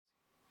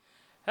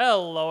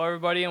Hello,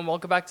 everybody, and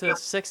welcome back to the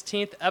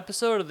 16th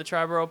episode of the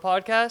Triboro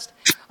podcast.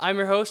 I'm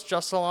your host,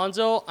 Justin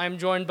Alonso. I'm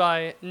joined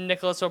by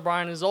Nicholas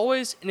O'Brien, as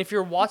always. And if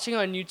you're watching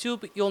on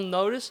YouTube, you'll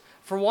notice,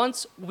 for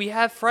once, we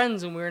have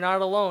friends and we're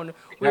not alone.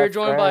 We are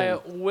joined by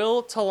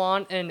Will,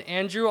 Talon, and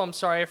Andrew. I'm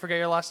sorry, I forget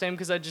your last name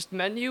because I just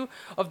met you,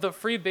 of the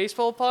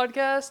FreeBaseball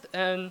podcast.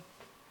 And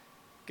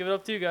give it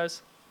up to you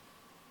guys.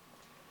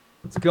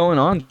 What's going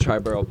on,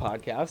 Triboro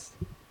podcast?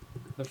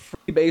 The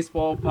Free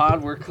Baseball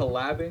pod, we're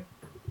collabing.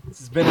 This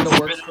has been in the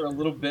works for a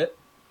little bit.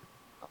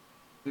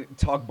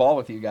 Talk ball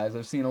with you guys.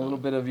 I've seen a little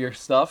bit of your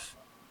stuff.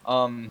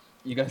 You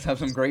guys have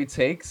some great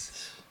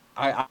takes.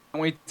 I can't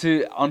wait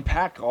to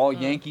unpack all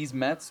Yankees,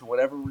 Mets,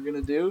 whatever we're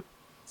gonna do.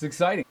 It's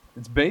exciting.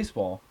 It's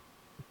baseball.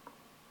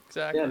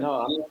 Exactly. Yeah,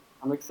 no,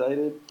 I'm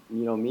excited.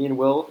 You know, me and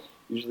Will,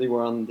 usually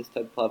we're on this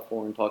type of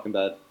platform talking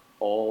about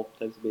all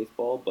types of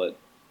baseball, but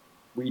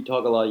we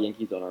talk a lot of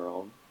Yankees on our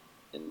own.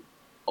 And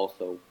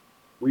also,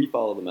 we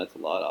follow the Mets a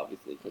lot,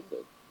 obviously, because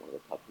they're one of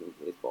the top teams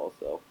in baseball.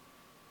 So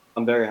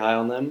I'm very high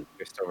on them.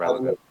 They're still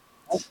relevant.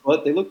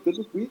 But they look good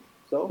this week,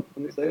 so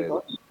I'm excited They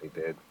about it.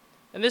 They did.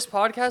 And this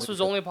podcast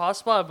was only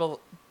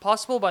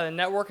possible by the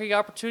networking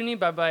opportunity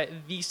by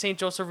the St.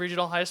 Joseph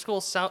Regional High School.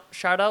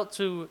 Shout out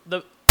to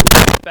the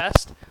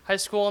best high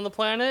school on the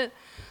planet.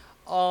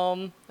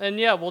 And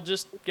yeah, we'll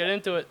just get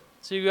into it.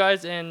 See you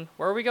guys in,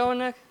 where are we going,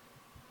 Nick?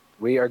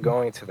 We are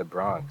going to the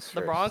Bronx. The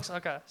first. Bronx?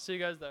 Okay, see you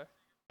guys there.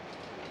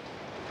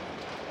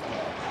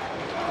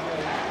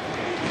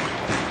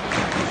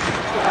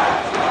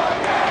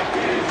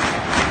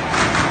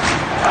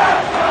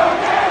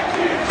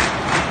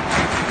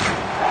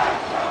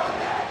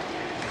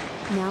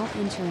 Now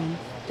entering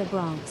the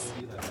Bronx.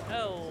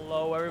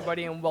 Hello,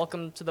 everybody, and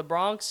welcome to the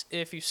Bronx.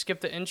 If you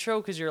skip the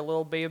intro because you're a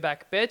little baby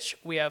back bitch,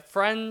 we have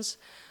friends.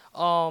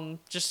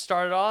 Just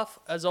started off,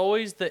 as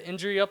always, the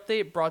injury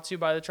update brought to you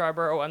by the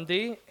Triboro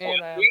MD,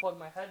 and I unplugged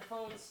my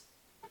headphones.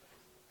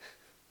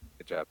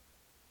 Good job.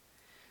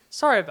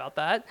 Sorry about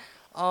that.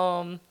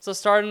 So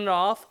starting it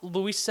off,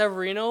 Luis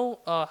Severino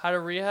had a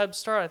rehab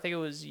start. I think it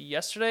was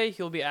yesterday.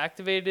 He'll be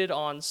activated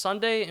on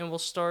Sunday and will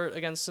start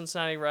against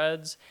Cincinnati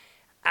Reds.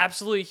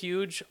 Absolutely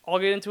huge. I'll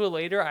get into it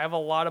later. I have a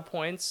lot of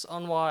points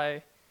on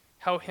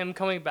how him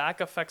coming back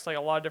affects like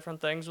a lot of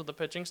different things with the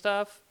pitching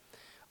staff.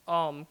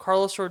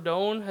 Carlos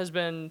Rodon has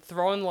been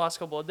throwing the last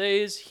couple of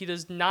days. He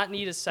does not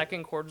need a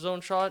second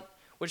cortisone shot,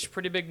 which is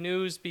pretty big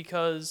news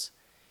because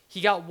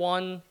he got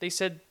one. They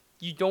said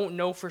you don't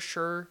know for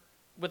sure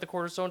with the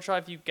cortisone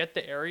shot if you get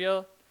the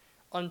area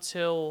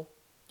until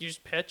you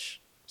just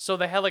pitch. So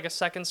they had like a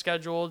second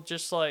scheduled,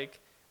 just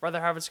like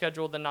rather have it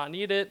scheduled than not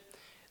need it.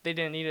 They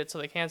didn't need it, so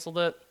they canceled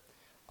it.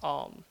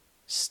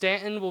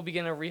 Stanton will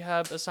begin a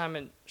rehab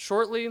assignment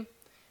shortly.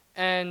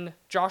 And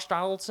Josh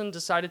Donaldson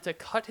decided to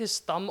cut his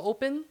thumb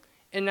open,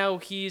 and now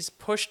he's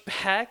pushed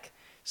back.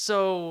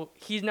 So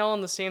he's now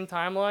on the same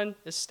timeline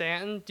as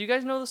Stanton. Do you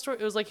guys know the story?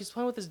 It was like he's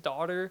playing with his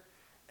daughter,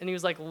 and he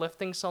was like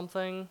lifting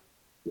something.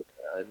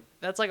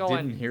 That's like all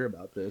I Didn't hear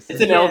about this. It's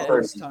an Yeah. L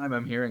First time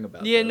I'm hearing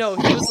about Yeah, this. no,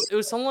 it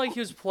was something like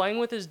he was playing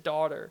with his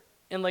daughter,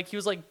 and like he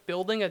was like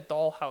building a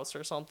dollhouse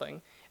or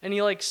something, and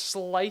he like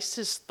sliced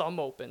his thumb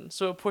open,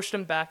 so it pushed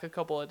him back a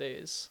couple of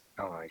days.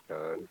 Oh my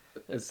god.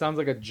 It sounds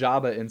like a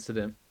Jabba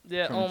incident.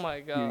 Yeah, from oh my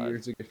a few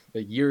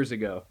god. years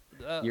ago.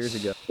 Ugh. Years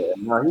ago.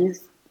 No,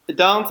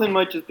 Donaldson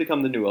might just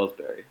become the new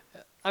Ellsbury.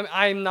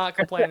 I'm not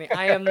complaining.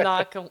 I am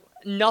not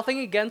nothing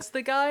against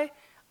the guy.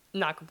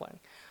 Not complaining.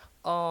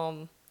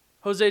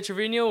 Jose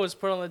Trevino was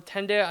put on the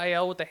 10-day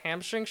IL with a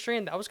hamstring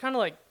strain. That was kind of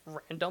like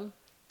random.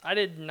 I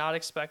did not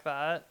expect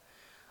that.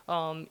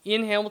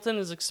 Ian Hamilton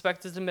is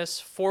expected to miss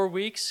 4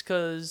 weeks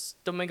because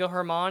Domingo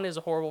Germán is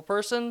a horrible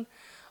person.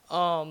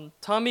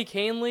 Tommy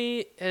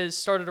Canley has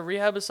started a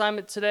rehab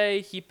assignment today.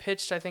 He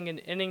pitched, I think, an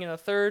inning and a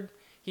third.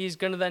 He's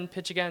going to then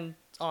pitch again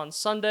on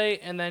Sunday,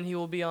 and then he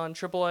will be on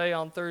AAA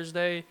on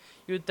Thursday.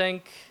 You would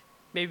think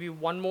maybe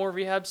one more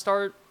rehab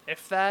start,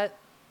 if that,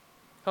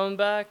 coming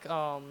back.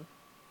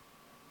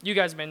 You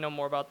guys may know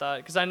more about that,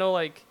 because I know,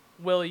 like,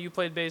 Willie, you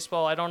played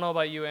baseball. I don't know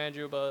about you,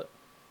 Andrew, but...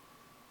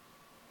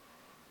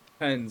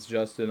 Depends,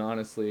 Justin,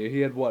 honestly.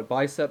 He had what,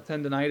 bicep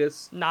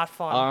tendonitis? Not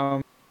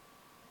fun.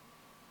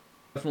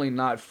 Definitely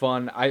not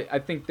fun. I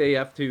think they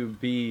have to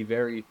be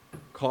very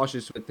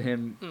cautious with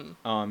him.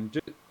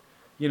 Just,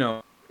 you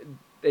know,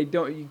 you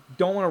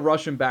don't want to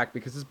rush him back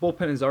because his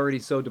bullpen is already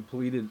so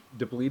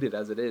depleted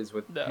as it is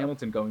with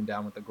Hamilton going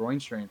down with the groin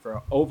strain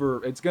for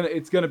it's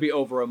gonna be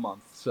over a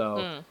month.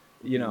 So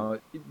you know,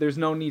 there's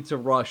no need to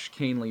rush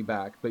Canely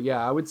back. But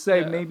yeah, I would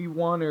say maybe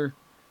one or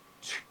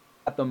two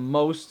at the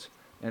most.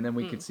 And then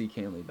we could see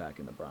Canely back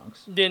in the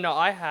Bronx. Yeah, no,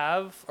 I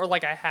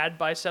had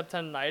bicep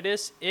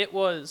tendonitis.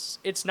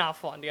 It's not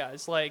fun,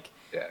 guys. Like,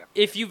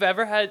 if you've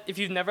never had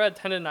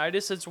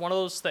tendonitis, it's one of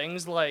those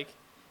things like,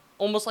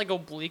 almost like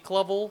oblique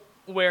level,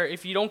 where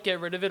if you don't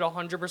get rid of it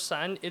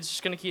 100%, it's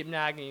just gonna keep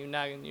nagging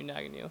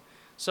you.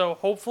 So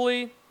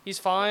hopefully he's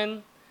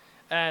fine,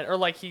 or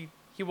like he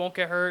won't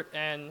get hurt,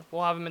 and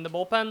we'll have him in the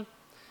bullpen.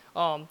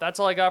 That's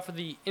all I got for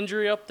the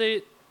injury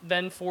update.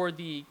 Then for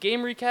the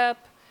game recap.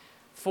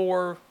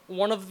 for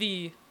one of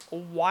the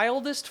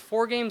wildest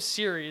 4-game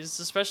series,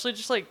 especially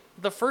just like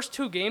the first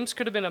 2 games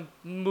could have been a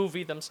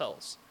movie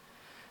themselves.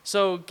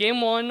 So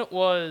game 1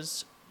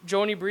 was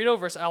Joni Brito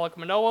versus Alek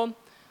Manoah.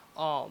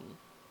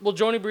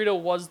 Joni Brito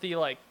was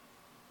the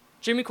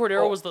Jimmy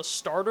Cordero was the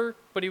starter,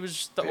 but he was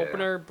just the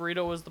opener.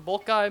 Brito was the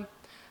bulk guy.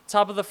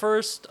 Top of the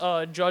first,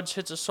 Judge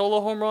hits a solo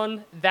home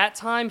run. That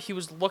time he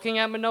was looking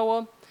at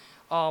Manoah.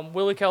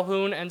 Willie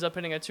Calhoun ends up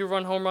hitting a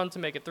 2-run home run to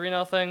make it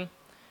 3-0.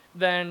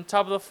 Then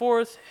top of the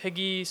fourth,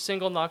 Higgy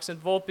single knocks in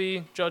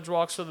Volpe. Judge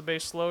walks for the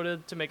base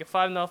loaded to make it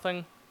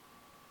 5-0.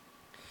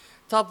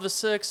 Top of the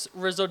sixth,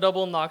 Rizzo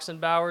double knocks in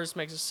Bowers,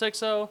 makes it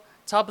 6-0.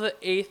 Top of the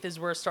eighth is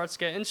where it starts to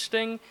get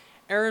interesting.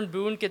 Aaron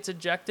Boone gets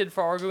ejected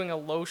for arguing a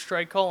low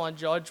strike call on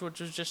Judge, which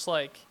was just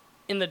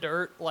in the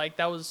dirt.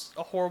 That was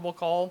a horrible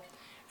call.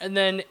 And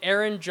then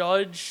Aaron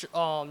Judge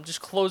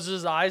just closes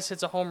his eyes,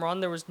 hits a home run.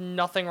 There was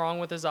nothing wrong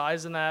with his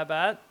eyes in that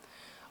at-bat.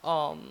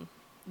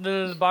 Then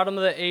in the bottom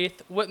of the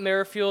eighth, Whit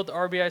Merrifield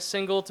RBI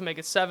single to make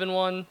it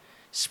 7-1.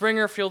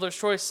 Springer fielder's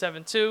choice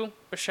 7-2.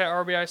 Bichette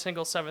RBI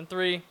single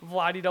 7-3.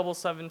 Vladdy double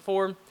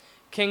 7-4.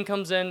 King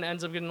comes in,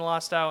 ends up getting the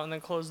last out, and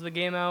then closes the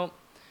game out.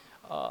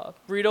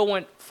 Brito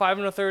went 5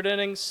 1/3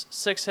 innings,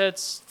 6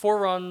 hits, 4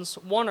 runs.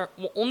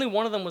 Only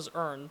one of them was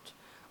earned.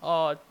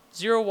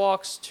 0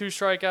 walks, 2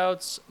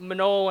 strikeouts.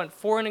 Manoah went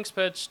 4 innings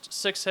pitched,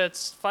 6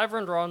 hits, 5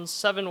 earned runs,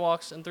 7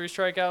 walks, and 3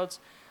 strikeouts.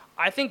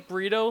 I think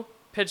Brito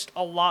pitched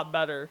a lot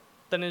better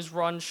than his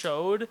run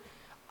showed.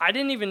 I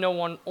didn't even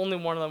know only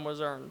one of them was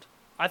earned.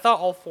 I thought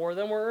all 4 of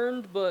them were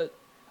earned, but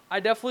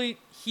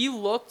he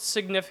looked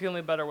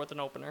significantly better with an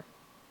opener.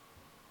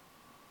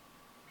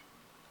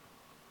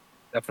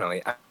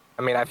 Definitely.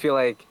 I mean, I feel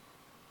like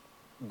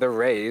the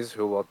Rays,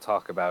 who we'll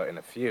talk about in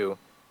a few,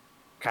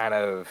 kind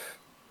of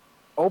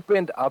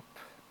opened up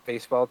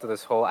baseball to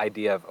this whole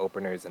idea of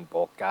openers and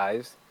bulk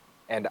guys.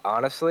 And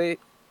honestly,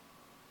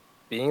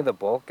 being the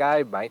bulk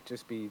guy might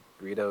just be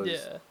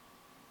Brito's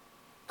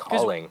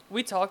calling.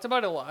 We talked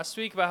about it last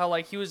week about how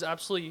he was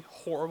absolutely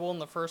horrible in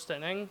the first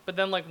inning, but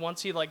then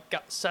once he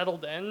got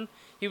settled in,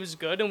 he was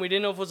good, and we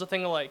didn't know if it was a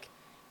thing of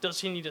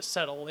does he need to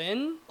settle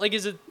in?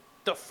 Is it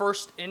the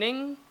first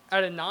inning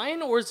out of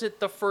 9, or is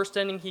it the first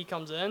inning he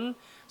comes in?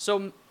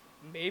 So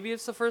maybe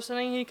it's the first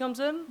inning he comes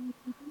in.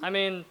 I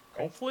mean,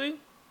 hopefully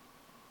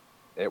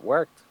it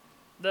worked.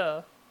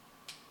 Yeah.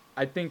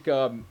 I think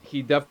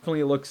he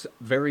definitely looks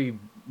very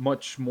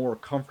much more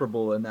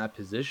comfortable in that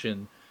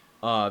position.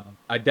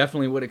 I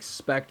definitely would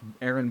expect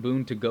Aaron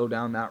Boone to go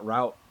down that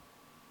route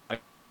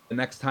the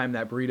next time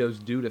that Brito's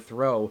due to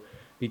throw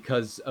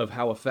because of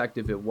how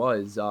effective it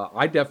was.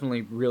 I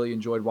definitely really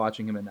enjoyed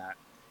watching him in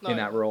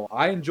that role.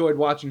 I enjoyed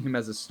watching him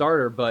as a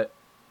starter, but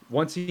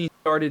once he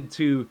started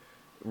to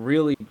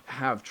really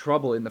have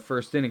trouble in the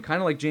first inning,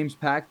 kind of like James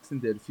Paxton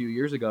did a few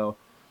years ago,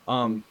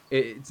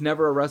 it's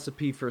never a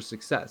recipe for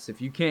success.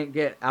 If you can't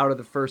get out of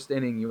the first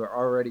inning, you are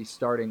already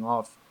starting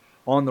off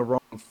on the wrong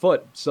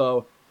foot.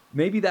 So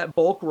maybe that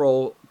bulk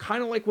role,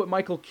 kind of like what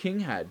Michael King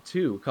had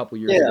too a couple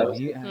years ago.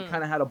 He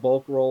kind of had a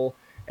bulk role,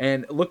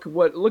 and look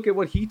at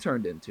what he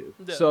turned into.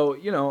 Yeah. So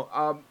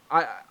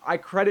I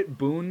credit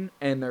Boone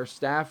and their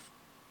staff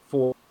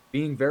for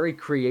being very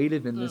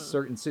creative in this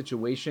certain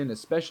situation,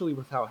 especially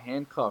with how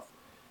handcuffed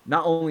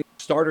not only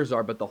starters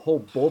are, but the whole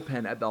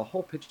bullpen and the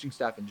whole pitching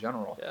staff in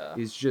general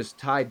is just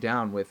tied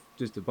down with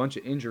just a bunch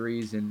of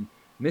injuries and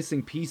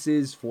missing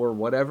pieces for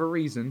whatever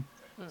reason.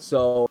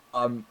 So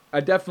I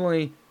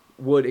definitely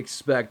would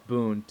expect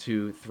Boone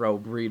to throw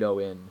Brito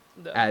in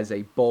as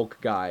a bulk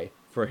guy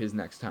for his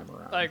next time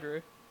around. I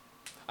agree.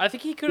 I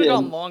think he could have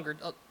gone longer.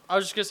 I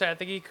was just going to say, I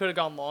think he could have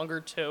gone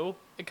longer too.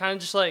 It kind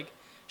of just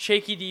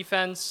shaky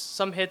defense,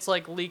 some hits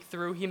leak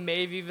through. He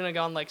may have even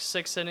gone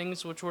 6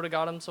 innings, which would have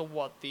got him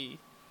to the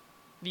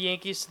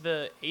Yankees to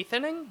the 8th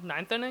inning,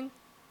 9th inning,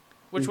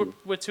 which would,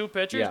 with 2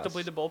 pitchers,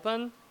 deplete the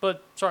bullpen.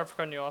 But sorry for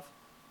cutting you off.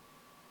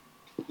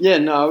 Yeah,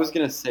 no, I was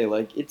gonna say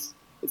it's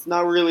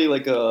not really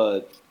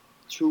a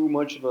too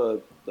much of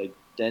a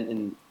dent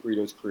in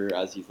Brito's career,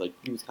 as he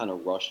was kind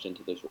of rushed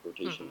into this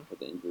rotation for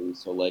the injuries.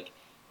 So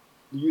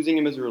using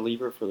him as a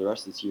reliever for the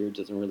rest of this year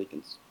doesn't really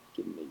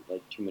give me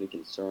too many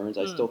concerns.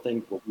 I still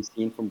think what we've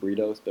seen from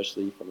Brito,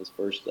 especially from his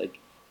first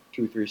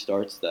 2-3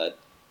 starts, that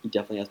he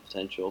definitely has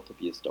potential to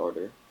be a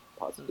starter,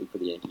 possibly for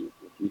the Yankees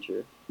in the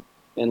future.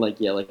 And like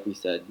we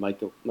said,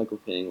 Michael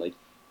King,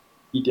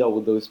 he dealt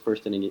with those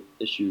first inning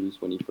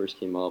issues when he first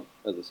came up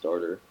as a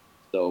starter.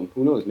 So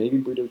who knows? Maybe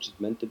Brito's just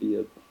meant to be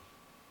a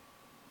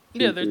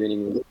 2-3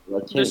 inning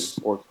reliever.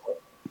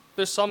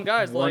 There's some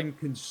guys one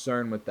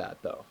concern with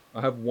that though.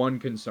 I have one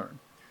concern.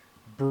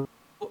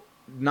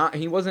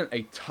 He wasn't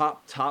a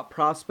top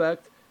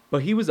prospect,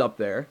 but he was up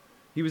there.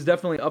 He was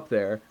definitely up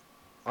there.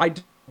 I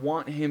don't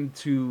want him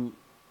to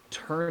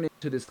turn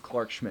into this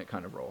Clark Schmidt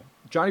kind of role.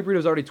 Johnny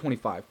Brito's already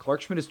 25.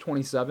 Clark Schmidt is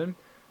 27.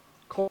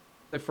 Cole,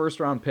 a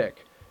first-round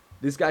pick.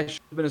 This guy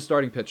should have been a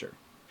starting pitcher.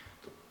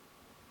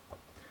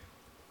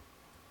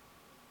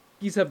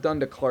 He's have done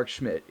to Clark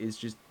Schmidt is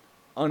just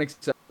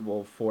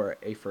unacceptable for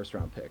a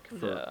first-round pick.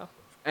 For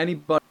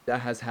anybody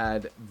that has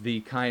had the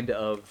kind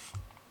of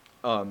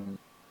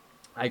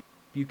I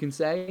you can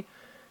say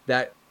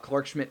that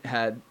Clark Schmidt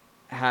had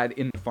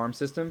in the farm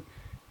system.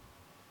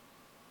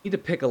 You need to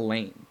pick a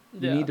lane.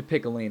 You Yeah. need to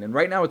pick a lane, and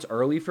right now it's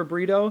early for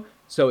Brito,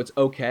 so it's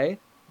okay.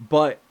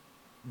 But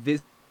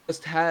this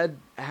just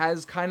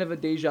has kind of a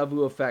deja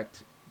vu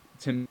effect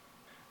to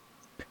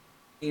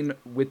me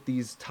with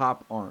these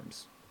top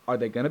arms. Are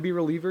they going to be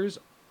relievers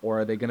or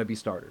are they going to be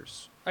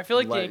starters? I feel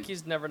like the Like,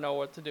 Yankees never know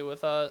what to do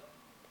with that.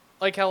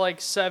 Like how like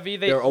Sevy,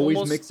 they're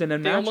always mixing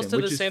and they almost matching, did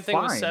the which is same thing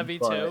with fine. Sevy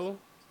But too,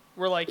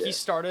 where like he Yeah.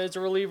 started as a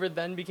reliever,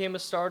 then became a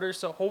starter.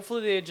 So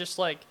hopefully they just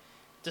like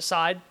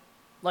decide.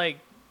 Like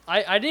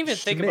I didn't even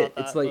think Schmidt, about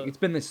that. it's like But it's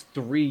been this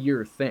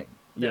 3-year thing.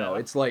 Yeah.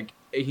 It's like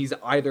he's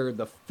either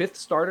the 5th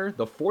starter,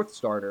 the 4th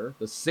starter,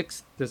 the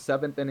 6th to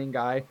 7th inning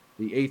guy,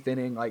 the 8th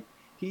inning. Like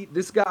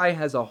this guy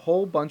has a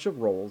whole bunch of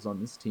roles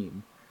on this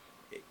team.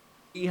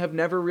 We have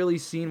never really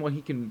seen what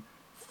he can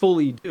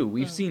fully do.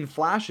 We've seen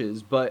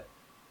flashes, but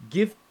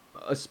give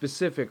a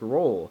specific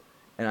role.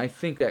 And I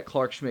think that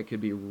Clark Schmidt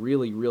could be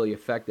really, really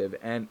effective.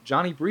 And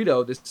Johnny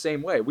Brito, the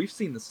same way. We've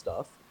seen the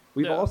stuff.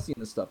 We've Yeah. all seen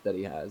the stuff that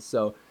he has.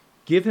 So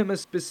give him a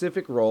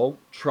specific role.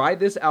 Try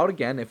this out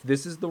again. If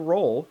this is the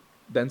role,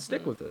 then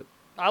stick with it.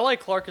 I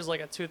like Clark as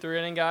like a 2-3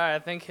 inning guy. I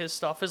think his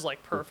stuff is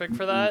like perfect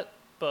for that.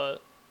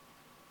 But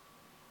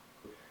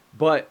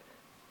But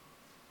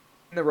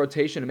in the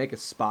rotation to make a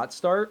spot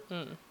start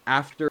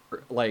after,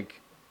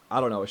 like,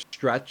 I don't know, a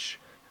stretch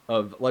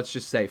of, let's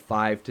just say,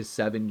 5 to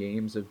 7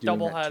 games of doing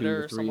that 2 doubleheader to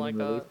or 3 something like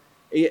inning relief.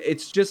 that.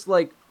 It's just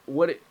like,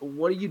 what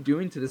are you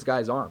doing to this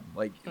guy's arm?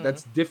 Like,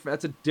 that's different.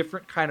 That's a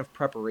different kind of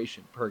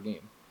preparation per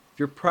game. If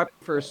you're prepping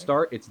for a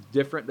start, it's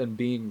different than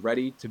being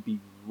ready to be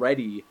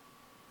ready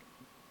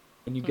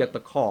when you get the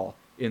call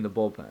in the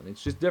bullpen.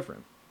 It's just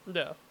different.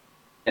 Yeah.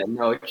 Yeah,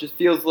 no, it just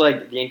feels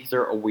like the Yankees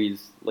are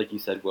always, like you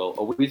said, Will,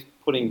 always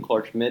putting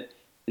Clark Schmidt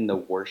in the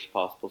worst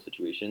possible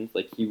situations.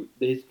 Like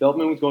his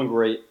development was going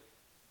great.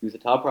 He was a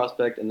top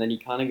prospect, and then he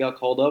kind of got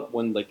called up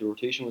when like the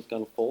rotation was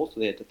kind of full, so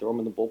they had to throw him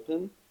in the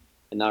bullpen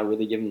and not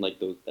really give him like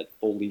that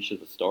full leash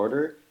as a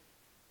starter.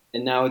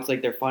 And now it's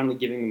like they're finally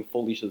giving him a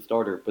full leash as a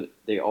starter, but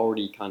they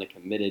already kind of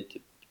committed to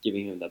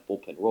giving him that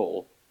bullpen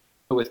role.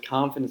 So his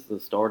confidence as a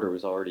starter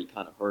was already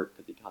kind of hurt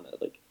because he kind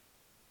of like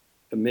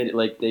committed.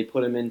 Like they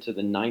put him into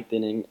the 9th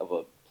inning of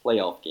a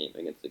playoff game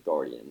against the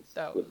Guardians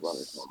with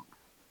runners on.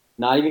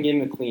 Not even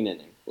giving him a clean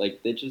inning.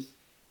 Like they just,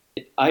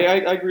 I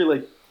agree.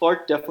 Like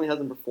Clark definitely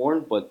hasn't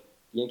performed, but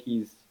the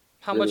Yankees.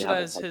 How really much of that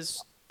haven't is had-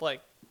 his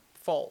like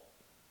fault?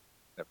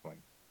 Definitely.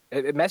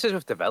 It messes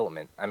with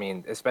development. I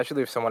mean,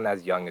 especially if someone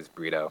as young as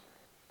Brito,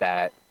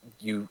 that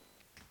you,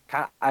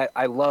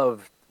 I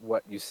love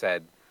what you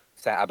said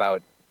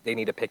about they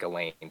need to pick a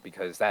lane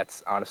because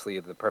that's honestly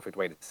the perfect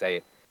way to say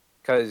it.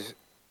 Because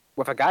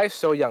with a guy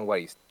so young,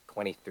 what he's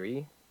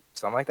 23,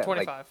 something like that.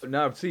 25.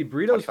 No, see,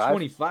 Brito's 25?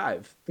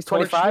 25. He's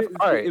Clark 25?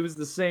 Schmidt, All right. It was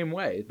the same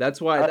way.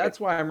 That's why. All right. That's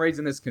why I'm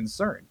raising this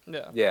concern.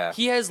 Yeah. Yeah.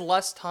 He has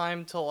less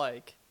time to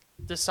like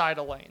decide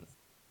a lane,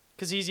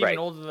 because he's even Right.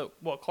 older than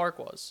what Clark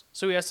was.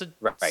 So he has to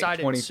Right. decide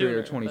it 23 sooner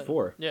or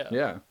 24. Yeah.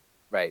 Yeah.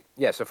 Right.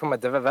 Yeah. So from a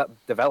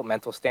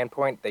developmental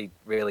standpoint, they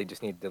really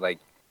just need to like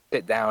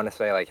sit down and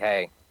say like,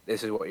 hey,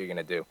 this is what you're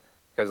gonna do,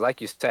 because like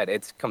you said,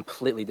 it's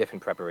completely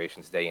different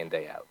preparations day in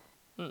day out.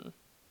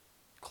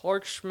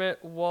 Clark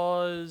Schmidt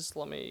was,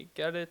 let me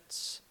get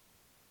it,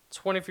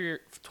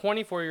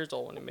 24 years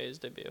old when he made his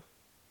debut.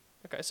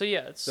 Okay, so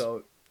yeah, it's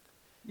So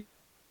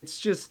it's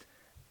just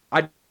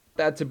I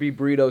that to be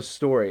Brito's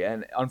story,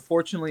 and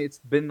unfortunately, it's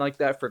been like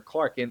that for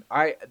Clark. And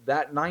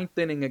that 9th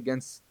inning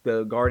against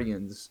the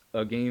Guardians,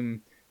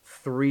 game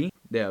 3.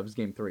 Yeah, it was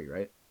game 3,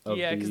 right? Of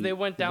yeah, because the they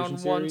went down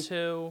division series,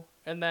 1-2,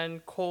 and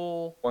then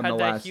Cole Won had the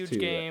that last huge 2,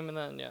 yeah. game, and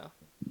then yeah.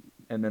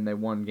 and then they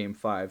won game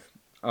 5.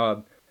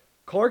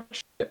 Clark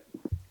Schmidt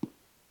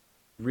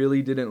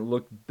really didn't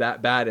look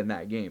that bad in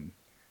that game.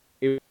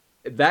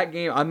 That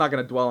game, I'm not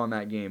going to dwell on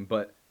that game,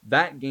 but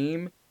that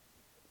game,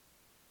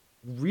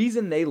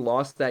 reason they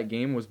lost that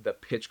game was the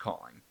pitch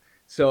calling.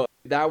 So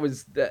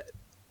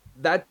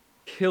that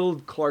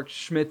killed Clark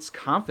Schmidt's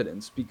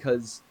confidence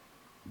because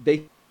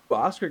they threw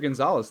Oscar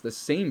Gonzalez the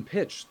same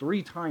pitch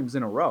 3 times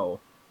in a row,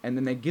 and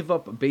then they give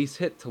up a base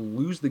hit to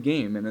lose the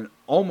game, and then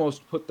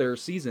almost put their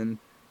season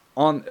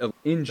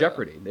in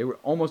jeopardy. They were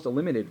almost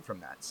eliminated from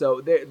that.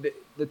 So the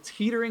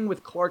teetering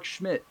with Clark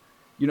Schmidt,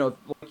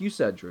 like you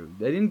said, Drew,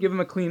 they didn't give him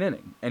a clean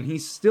inning, and he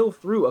still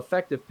threw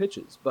effective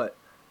pitches. But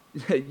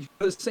you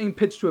throw the same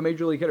pitch to a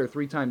major league hitter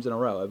 3 times in a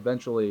row,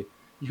 eventually,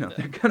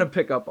 they're gonna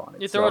pick up on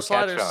it. You throw a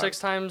slider catch on. 6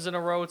 times in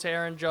a row to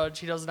Aaron Judge,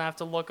 he doesn't have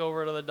to look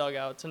over to the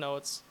dugout to know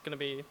it's gonna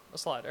be a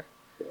slider.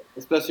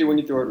 Especially when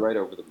you throw it right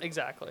over the.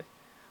 Exactly.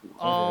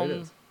 There it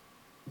is.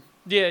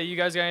 Yeah, you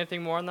guys got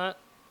anything more on that?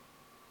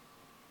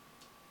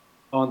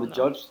 On the No.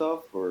 Judge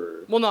stuff,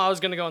 or Well, no, I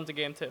was gonna go into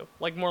game 2,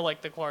 like more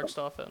like the Clark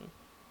stuff and.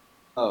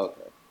 oh,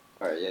 okay,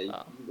 all right, yeah.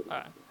 All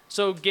right.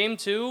 So game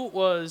 2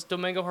 was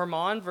Domingo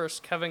Germán versus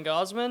Kevin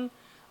Gausman.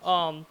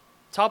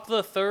 Top of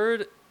the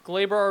 3rd,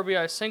 Glaber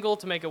RBI single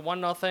to make it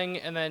 1-0,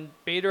 and then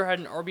Bader had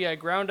an RBI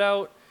ground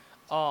out.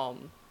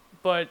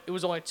 but it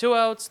was only 2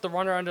 outs. The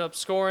runner ended up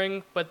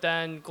scoring, but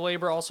then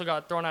Glaber also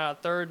got thrown out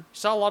at third. You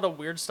saw a lot of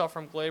weird stuff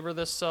from Glaber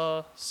this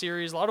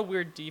series. A lot of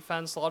weird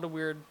defense, a lot of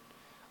weird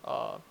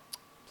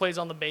plays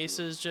on the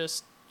bases.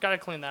 Just got to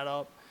clean that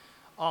up.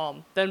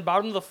 Then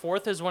bottom of the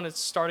fourth is when it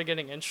started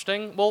getting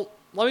interesting. Well,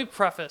 let me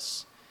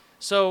preface.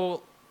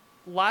 So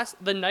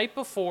the night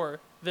before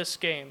this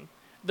game,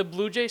 the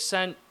Blue Jays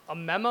sent a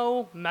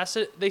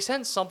message. They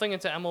sent something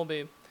into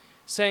MLB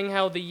saying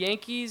how the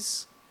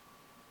Yankees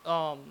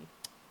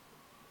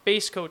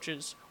base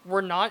coaches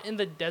were not in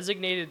the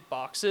designated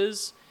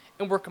boxes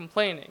and were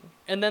complaining.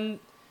 And then,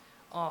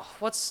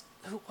 what's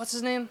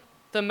his name?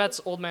 The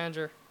Mets old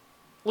manager,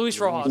 Luis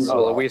Rojas.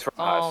 Oh, Luis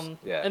Rojas.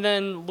 Yeah. And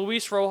then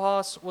Luis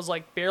Rojas was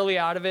like barely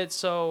out of it,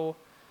 so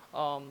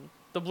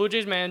the Blue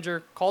Jays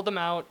manager called them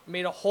out,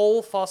 made a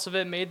whole fuss of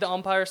it, made the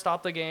umpire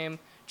stop the game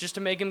just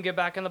to make him get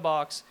back in the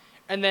box.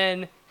 And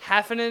then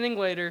half an inning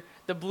later,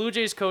 the Blue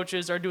Jays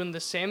coaches are doing the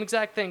same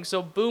exact thing.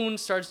 So Boone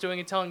starts doing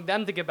it, telling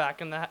them to get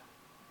back in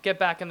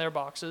their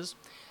boxes.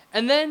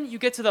 And then you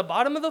get to the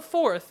bottom of the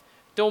fourth,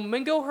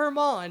 Domingo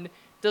Germán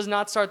does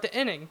not start the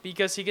inning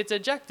because he gets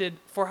ejected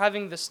for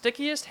having the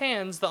stickiest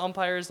hands the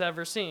umpire's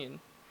ever seen.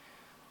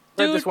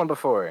 Heard this one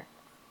before.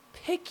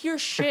 Pick your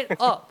shit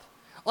up.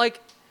 Like,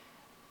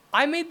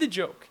 I made the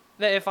joke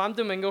that if I'm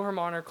Domingo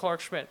Germán or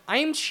Clark Schmidt, I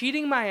am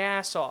cheating my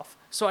ass off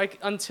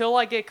until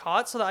I get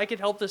caught so that I can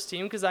help this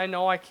team because I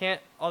know I can't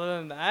other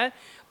than that.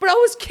 But I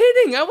was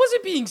kidding. I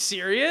wasn't being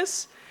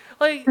serious.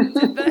 Like,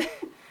 and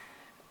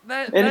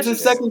it's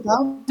his second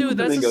time, dude.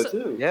 Domingo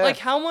too. Yeah. Like,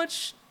 how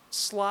much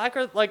slack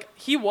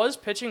he was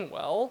pitching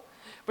well,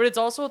 but it's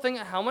also a thing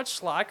of how much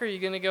slack are you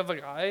gonna give a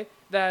guy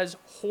that has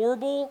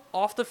horrible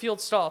off the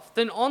field stuff?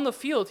 Then on the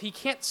field, he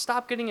can't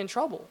stop getting in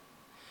trouble.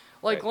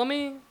 Like,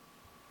 Right.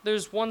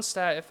 There's one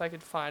stat if I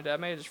could find it. I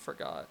may have just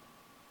forgot.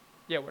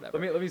 Yeah, whatever.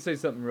 Let me say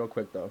something real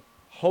quick though.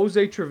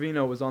 Jose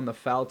Trevino was on the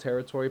Foul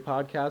Territory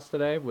podcast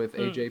today with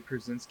AJ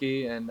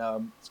Pierzynski and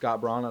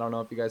Scott Braun. I don't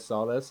know if you guys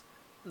saw this.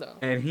 No.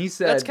 And he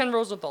said That's Ken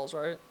Rosenthal's,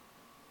 right?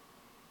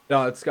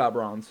 No, it's Scott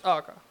Braun's. Oh,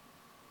 okay.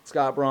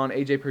 Scott Braun,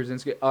 AJ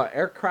Pierzynski,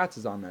 Eric Kratz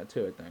is on that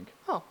too, I think.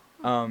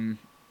 Oh.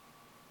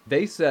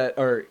 They said,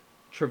 or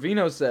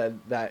Trevino said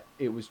that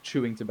it was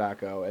chewing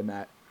tobacco and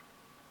that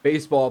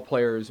baseball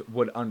players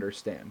would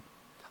understand.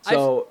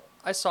 So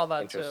I saw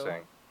that too.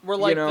 Interesting. Where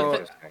like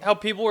Interesting. how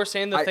people were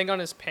saying the thing on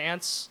his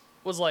pants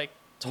was like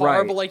tar,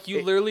 Right. but like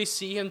you literally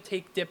see him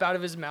take dip out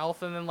of his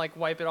mouth and then like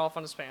wipe it off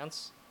on his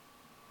pants.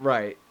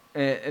 right,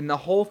 and the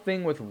whole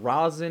thing with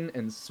rosin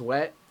and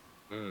sweat,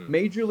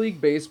 Major League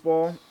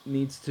Baseball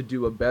needs to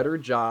do a better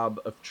job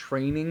of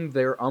training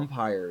their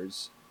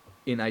umpires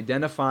in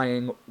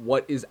identifying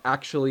what is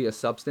actually a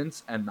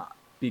substance and not.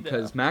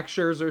 Because Max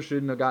Scherzer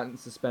shouldn't have gotten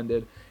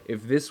suspended.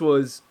 If this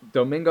was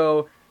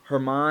Domingo,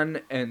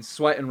 Germán, and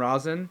sweat and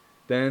rosin,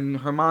 then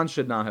Germán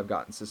should not have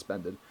gotten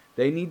suspended.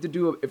 They need to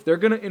do, if they're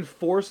going to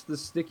enforce the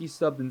sticky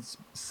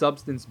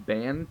substance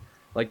ban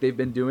like they've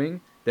been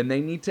doing, then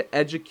they need to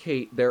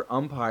educate their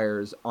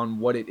umpires on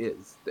what it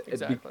is.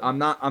 Exactly. I'm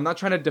not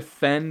trying to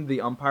defend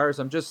the umpires.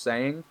 I'm just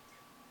saying,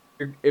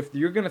 if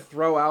you're going to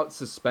throw out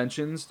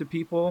suspensions to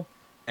people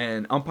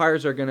and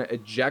umpires are going to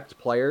eject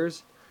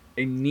players,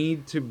 they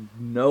need to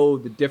know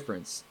the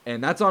difference.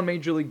 And that's on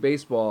Major League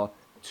Baseball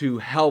to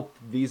help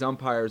these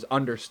umpires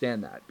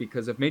understand that.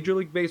 Because if Major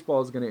League Baseball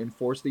is going to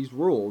enforce these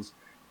rules,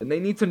 then they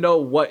need to know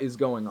what is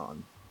going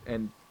on.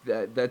 And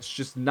that's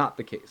just not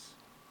the case.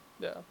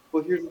 Yeah.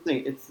 Well, here's the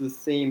thing. It's the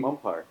same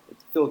umpire.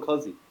 It's Phil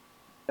Cuzzy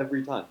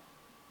every time.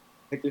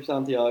 Hector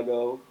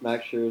Santiago,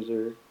 Max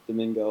Scherzer,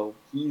 Domingo.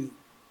 He's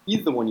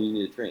the one you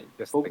need to train.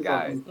 Just Focus the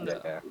guy. on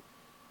him. Yeah.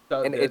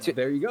 So And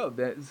there you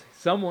go.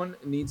 Someone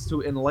needs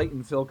to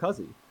enlighten Phil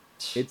Cuzzy.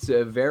 It's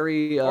a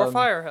very Or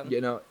fire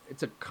him.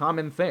 It's a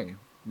common thing.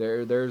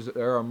 There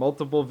are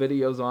multiple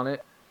videos on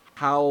it.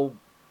 How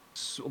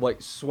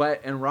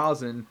sweat and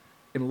rosin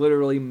can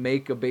literally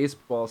make a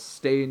baseball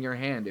stay in your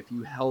hand if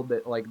you held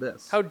it like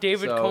this. How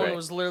David Cohn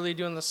was literally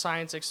doing the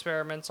science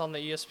experiments on the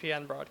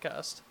ESPN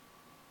broadcast.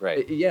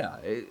 Right. Yeah.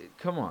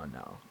 Come on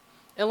now.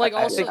 And like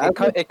I also,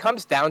 think it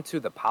comes down to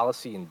the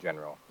policy in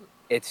general.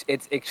 It's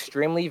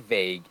extremely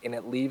vague and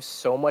it leaves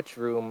so much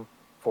room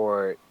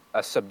for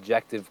a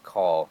subjective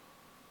call.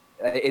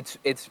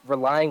 It's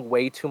relying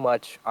way too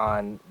much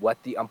on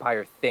what the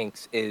umpire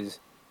thinks is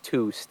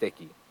too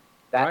sticky.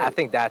 I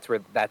think that's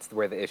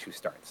where the issue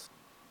starts.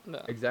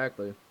 no.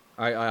 Exactly.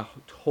 I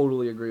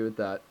totally agree with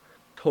that.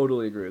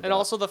 Totally agree with that. And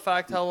also the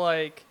fact how,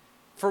 like,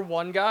 for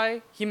one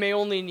guy, he may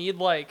only need,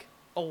 like,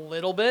 a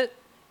little bit,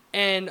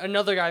 and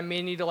another guy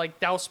may need to, like,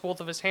 douse both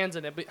of his hands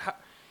in it. But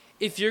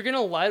if you're going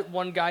to let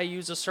one guy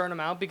use a certain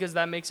amount because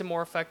that makes it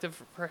more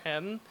effective for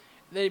him,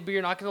 but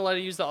you're not going to let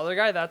it use the other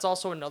guy, that's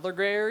also another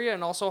gray area.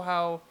 And also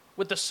how,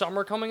 with the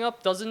summer coming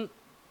up, doesn't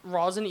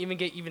rosin even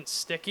get even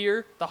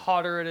stickier the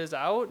hotter it is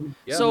out?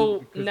 Yeah,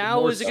 So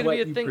now is it going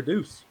to be a thing?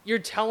 Produce. You're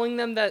telling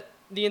them that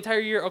the entire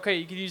year, okay,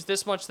 you could use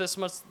this much, this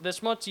much,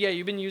 this much. Yeah,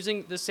 you've been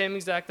using the same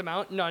exact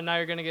amount. No, now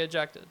you're going to get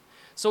ejected.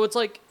 So it's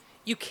like,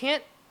 you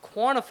can't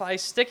quantify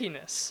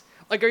stickiness.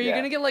 Like, are you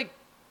going to get, like,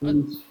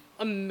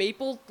 a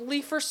maple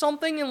leaf or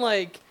something, and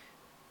like,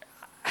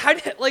 how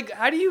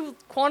do you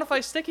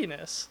quantify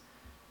stickiness?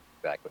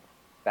 Exactly.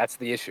 That's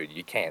the issue.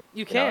 You can't.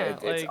 You know,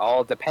 can't, it's like-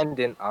 all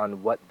dependent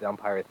on what the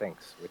umpire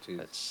thinks, which is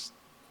It's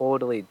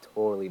totally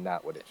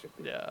not what it should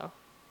be. yeah.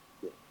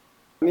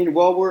 I mean,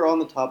 while we're on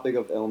the topic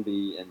of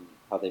LMB and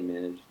how they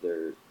manage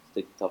their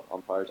stick tough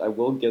umpires, I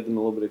will give them a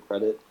little bit of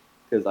credit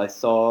because I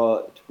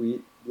saw a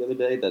tweet the other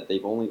day that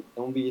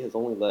LMB has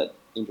only let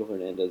Angel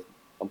Hernandez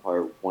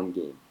umpire one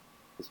game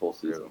this whole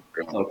season.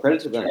 True. So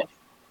credit to them.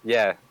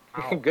 Yeah.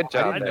 Wow. Good I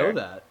job didn't there. know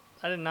that.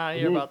 I did not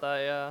hear Mhm. about that.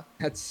 Yeah.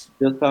 That's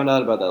Just found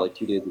out about that like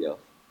 2 days ago.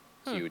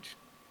 Huge.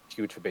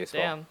 Huge for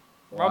baseball. Damn.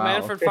 Rob Wow.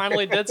 Manfred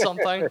finally did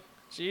something.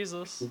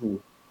 Jesus. Mm-hmm.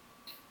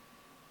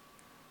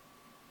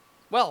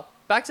 Well,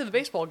 back to the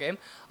baseball game.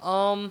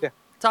 Yeah.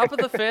 Top of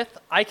the fifth,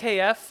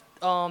 IKF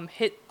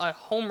hit a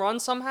home run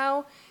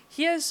somehow.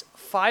 He has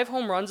 5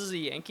 home runs as a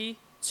Yankee.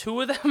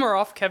 2 of them are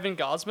off Kevin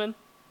Gosman.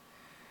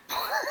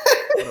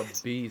 what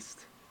a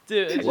beast.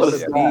 Dude, it's What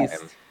just a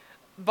beast.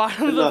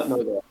 bottom Did of not know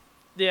the that.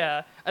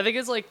 yeah. I think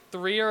it's like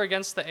 3 are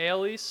against the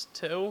AL East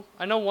too.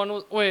 I know one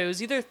was wait. It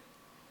was either. It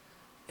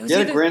was He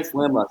had a either. grand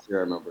slam last year,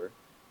 I remember.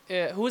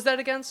 Yeah, who was that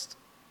against?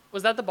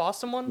 Was that the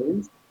Boston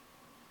one?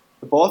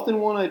 The Boston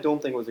one, I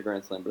don't think was a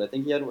grand slam, but I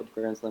think he had a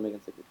grand slam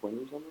against like the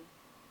Twins or something.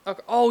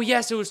 Okay. Oh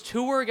yes, it was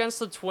 2 were against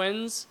the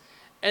Twins,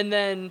 and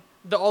then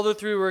the other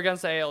 3 were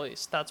against the AL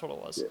East. That's what it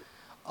was.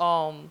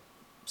 Yeah.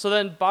 So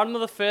then bottom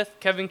of the fifth,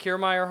 Kevin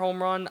Kiermaier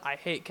home run. I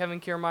hate Kevin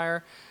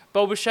Kiermaier.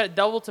 Bo Bichette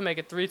double to make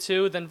it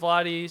 3-2. Then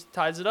Vladdy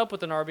ties it up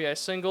with an RBI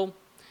single.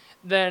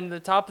 Then the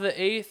top of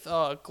the eighth,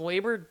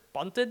 Glaber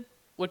bunted,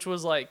 which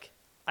was like,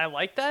 I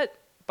like that,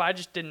 but I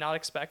just did not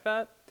expect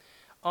that.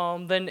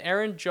 Then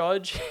Aaron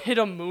Judge hit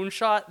a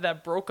moonshot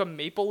that broke a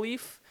maple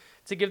leaf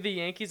to give the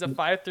Yankees a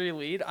 5-3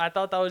 lead. I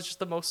thought that was just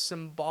the most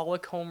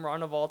symbolic home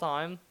run of all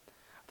time.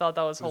 I thought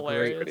that was It was great.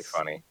 hilarious. Pretty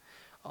funny.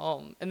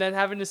 And then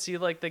having to see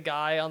like the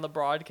guy on the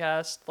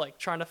broadcast like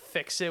trying to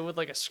fix it with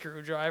like a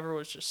screwdriver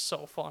was just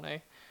so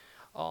funny.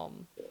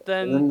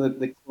 Then, And then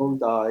the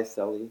closed eye,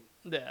 Selly.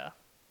 yeah,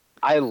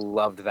 I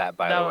loved that,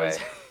 by that the way. was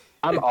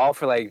I'm all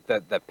for like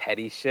the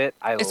petty shit.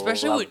 I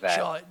especially love with that.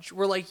 Judge,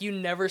 where like you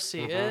never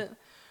see it.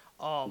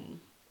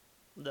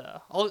 Yeah,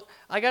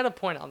 I got a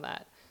point on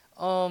that.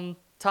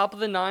 Top of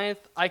the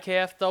ninth,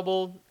 IKF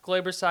double,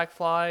 Glaber sack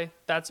fly.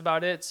 That's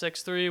about it.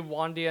 6-3.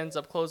 Wandy ends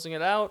up closing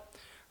it out.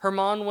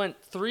 Herman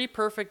went 3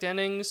 perfect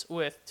innings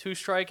with 2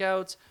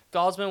 strikeouts.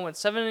 Gosman went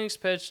 7 innings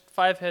pitched,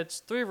 5 hits,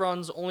 3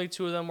 runs. Only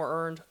 2 of them were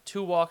earned.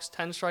 2 walks,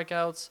 10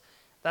 strikeouts.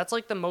 That's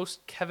like the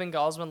most Kevin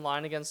Gosman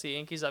line against the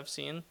Yankees I've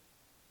seen.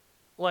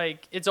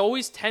 Like, it's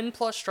always 10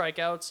 plus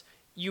strikeouts.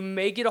 You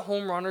may get a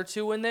home run or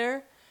 2 in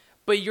there,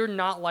 but you're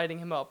not lighting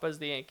him up as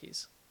the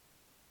Yankees.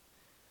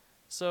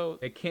 So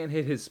They can't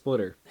hit his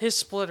splitter. his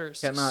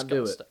splitters Cannot do it.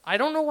 disgusting. I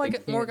don't know why They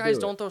more can't guys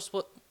do don't it. throw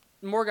split.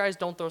 More guys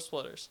don't throw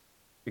splitters.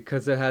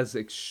 Because it has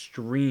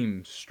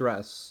extreme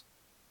stress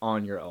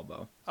on your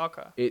elbow.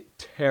 Okay. It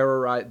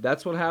terrorized.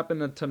 That's what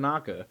happened to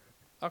Tanaka.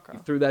 Okay.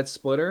 Through that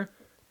splitter.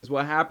 Is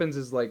what happens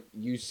is like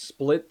you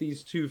split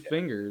these 2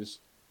 fingers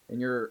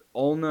and your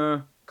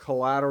ulnar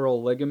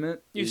collateral ligament.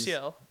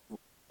 UCL.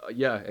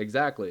 Yeah,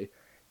 exactly.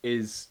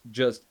 Is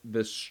just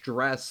the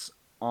stress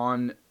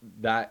on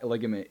that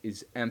ligament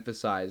is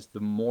emphasized the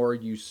more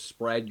you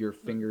spread your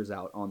fingers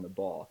out on the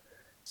ball.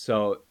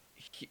 So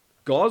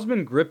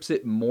Gosman grips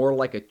it more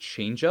like a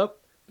changeup,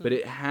 but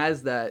it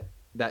has that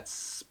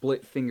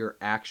split finger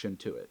action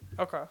to it.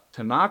 Okay.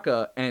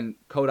 Tanaka and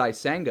Kodai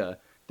Senga,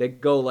 they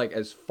go like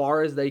as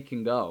far as they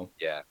can go.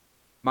 Yeah.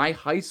 My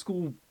high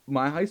school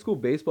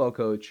baseball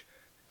coach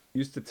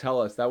used to tell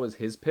us that was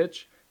his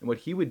pitch, and what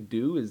he would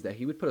do is that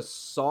he would put a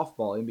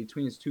softball in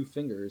between his 2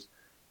 fingers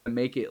and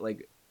make it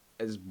like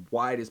as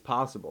wide as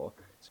possible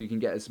so you can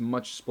get as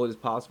much split as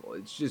possible.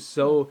 It's just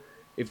so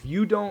if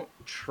you don't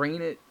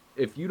train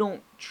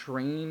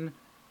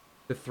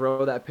to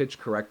throw that pitch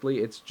correctly,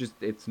 it's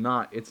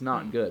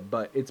not good.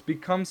 But it's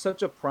become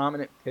such a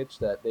prominent pitch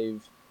that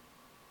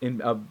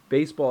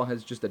baseball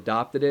has just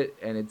adopted it,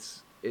 and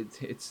it's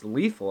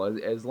lethal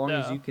as long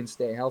as Yeah. you can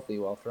stay healthy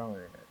while throwing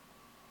it.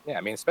 Yeah,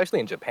 I mean,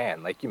 especially in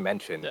Japan, like you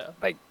mentioned. Yeah.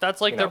 Like, That's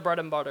like you their know, bread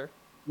and butter.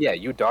 yeah,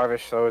 Yu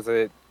Darvish throws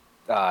it.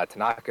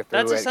 Tanaka threw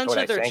That's it.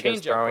 essentially Kodai their Senga's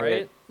changeup, throwing right?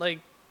 it. Like,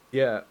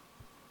 Yeah.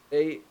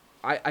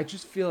 I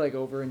just feel like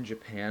over in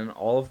Japan,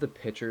 all of the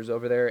pitchers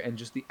over there and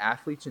just the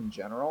athletes in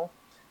general,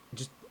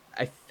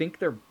 I think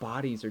their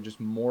bodies are just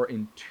more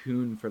in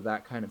tune for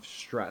that kind of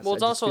stress. well,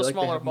 it's I just also a feel like they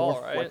smaller have more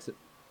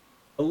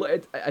ball,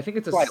 right? I think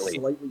it's a Slightly.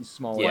 slightly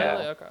smaller. Yeah.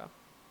 Slightly? Okay.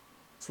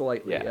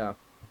 Slightly, Yeah. yeah.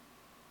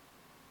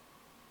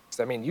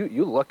 So, I mean,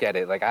 you look at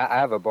it, like, I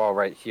have a ball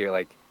right here,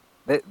 like,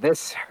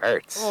 this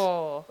hurts.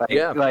 Oh. Like,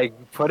 Yeah. like,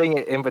 putting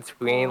it in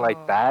between Oh.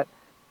 like that,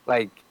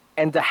 like,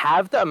 and to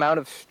have the amount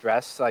of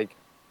stress, like,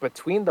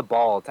 between the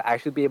ball to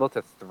actually be able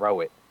to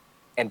throw it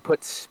and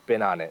put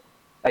spin on it,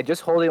 like,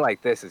 just holding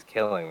like this is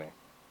killing me.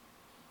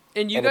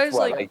 And you And it's guys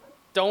what, like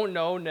don't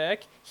know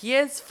Nick. He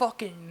has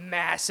fucking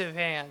massive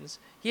hands.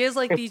 He has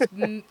like these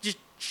just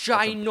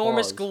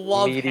ginormous claws.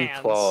 glove Meaty hands.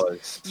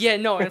 claws. Yeah,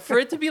 no, and for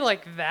it to be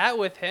like that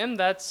with him,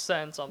 that's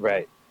saying something.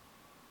 Right.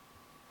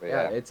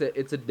 Yeah, it's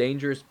a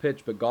dangerous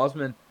pitch, but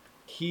Gosman,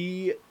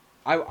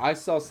 I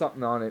saw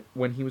something on it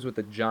when he was with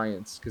the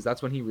Giants, because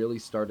that's when he really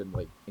started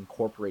like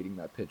incorporating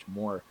that pitch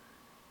more.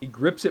 He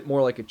grips it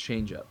more like a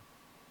changeup,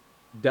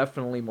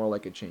 definitely more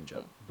like a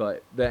changeup.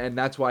 And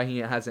that's why he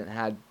hasn't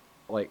had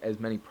like as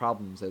many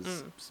problems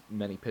as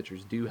many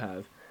pitchers do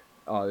have.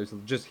 There's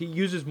just he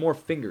uses more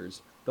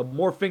fingers. The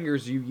more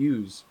fingers you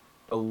use,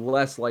 the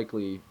less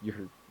likely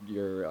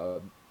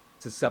you're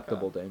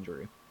susceptible to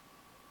injury.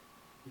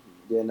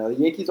 Yeah, no, the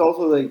Yankees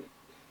also, like,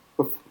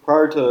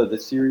 prior to the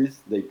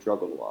series, they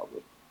struggled a lot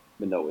with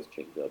Manoah's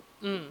changeup.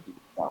 He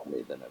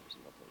dominated them every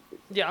single time.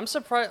 Yeah, I'm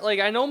surprised. Like,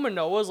 I know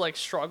Manoah's like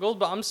struggled,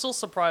 but I'm still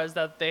surprised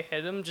that they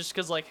hit him just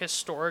because like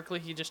historically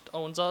he just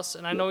owns us.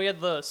 And I know he had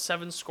the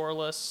 7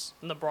 scoreless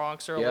in the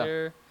Bronx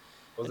earlier.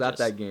 I was at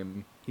that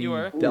game. He You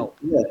were? dealt.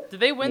 Yeah. Did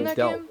they win that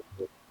dealt.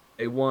 game?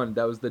 They won.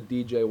 That was the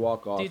DJ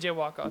walk-off. DJ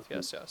walk-off,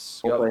 yes.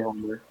 Full play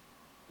homer.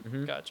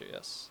 Gotcha,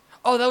 yes.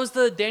 Oh, that was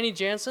the Danny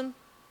Jansen?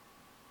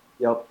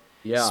 Yep.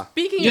 Yeah.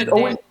 Speaking He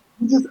of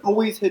just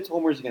always hits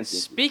homers against the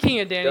Yankees. Speaking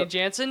of Danny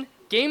Jansen,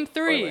 Game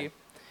 3,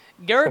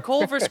 Garrett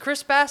Cole versus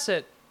Chris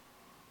Bassett.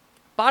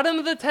 Bottom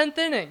of the 10th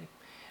inning.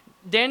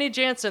 Danny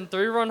Jansen,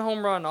 3-run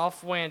home run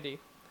off Wandy.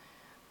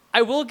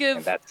 I will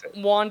give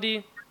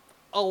Wandy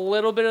a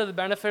little bit of the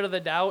benefit of the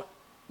doubt.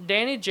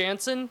 Danny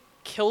Jansen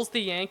kills the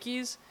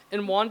Yankees,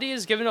 and Wandy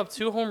has given up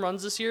 2 home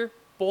runs this year.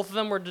 Both of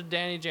them were to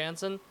Danny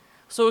Jansen.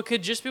 So it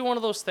could just be one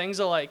of those things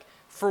that, like,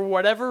 for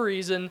whatever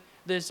reason,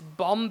 this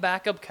bum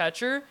backup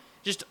catcher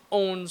just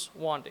owns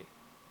Wandy.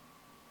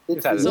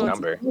 Who's had his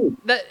number?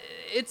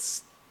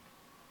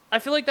 I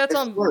feel like that's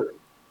on.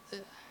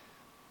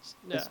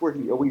 That's where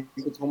he always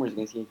hits homers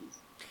against the Yankees.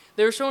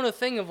 They were showing a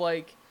thing of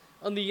like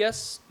on the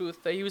Yes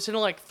booth that he was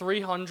hitting like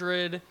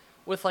 300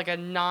 with like a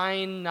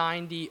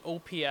 990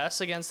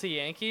 OPS against the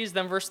Yankees.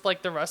 Then versus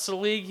like the rest of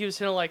the league, he was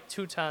hitting like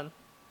 210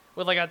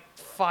 with like a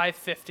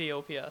 550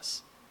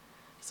 OPS.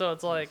 So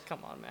it's like,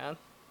 come on, man.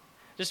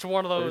 Just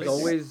one of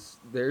those.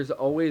 There's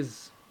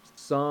always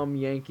some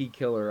Yankee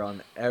killer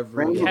on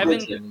every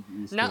team.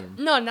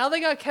 Now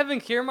they got Kevin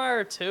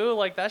Kiermaier too.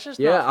 Like that's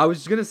just I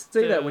was gonna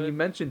say that when you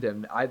mentioned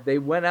him. They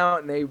went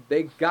out and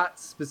they got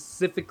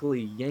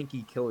specifically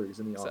Yankee killers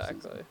in the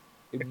offseason.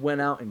 They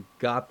went out and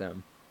got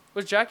them.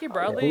 Was Jackie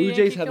Bradley? Blue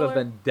Jays have a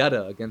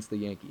vendetta against the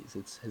Yankees.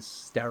 It's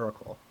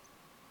hysterical.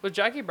 Was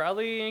Jackie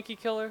Bradley a Yankee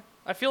killer?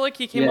 I feel like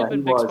he came up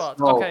in big spots.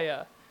 No. Okay,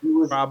 yeah. He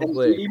was,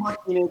 probably. JD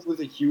Martinez was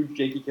a huge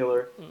Yankee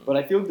killer, but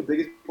I feel like the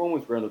biggest one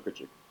was Randall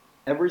Grichuk.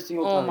 Every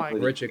single time.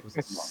 Grichuk was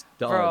a stud.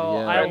 Bro,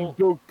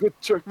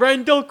 yeah.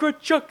 Randall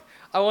Grichuk.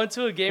 I went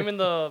to a game in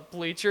the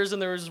bleachers and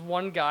there was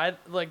one guy,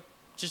 like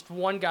just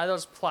one guy that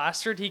was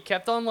plastered. He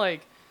kept on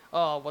like,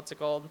 what's it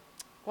called?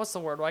 What's the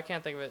word? Well, I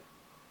can't think of it.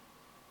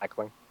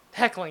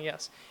 Heckling,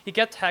 yes. He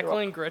kept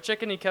heckling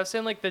Grichuk, and he kept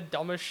saying, like, the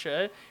dumbest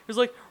shit. He was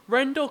like,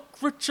 Randall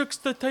Grichuk's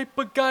the type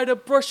of guy to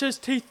brush his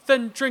teeth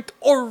and drink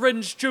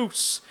orange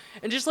juice.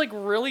 And just, like,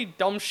 really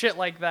dumb shit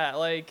like that.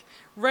 Like,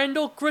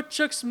 Randall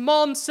Grichuk's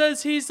mom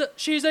says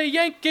she's a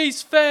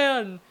Yankees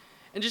fan.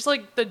 And just,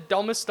 like, the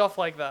dumbest stuff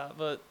like that.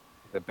 But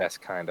the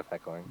best kind of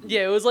heckling.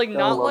 Yeah, it was, like,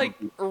 not, like,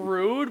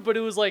 rude, but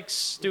it was, like,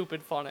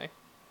 stupid funny.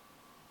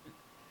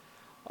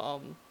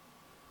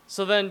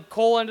 So then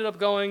Cole ended up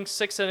going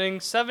 6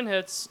 innings, 7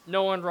 hits,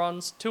 no earned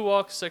runs, 2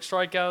 walks, 6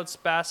 strikeouts.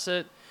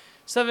 Bassett,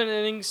 7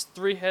 innings,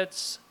 3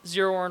 hits,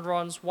 0 earned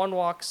runs, 1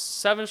 walk,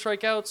 7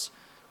 strikeouts.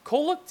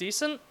 Cole looked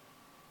decent.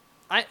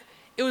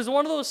 It was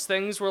one of those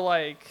things where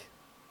like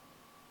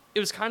it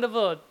was kind of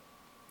a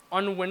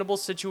unwinnable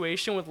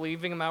situation with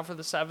leaving him out for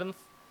the 7th,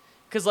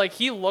 because like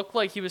he looked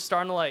like he was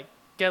starting to like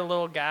get a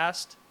little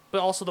gassed, but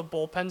also the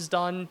bullpen's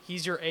done.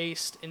 He's your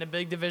ace in a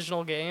big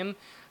divisional game,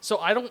 so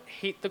I don't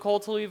hate the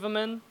call to leave him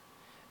in.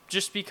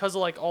 Just because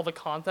of, like, all the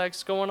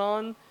context going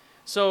on.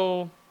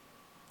 So,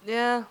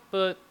 yeah,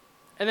 but...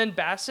 And then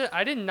Bassett,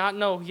 I did not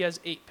know he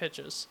has 8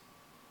 pitches.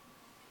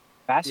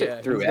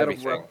 Bassett threw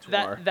everything.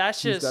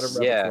 That's just...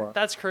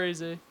 That's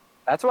crazy.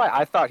 That's why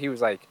I thought he was,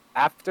 like...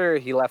 After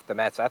he left the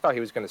Mets, I thought he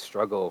was going to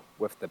struggle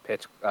with the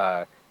pitch...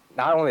 not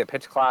only the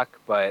pitch clock,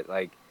 but,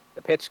 like,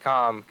 the pitch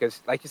calm.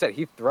 Because, like you said,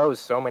 he throws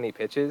so many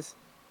pitches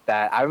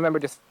that I remember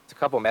just a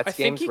couple Mets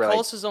games where, I think he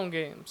calls his own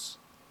games.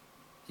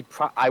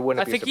 I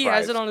wouldn't be surprised. I think he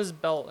has it on his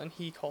belt, and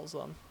he calls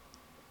them.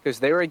 Because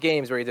there were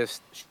games where he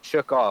just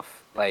shook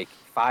off, like,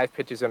 5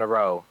 pitches in a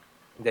row.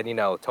 And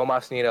then,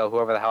 Tomas Nido,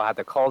 whoever the hell had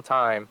to call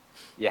time,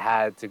 you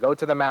had to go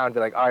to the mound and be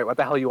like, all right, what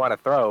the hell you want to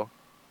throw?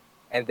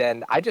 And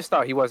then I just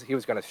thought he was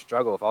going to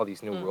struggle with all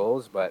these new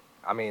rules. But,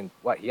 I mean,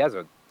 he has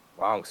a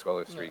long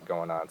scorer streak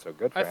going on, so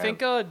good for him. I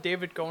think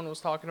David Cohn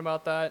was talking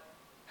about that,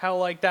 how,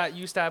 like, that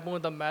used to happen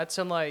with the Mets,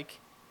 and, like...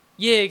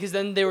 Yeah, because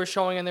then they were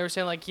showing and they were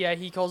saying, like, yeah,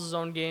 he calls his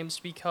own games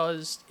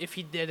because if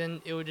he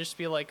didn't, it would just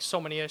be, like,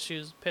 so many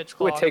issues, pitch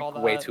clock, all that. It would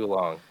take way too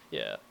long.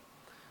 Yeah.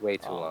 Way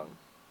too long.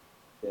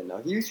 Yeah, no,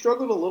 he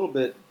struggled a little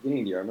bit beginning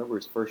of the year. I remember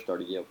his first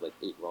start, he gave up, like,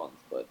 8 runs,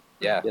 but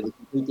Yeah. Yeah, the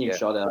complete game Yeah.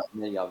 shutout,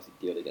 and then he obviously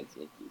did against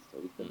the Yankees, so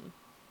he's been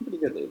pretty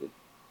good lately.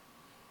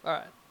 All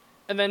right.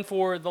 And then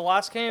for the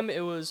last game,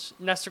 it was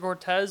Nestor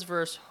Cortez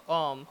versus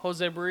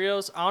Jose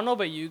Barrios. I don't know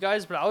about you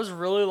guys, but I was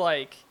really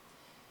like,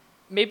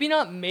 maybe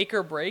not make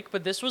or break,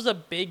 but this was a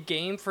big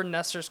game for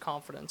Nestor's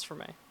confidence for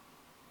me.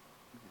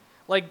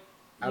 Like,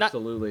 not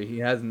Absolutely. He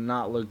has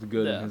not looked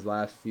good in Yeah. his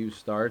last few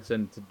starts,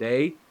 and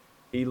today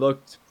he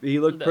looked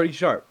Yeah. pretty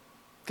sharp.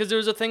 because there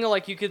was a thing of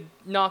like you could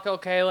knock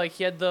okay, like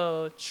he had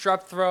the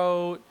strep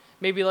throat,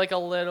 maybe like a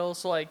little,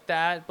 so like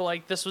that, but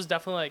like this was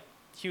definitely like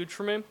huge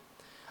for me.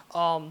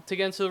 To get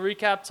into the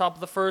recap, top of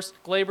the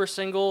first, Glaber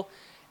single.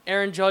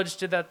 Aaron Judge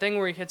did that thing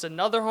where he hits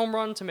another home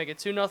run to make it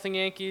 2-0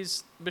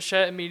 Yankees.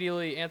 Bichette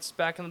immediately answers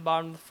back in the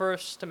bottom of the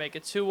first to make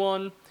it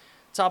 2-1.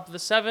 Top of the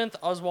seventh,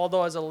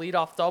 Oswaldo has a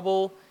leadoff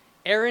double.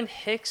 Aaron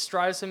Hicks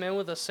drives him in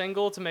with a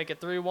single to make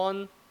it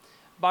 3-1.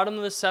 Bottom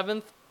of the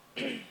seventh,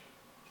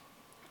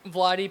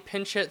 Vladdy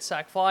pinch hit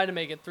sac fly to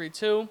make it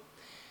 3-2.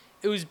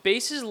 It was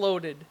bases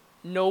loaded,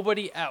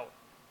 nobody out.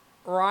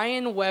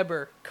 Ryan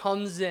Weber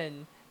comes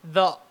in,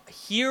 the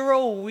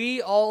hero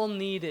we all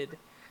needed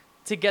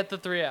to get the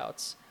 3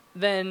 outs.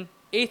 Then,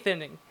 8th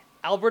inning,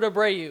 Albert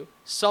Abreu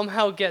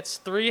somehow gets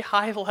 3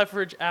 high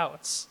leverage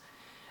outs.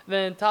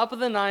 Then, top of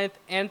the 9th,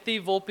 Anthony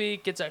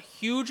Volpe gets a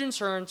huge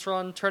insurance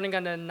run, turning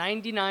on a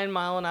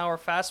 99-mile-an-hour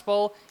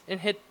fastball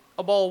and hit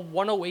a ball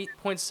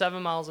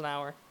 108.7 miles an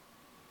hour.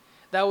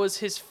 That was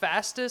his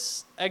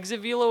fastest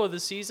exit velo of the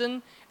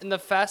season and the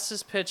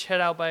fastest pitch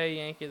hit out by a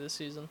Yankee this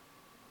season.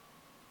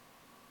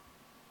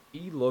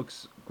 He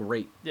looks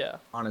great. Yeah.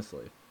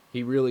 Honestly,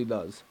 he really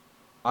does.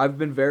 I've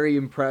been very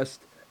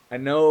impressed. I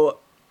know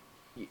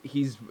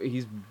he's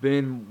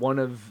been one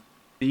of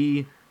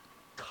the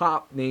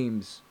top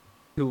names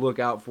to look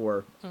out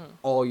for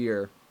all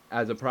year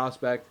as a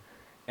prospect,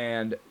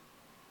 and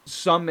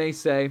some may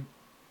say,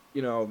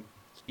 you know,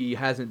 he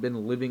hasn't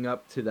been living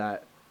up to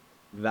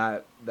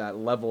that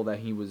level that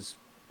he was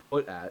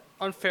put at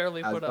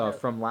Unfairly put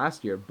out. from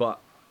last year. But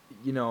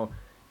you know,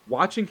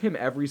 watching him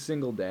every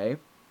single day,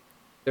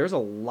 there's a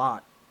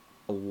lot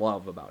to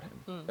love about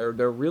him.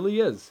 There really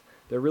is.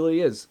 There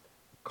really is.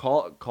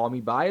 Call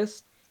me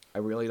biased. I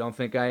really don't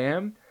think I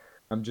am.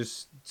 I'm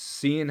just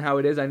seeing how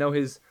it is. I know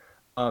his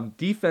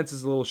defense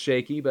is a little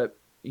shaky, but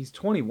he's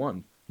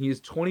 21. He is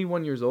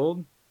 21 years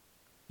old.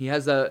 He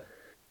has a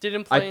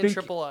Didn't play in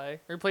AAA.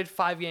 Or he played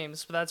 5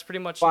 games, but that's pretty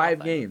much 5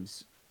 nothing.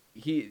 games.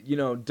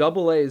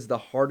 Double A is the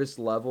hardest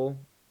level.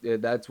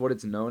 That's what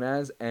it's known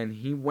as, and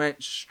he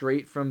went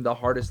straight from the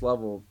hardest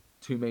level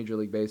to Major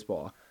League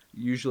Baseball.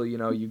 Usually,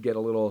 you get a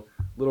little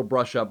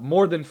brush up,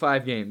 more than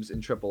 5 games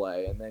in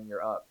AAA, and then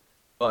you're up.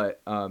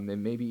 But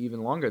and maybe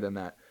even longer than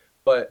that.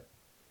 But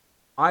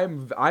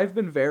I've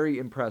been very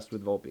impressed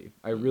with Volpe.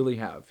 I really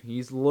have.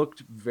 He's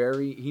looked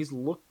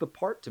the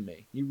part to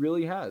me. He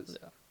really has.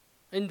 Yeah.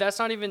 And that's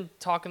not even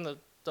talking the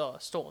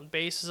stolen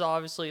bases,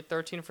 obviously.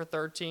 13 for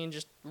 13,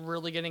 just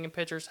really getting in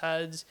pitchers'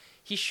 heads.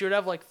 He should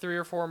have like 3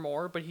 or 4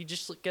 more, but he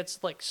just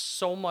gets like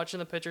so much in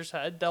the pitcher's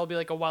head. That'll be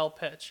like a wild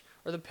pitch,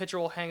 or the pitcher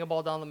will hang a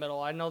ball down the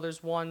middle. I know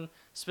there's one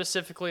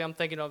specifically I'm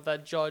thinking of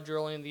that Judge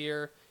early in the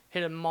year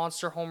hit a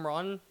monster home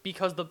run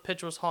because the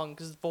pitch was hung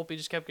because Volpe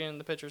just kept getting in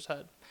the pitcher's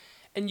head.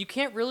 And you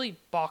can't really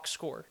box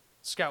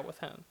scout with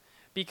him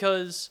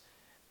because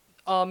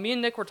me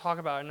and Nick were talking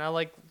about it, and I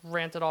like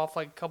ranted off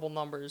like a couple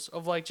numbers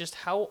of like just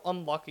how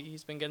unlucky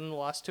he's been getting the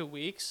last 2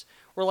 weeks.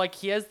 Where like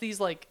he has these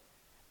like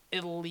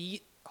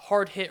elite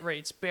hard hit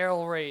rates,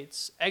 barrel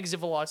rates,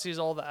 exit velocities,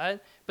 all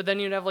that, but then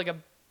you'd have like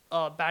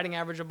a batting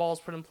average of balls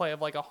put in play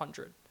of like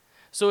 100.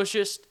 So it's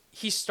just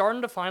he's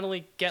starting to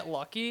finally get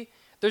lucky.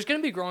 There's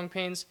gonna be growing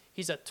pains.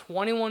 He's a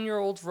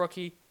 21-year-old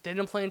rookie,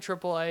 didn't play in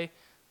AAA.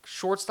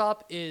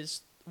 Shortstop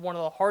is one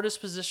of the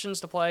hardest positions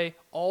to play.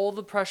 All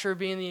the pressure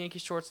being the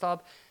Yankees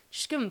shortstop.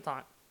 Just give him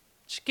time.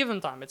 Just give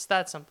him time. It's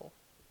that simple.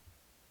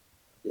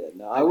 Yeah,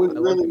 no, I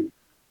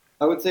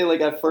would say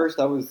like at first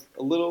I was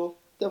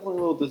definitely a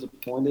little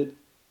disappointed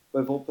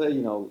by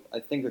Volpe. I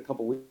think a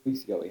couple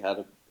weeks ago he had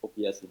an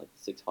OPS in like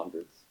the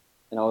 600s,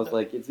 and I was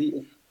like,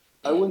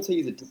 I wouldn't say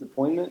he's a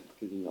disappointment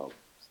because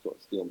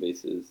stealing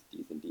bases,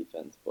 decent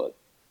defense, but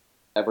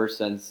ever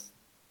since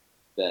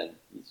then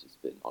he's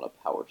just been on a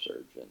power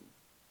surge, and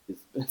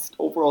his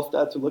overall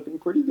stats are looking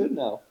pretty good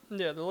now.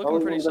 Yeah, they're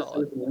looking pretty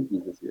solid. The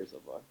Yankees this year so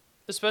far.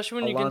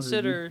 Especially when you Alonzo,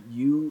 consider.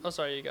 you Oh,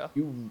 sorry, you go.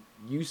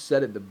 You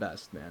said it the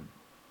best, man.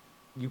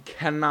 You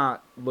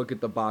cannot look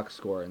at the box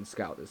score and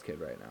scout this kid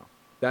right now.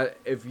 That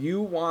if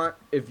you want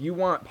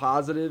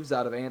positives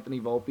out of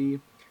Anthony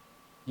Volpe,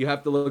 you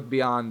have to look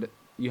beyond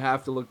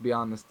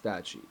the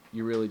stat sheet.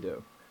 You really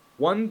do.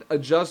 One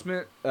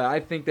adjustment I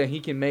think that he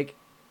can make,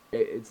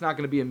 it's not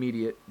going to be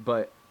immediate,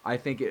 but I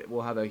think it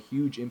will have a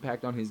huge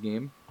impact on his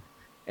game.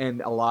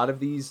 And a lot of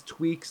these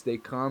tweaks, they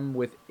come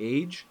with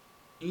age.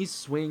 He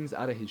swings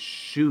out of his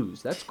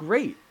shoes. That's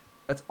great.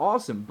 That's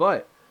awesome.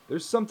 But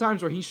there's some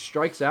times where he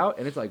strikes out,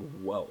 and it's like,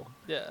 whoa.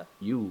 Yeah.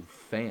 You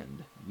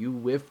fanned. You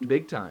whiffed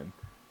big time.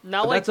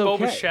 Not but like that's Bo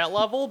okay. Bichette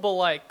level, but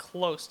like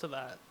close to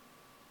that.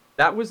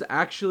 That was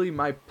actually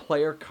my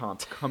player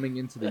comp coming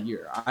into the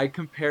year. I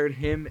compared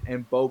him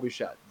and Bo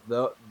Bichette.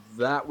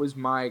 That was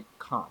my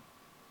comp.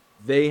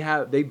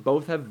 They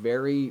both have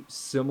very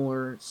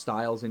similar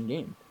styles in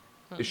game.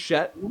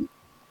 Bichette,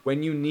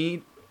 when you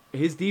need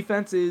his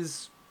defense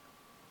is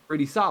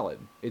pretty solid.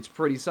 It's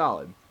pretty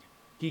solid.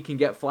 He can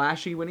get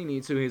flashy when he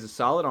needs to. He has a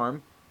solid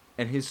arm,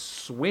 and his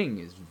swing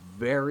is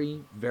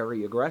very,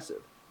 very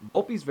aggressive.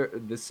 Volpe's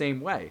the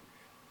same way.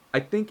 I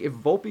think if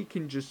Volpe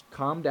can just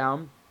calm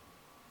down,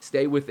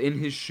 stay within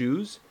his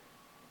shoes,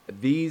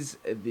 these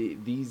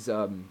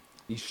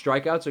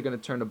strikeouts are going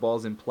to turn to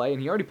balls in play,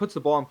 and he already puts the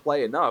ball in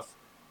play enough.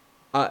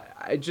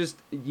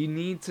 You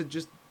need to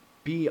just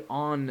be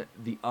on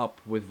the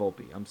up with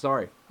Volpe. I'm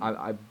sorry,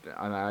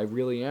 I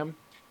really am.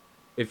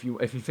 If you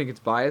think it's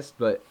biased,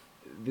 but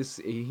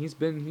he's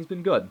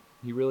been good.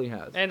 He really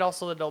has. And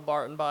also the Bill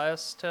Barton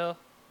bias too.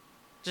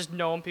 Just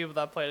knowing people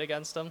that played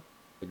against him.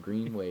 The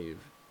green wave.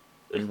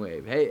 Green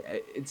wave.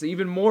 Hey, it's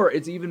even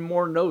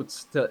more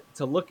notes to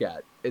look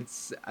at.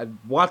 I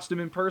watched him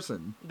in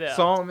person. Yeah.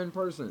 Saw him in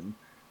person.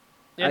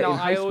 You know, in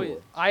high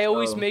school. I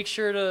always make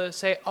sure to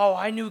say, "Oh,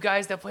 I knew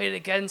guys that played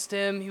against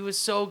him. He was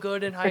so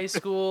good in high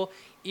school."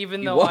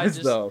 Even though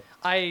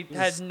I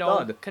had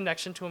no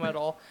connection to him at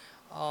all.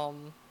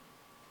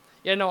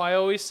 Yeah, no, I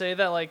always say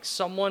that like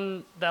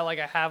someone that like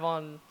I have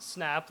on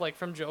Snap like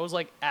from Joe's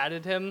like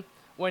added him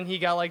when he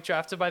got like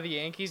drafted by the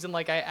Yankees, and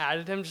like I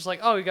added him just like,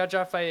 oh, he got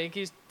drafted by the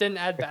Yankees, didn't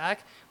add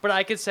back, but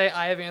I could say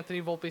I have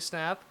Anthony Volpe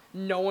Snap.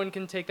 No one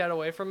can take that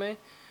away from me.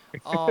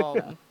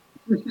 Good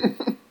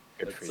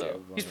for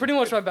you. He's pretty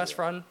much my best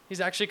friend.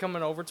 He's actually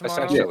coming over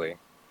tomorrow. Essentially.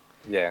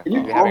 Yeah. Can you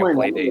You're call having my a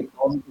play number date. and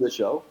call me to the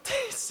show?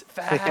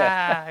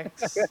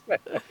 Facts.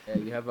 Yeah,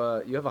 you have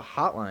a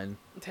hotline.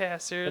 Yeah, Put him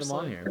seriously.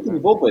 on here. Anthony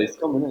Volpe is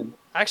coming in.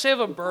 I actually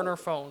have a burner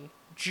phone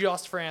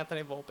just for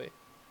Anthony Volpe.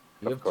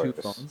 You have Of course.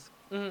 2 phones.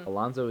 Mhm.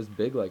 Alonzo is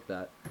big like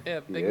that.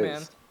 Yeah, He big is.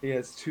 man. He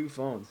has 2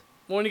 phones.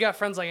 Well, when you got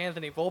friends like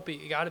Anthony Volpe,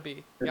 you gotta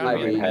be. You I gotta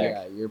be mean, in the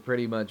yeah, you're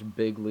pretty much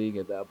big league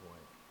at that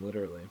point,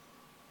 literally.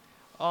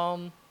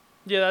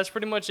 Yeah, that's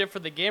pretty much it for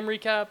the game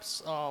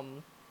recaps.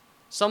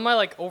 Some of my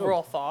like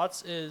overall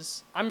thoughts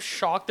is I'm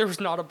shocked there was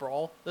not a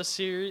brawl this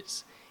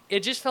series. It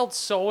just felt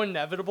so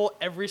inevitable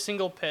every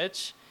single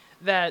pitch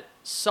that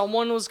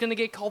someone was gonna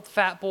get called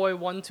fat boy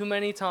one too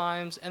many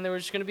times, and there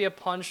was just gonna be a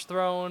punch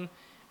thrown,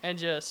 and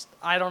just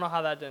I don't know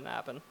how that didn't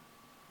happen.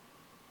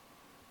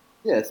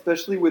 Yeah,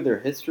 especially with their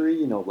history,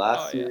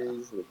 last Oh, yeah.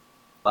 series with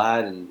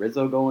Vlad and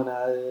Rizzo going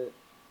at it.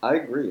 I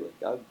agree.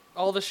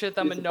 All the shit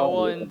that It's a Manoa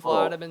problem and with the brawl.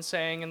 Vlad have been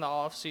saying in the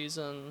off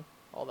season,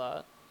 all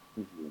that.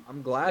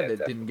 I'm glad Yeah,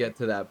 it didn't get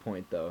to that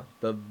point though.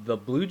 The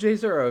Blue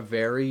Jays are a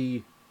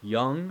very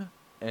young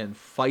and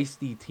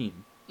feisty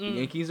team. The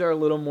Yankees are a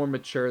little more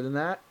mature than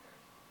that.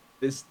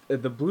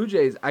 The Blue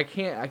Jays, I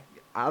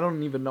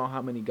don't even know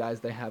how many guys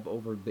they have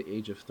over the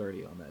age of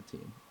 30 on that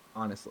team.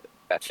 Honestly,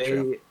 That's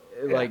true.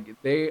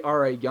 They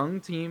are a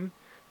young team.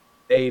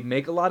 They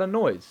make a lot of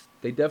noise.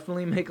 They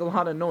definitely make a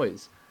lot of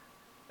noise.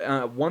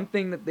 One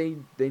thing that they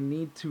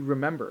need to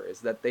remember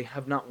is that they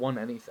have not won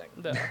anything.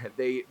 No.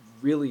 They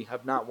really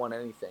have not won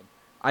anything.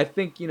 I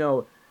think,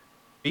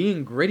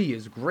 being gritty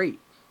is great,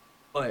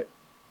 but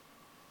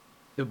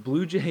the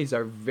Blue Jays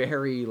are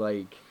very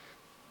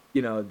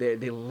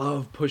they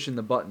love pushing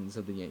the buttons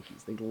of the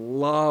Yankees. They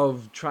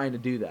love trying to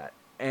do that.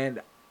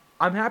 And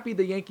I'm happy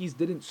the Yankees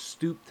didn't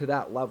stoop to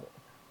that level.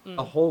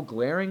 A whole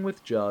glaring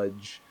with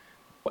Judge,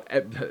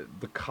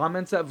 the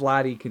comments that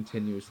Vladdy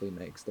continuously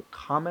makes, the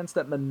comments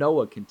that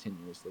Manoa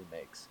continuously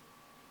makes.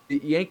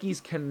 The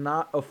Yankees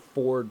cannot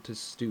afford to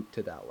stoop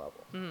to that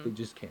level. They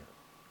just can't.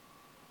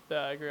 Yeah,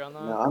 I agree on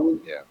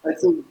that. Yeah. I'd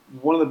say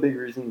one of the big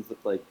reasons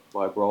that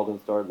why Brawl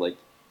didn't start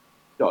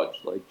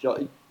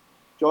Judge.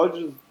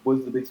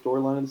 Was the big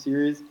storyline of the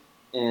series,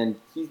 and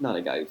he's not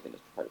a guy who's going to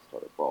try to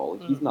start a brawl.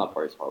 He's not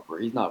Bryce Harper.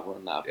 He's not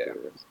running after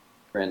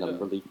a random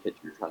relief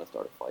pitcher trying to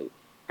start a fight.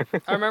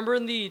 I remember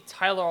in the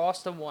Tyler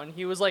Austin one,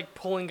 he was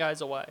pulling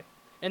guys away,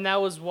 and that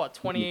was what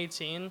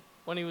 2018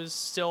 when he was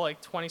still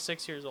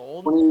 26 years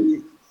old.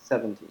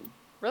 2017.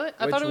 Really?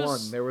 I Which thought it one?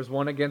 was. There was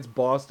one against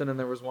Boston and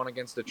there was one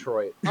against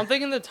Detroit. I'm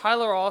thinking the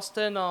Tyler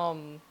Austin,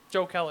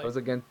 Joe Kelly.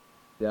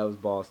 That was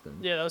Boston.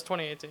 Yeah, that was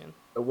 2018.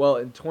 Well,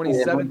 in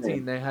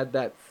 2017, they had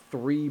that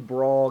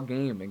 3-brawl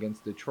game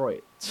against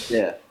Detroit.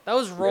 Yeah. That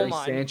was Gary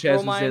Romine.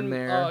 Sanchez was in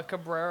there.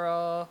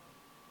 Cabrera.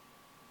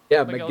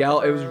 Yeah, Miguel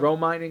Miguel. It was Cabrera.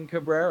 Romine and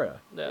Cabrera.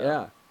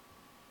 Yeah.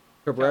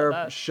 Cabrera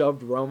that-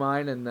 shoved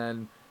Romine, and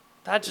then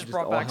That just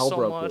brought all back hell so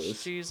broke much.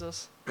 loose.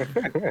 Jesus.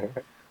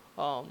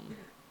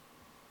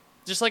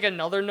 Just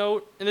another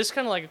note, and this is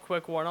kind of a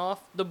quick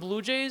one-off. The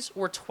Blue Jays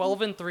were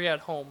 12-3 at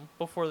home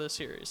before this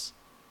series.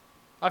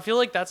 I feel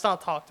like that's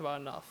not talked about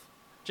enough.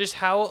 Just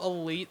how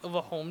elite of a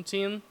home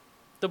team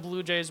the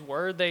Blue Jays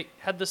were. They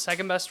had the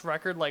second best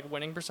record,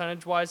 winning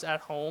percentage-wise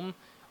at home,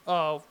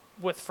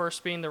 with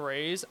first being the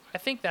Rays. I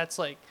think that's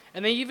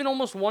and they even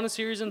almost won a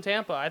series in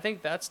Tampa. I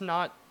think that's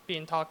not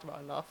being talked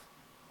about enough.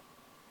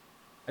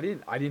 I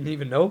didn't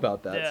even know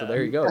about that. So Yeah.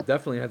 there you go. It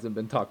definitely hasn't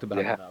been talked about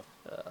enough.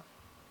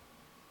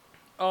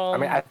 I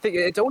mean, I think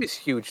it's always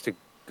huge to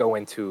go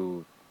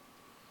into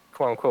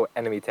quote unquote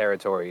enemy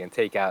territory and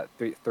take out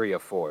three or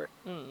four,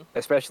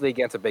 especially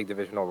against a big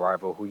divisional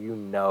rival who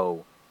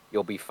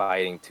you'll be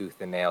fighting tooth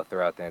and nail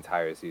throughout the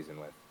entire season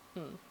with.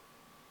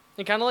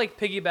 And kind of like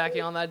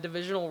piggybacking on that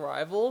divisional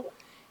rival,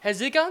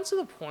 has it gotten to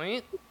the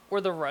point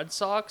where the Red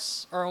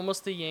Sox are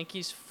almost the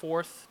Yankees'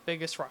 fourth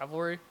biggest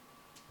rivalry?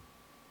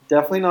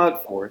 Definitely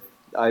not fourth.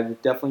 I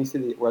would definitely see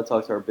the Red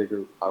Sox are a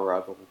bigger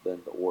rival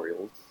than the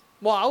Orioles.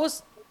 Well,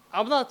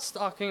 I'm not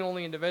talking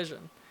only in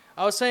division.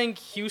 I was saying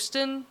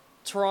Houston,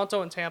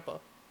 Toronto, and Tampa.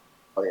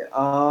 Oh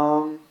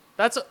yeah.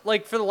 That's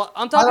like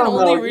I'm talking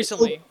only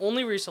recently.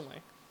 Only recently.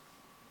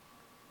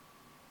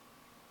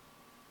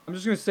 I'm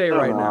just gonna say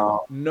right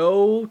now,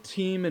 no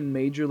team in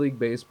Major League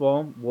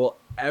Baseball will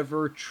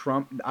ever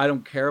trump. I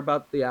don't care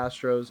about the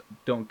Astros.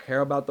 Don't care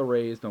about the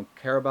Rays. Don't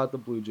care about the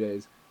Blue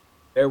Jays.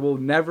 There will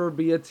never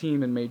be a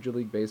team in Major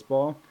League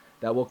Baseball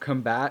that will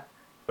combat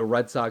the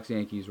Red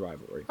Sox-Yankees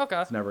rivalry.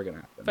 Okay. It's never going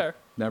to happen. Fair.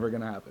 Never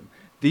going to happen.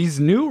 These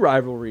new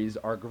rivalries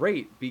are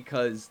great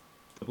because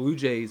the Blue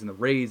Jays and the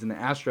Rays and the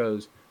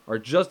Astros are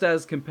just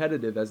as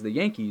competitive as the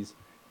Yankees.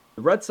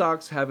 The Red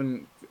Sox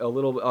having a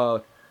little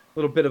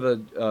bit of a,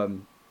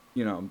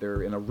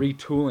 they're in a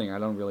retooling. I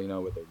don't really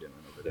know what they're doing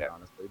over there,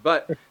 honestly.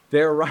 But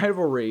their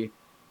rivalry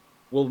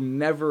will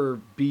never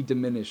be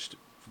diminished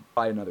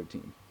by another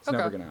team. It's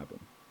never going to happen.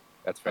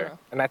 That's fair. Okay.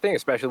 And I think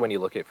especially when you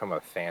look at it from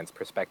a fan's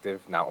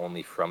perspective, not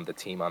only from the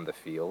team on the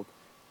field,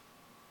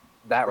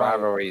 that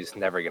rivalry is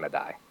never going to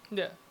die.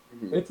 Yeah.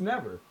 It's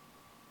never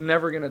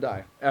going to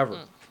die,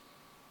 ever.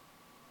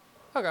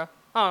 Okay. I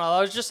don't know.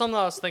 That was just something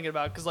I was thinking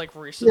about because, like,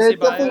 recency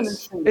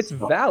bias. It's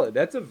valid.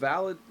 That's a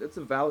valid thing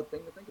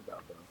to think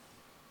about,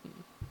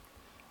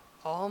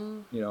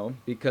 though.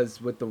 Because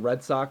with the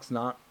Red Sox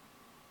not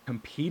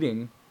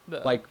competing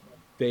like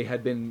they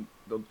had been,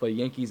 the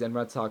Yankees and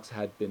Red Sox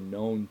had been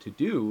known to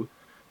do,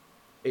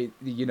 it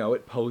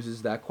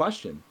poses that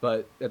question.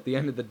 But at the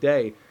end of the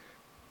day,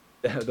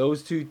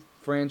 those two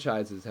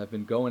franchises have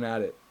been going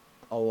at it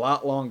a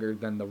lot longer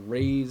than the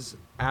Rays,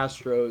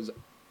 Astros,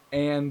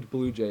 and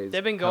Blue Jays.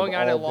 They've been going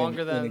at it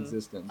longer than in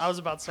existence. I was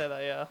about to say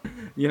that,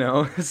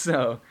 yeah.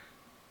 So.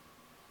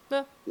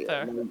 Yeah,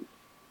 fair.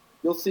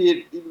 You'll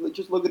see it.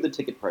 Just look at the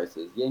ticket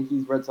prices.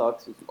 Yankees, Red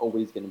Sox is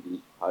always going to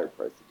be higher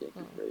priced than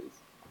Yankees, Rays.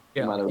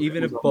 Yeah, no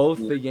even if both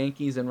the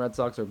Yankees and Red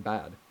Sox are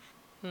bad.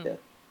 Yeah.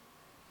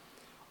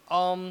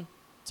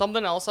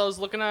 Something else I was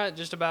looking at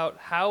just about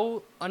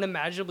how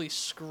unimaginably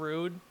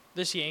screwed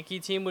this Yankee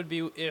team would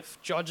be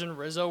if Judge and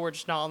Rizzo were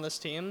just not on this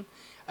team.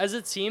 As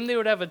a team, they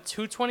would have a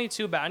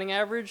 222 batting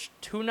average,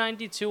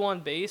 292 on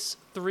base,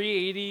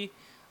 380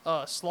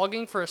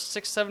 slugging for a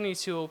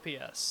 672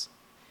 OPS.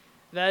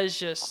 That is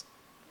just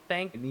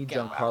They need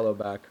Giancarlo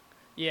back.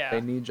 Yeah. They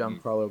need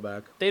Giancarlo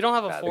back. They don't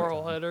have a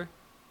 4-hole hitter.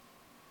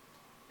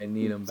 They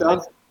need him back.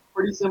 Sounds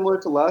pretty similar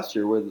to last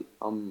year where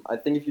I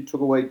think if you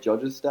took away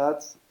Judge's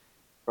stats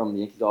from the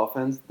Yankees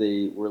offense,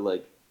 they were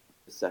like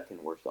the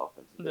second worst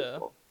offense in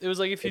baseball. It was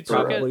like if you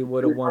probably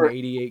would have won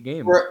 88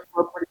 games.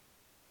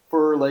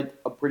 For like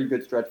a pretty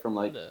good stretch from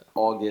like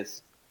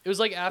August. It was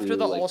like after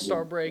the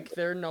All-Star break,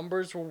 their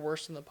numbers were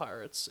worse than the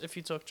Pirates if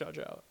you took Judge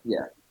out.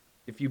 Yeah.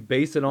 If you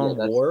base it on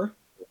WAR,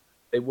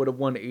 they would have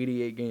won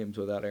 88 games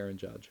without Aaron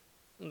Judge.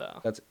 No.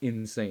 That's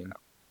insane.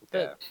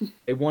 Yeah.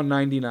 They won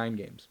 99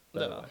 games.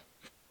 No.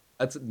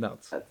 That's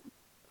nuts.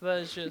 That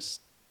is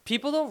just...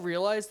 People don't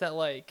realize that,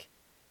 like,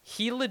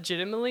 he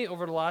legitimately,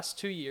 over the last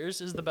 2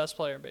 years, is the best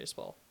player in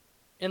baseball.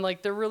 And,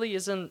 like, there really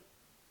isn't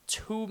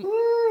too...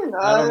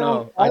 I don't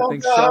know. I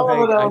think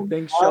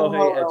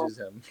Shohei edges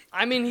him.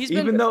 I mean,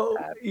 even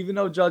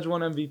though Judge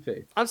won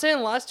MVP. I'm saying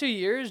the last 2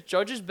 years,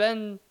 Judge has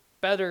been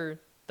better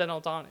than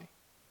Ohtani.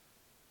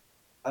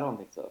 I don't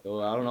think so. Oh,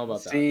 I don't know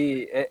about that.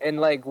 See,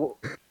 and like,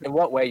 in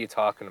what way are you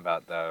talking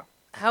about, though?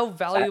 How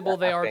valuable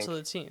they are to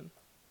the team.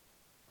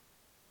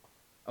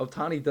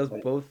 Ohtani does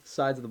both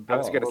sides of the ball. I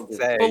was going to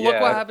say, but look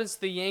what happens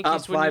to the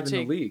Yankees when you take,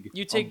 in the league,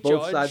 you take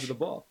both Judge sides of the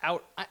ball.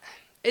 out.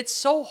 It's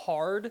so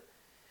hard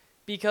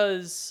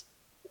because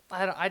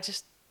I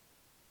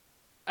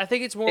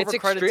think it's more of a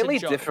credit to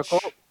Judge.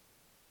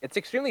 It's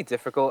extremely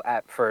difficult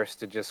at first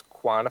to just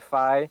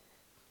quantify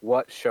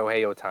what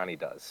Shohei Ohtani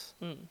does.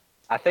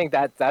 I think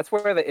that's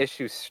where the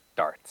issue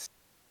starts.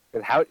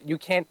 How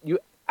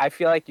I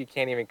feel like you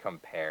can't even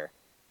compare.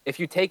 If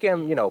you take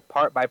him,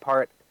 part by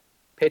part,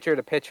 pitcher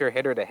to pitcher,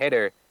 hitter to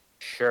hitter,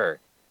 sure.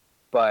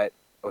 But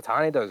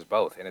Ohtani does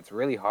both, and it's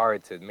really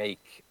hard to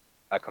make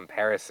a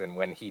comparison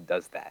when he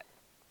does that.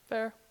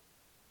 Fair.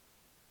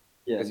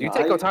 Because you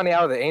take Ohtani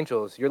out of the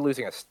Angels, you're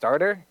losing a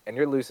starter, and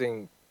you're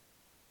losing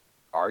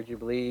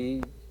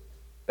arguably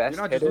best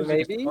you're not hitter, just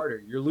losing maybe? A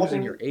starter. You're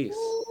losing your ace.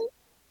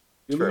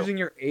 You're losing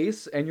your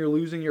ace, and you're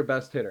losing your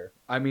best hitter.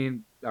 I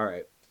mean, all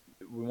right.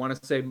 We want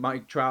to say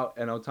Mike Trout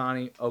and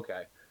Ohtani.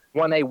 Okay.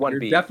 1A, 1B.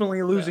 You're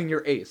definitely losing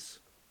your ace.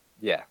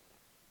 Yeah,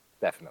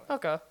 definitely.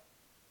 Okay.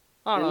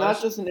 And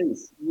not just an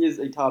ace. He is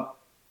a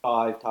top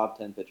 5, top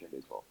 10 pitcher in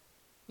baseball.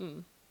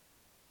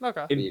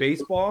 Okay. In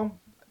baseball,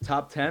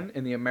 top 10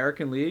 in the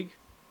American League,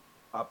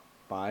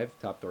 5,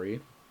 top 3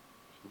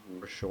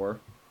 for sure.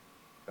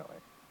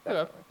 Definitely. Okay.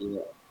 Definitely.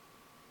 Yeah.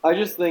 I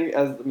just think,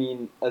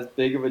 as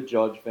big of a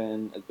Judge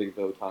fan, as big of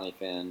a Otani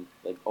fan,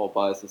 like all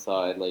bias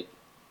aside, like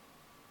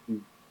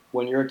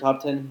when you're a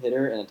top 10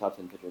 hitter and a top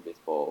 10 pitcher in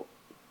baseball,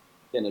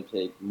 it's gonna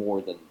take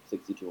more than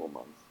 62 home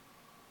runs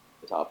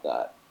to top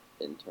that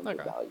in terms Okay.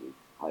 of value, in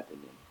my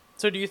opinion.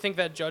 So do you think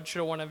that Judge should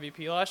have won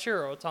MVP last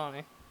year or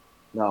Otani?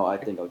 No, I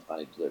think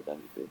Otani deserved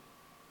MVP.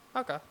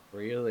 Okay.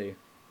 Really?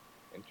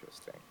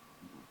 Interesting.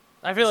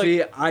 I feel See,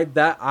 like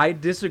I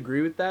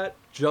disagree with that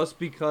just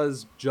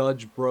because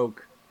Judge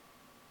broke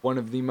one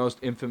of the most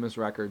infamous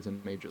records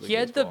in Major League he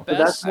had the Baseball. But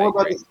that's best. more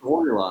about agree. the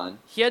storyline.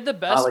 He had the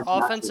not best like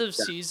natural offensive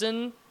stats.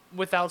 season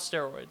without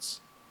steroids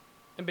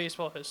in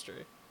baseball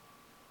history.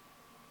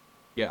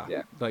 Yeah.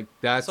 Yeah. Like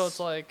that's So it's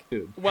like,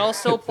 dude. while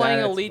still playing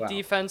That's- elite wow.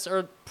 defense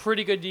or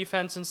pretty good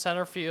defense in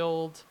center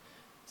field.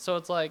 So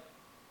it's like,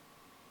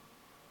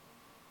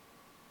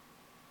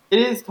 It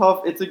is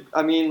tough. Like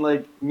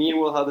me and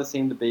Will had the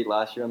same debate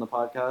last year on the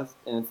podcast,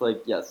 and it's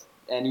like, yes,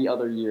 any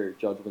other year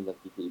Judge wins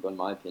MVP, but in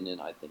my opinion,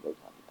 I think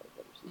Otani had a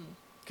better season.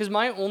 because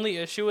my only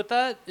issue with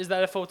that is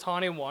that if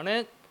Otani won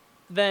it,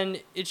 then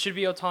it should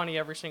be Otani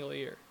every single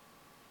year.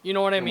 You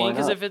know what I And why mean?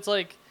 Because not? if it's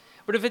like,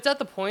 but if it's at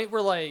the point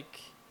where like,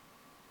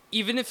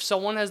 even if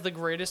someone has the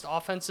greatest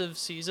offensive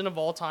season of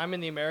all time in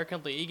the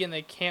American League and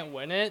they can't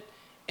win it,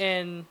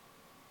 and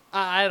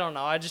I don't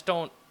know,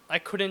 I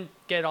couldn't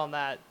get on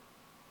that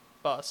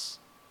bus.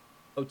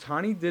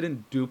 Otani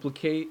didn't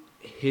duplicate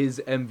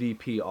his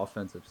MVP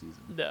offensive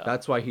season. Yeah.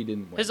 That's why he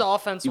didn't win. His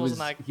offense wasn't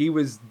that. He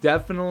was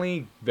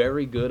definitely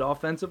very good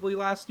offensively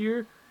last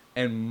year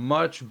and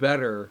much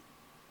better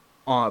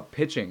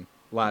pitching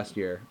last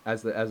year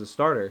as a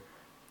starter.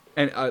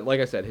 And like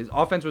I said, his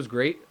offense was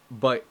great,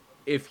 but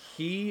if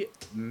he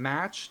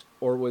matched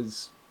or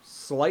was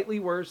slightly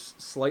worse,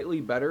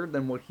 slightly better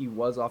than what he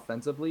was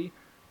offensively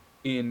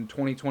in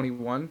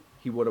 2021,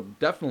 he would have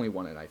definitely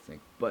won it, I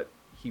think. But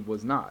he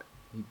was not.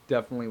 He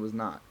definitely was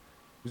not.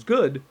 He was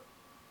good,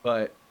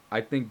 but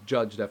I think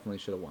Judge definitely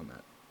should have won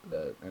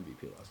the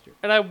MVP last year.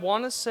 And I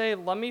want to say,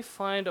 let me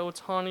find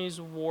Otani's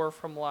WAR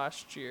from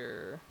last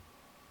year.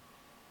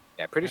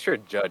 Yeah, pretty sure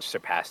Judge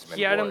surpassed him.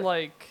 He in had WAR him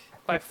like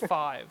by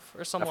 5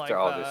 or something after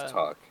like all that. this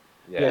talk.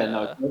 Yeah,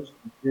 no, Judge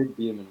did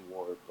beat him in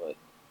WAR, but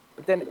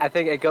But then I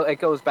think it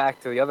goes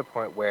back to the other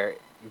point where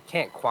you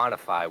can't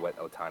quantify what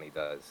Otani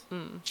does.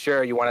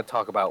 Sure, you want to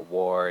talk about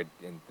WAR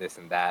and this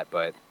and that,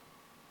 but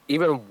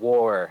even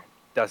WAR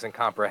doesn't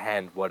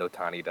comprehend what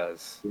Otani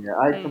does. yeah,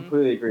 I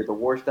completely agree. The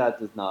WAR stat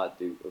does not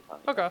do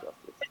Otani Okay.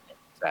 justice.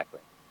 Exactly.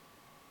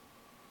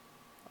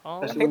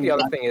 Oh, I think the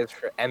other thing is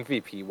for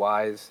MVP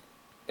wise,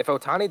 if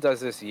Otani does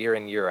this year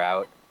in, year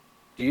out,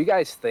 do you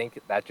guys think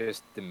that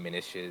just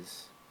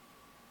diminishes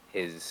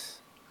his,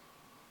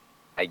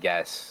 I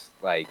guess,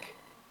 like,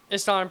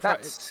 it's not not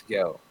impressive.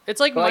 skill? It's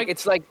like But, Mike. like,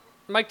 it's like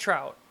Mike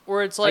Trout,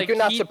 where it's like like you're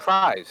not he,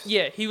 surprised.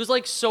 yeah, he was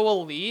like so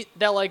elite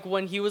that like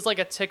when he was like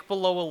a tick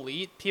below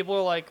elite, people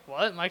are like,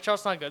 "What? Mike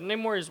Trout's not good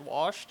anymore. He's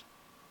washed."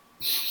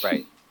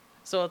 Right.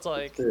 So it's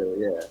like, True,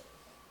 yeah.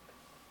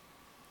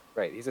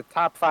 Right. He's a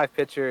top 5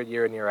 pitcher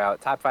year in, year out,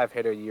 top 5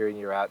 hitter year in,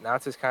 year out. Now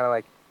it's just kind of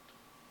like,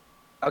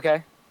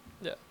 okay.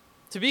 yeah,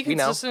 to be We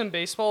know. consistent in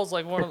baseball is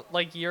like one of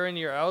like year in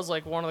year out is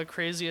like one of the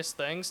craziest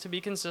things. To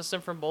be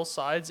consistent from both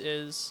sides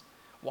is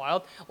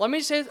wild. Let me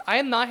say, I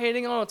am not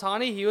hating on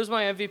Otani. He was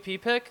my MVP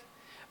pick,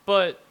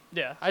 but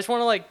yeah, I just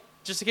want to like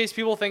just in case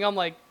people think I'm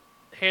like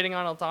hating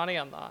on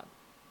Otani, I'm not.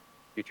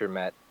 Future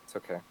Met. It's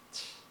okay.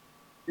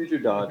 Future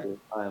Dodger,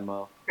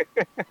 IMO.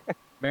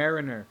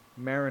 Mariner.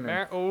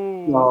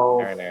 Ooh. No.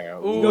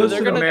 Marinero. Ooh, Goes they're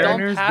to the gonna dump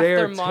Mariners. half They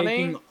their are money?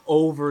 taking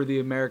over the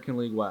American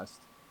League West.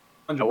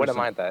 100%. I wouldn't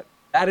mind that.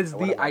 That is I the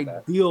wouldn't mind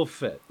that. ideal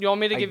fit. You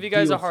want me to give you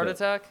guys a Ideal heart fit.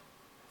 attack?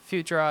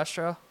 Future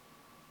Astro.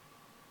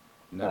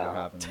 Never No.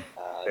 happened.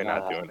 They're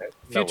not doing it.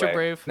 No Future way.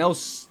 Brave. And they'll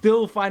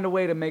still find a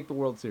way to make the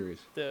World Series.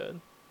 Dude.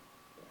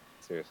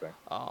 Seriously.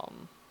 All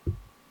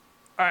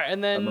right,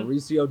 and then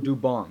Mauricio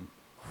Dubon.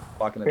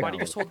 Fucking it why do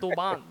down. you so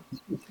Duban?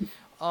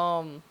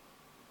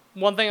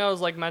 One thing I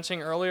was like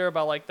mentioning earlier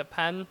about like the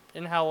pen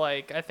and how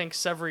like I think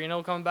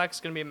Severino coming back is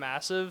gonna be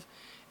massive,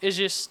 is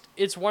just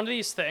it's one of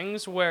these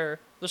things where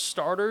the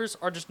starters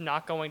are just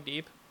not going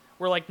deep.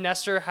 Where like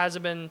Nestor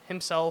hasn't been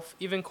himself,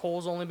 even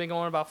Cole's only been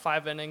going about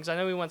 5 innings. I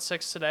know he went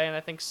 6 today and I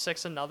think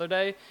 6 another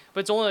day, but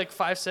it's only like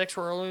 5-6.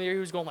 Where earlier in the year he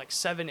was going like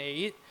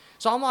 7-8.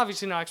 So I'm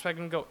obviously not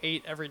expecting him to go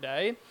 8 every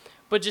day,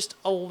 but just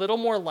a little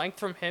more length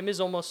from him is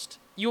you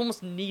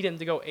almost need him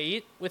to go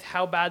 8 with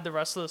how bad the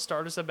rest of the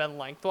starters have been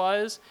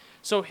lengthwise.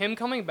 So him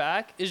coming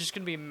back is just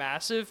going to be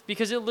massive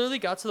because it literally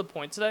got to the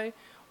point today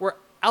where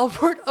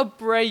Albert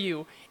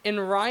Abreu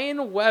and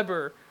Ryan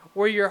Weber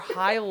were your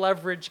high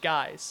leverage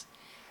guys.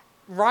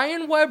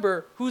 Ryan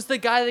Weber, who's the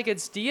guy that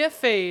gets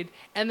DFA'd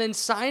and then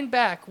signed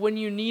back when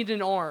you need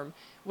an arm,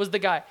 was the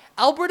guy.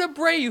 Albert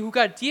Abreu, who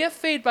got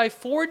DFA'd by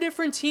 4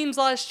 different teams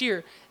last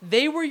year,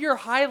 they were your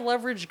high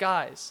leverage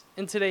guys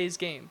in today's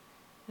game.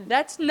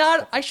 That's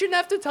not, I shouldn't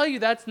have to tell you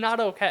that's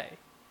not okay.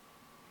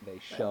 They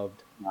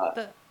shoved not.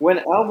 That,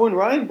 When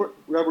Ryan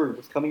Weber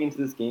was coming into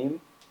this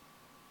game,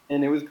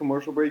 and it was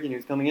commercial break, and he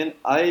was coming in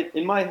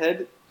my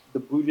head, the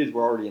Blue Jays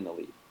were already in the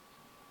lead.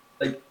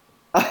 Like,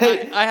 I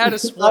had a I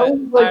split. was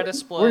I like, had a we're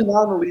split.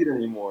 not in the lead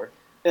anymore,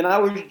 and I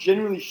was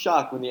genuinely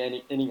shocked when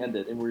the inning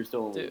ended, and we were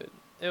still in the lead. Dude,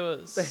 it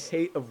was The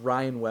hate of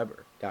Ryan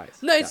Weber, guys.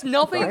 No, it's guys.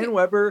 nothing.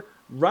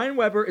 Ryan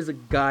Weber is a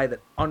guy that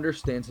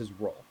understands his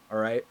role. All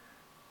right,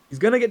 he's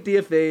gonna get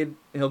DFA'd.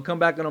 He'll come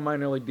back on a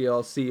minor league deal.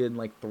 I'll see you in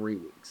like 3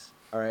 weeks.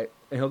 All right,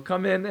 and he'll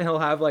come in and he'll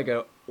have like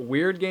a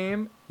weird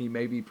game. He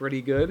may be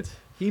pretty good.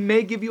 He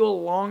may give you a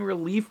long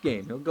relief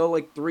game. He'll go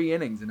like 3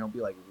 innings and he'll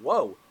be like,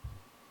 "Whoa,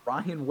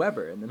 Ryan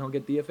Weber," and then he'll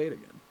get DFA'd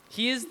again.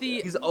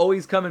 He's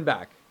always coming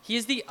back.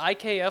 He's the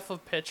IKF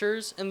of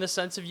pitchers in the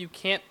sense of you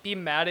can't be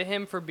mad at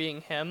him for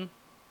being him.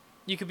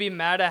 You could be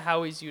mad at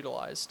how he's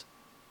utilized.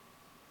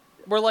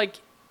 Where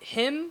like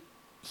him,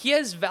 he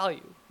has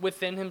value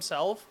within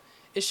himself.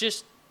 It's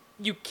just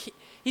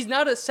he's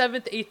not a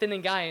 7th, 8th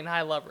inning guy in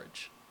high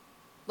leverage.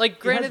 Like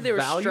granted they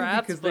were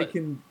strapped,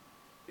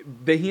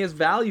 but he has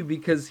value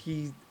because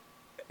he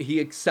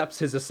accepts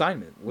his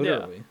assignment,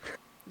 literally.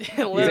 Yeah,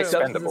 He literally.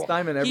 accepts his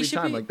assignment every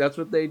time. Like that's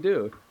what they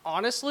do.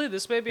 Honestly,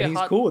 this may be And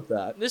he's cool with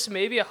that. This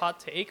may be a hot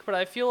take, but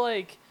I feel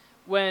like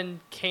when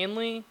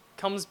Canley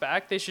comes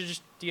back, they should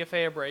just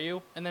DFA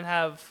Abreu and then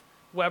have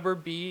Weber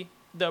be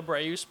the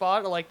Abreu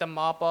spot, or like the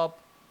mop up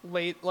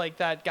late, like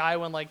that guy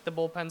when like the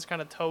bullpen's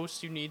kind of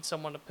toast, you need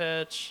someone to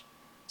pitch,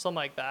 something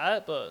like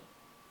that. But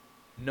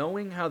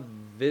knowing how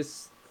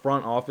this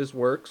front office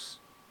works,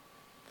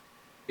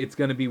 it's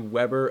gonna be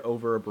Weber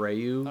over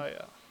Abreu. oh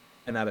yeah,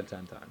 10 out of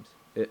 10 times.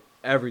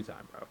 Every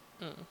time,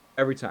 bro.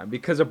 Every time,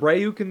 because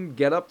Abreu can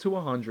get up to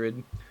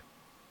 100,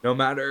 no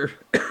matter,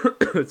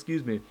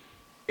 excuse me,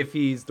 if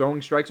he's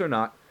throwing strikes or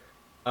not.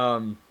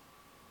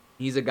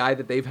 He's a guy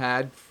that they've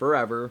had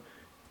forever.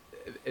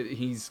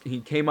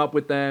 He came up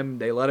with them.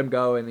 They let him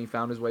go, and he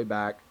found his way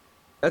back.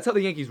 That's how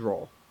the Yankees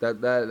roll.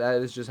 That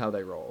is just how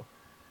they roll.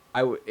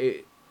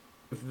 If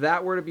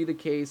that were to be the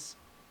case,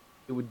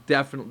 it would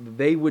definitely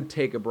they would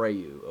take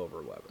Abreu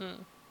over Weber.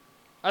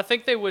 I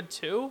think they would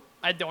too.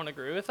 I don't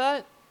agree with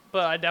that,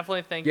 but I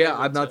definitely think. Yeah,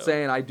 I'm not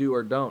saying I do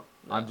or don't.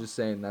 No. I'm just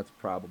saying that's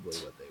probably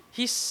what they would.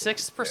 He's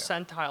 6th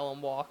percentile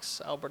in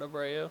walks, Albert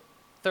Abreu.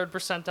 3rd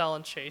percentile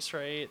in chase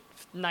rate.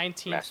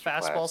 19th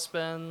fastball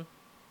spin.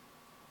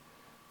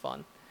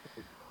 Fun.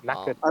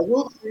 Not good. I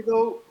will say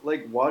though,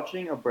 like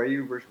watching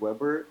Abreu versus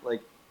Weber,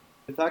 like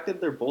the fact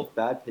that they're both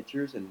bad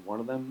pitchers and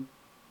one of them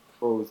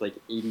throws like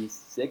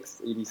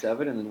 86,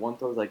 87, and then one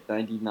throws like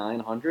 99,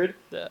 100,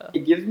 Yeah.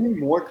 it gives me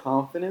more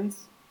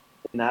confidence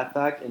in that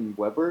fact in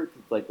Weber. Cause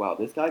it's like, wow,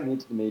 this guy made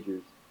it to the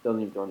majors, doesn't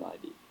even throw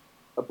 90.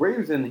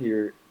 Abreu's in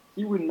here,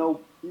 he would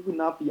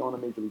not be on a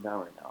major league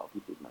mound right now if he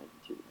threw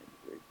 92,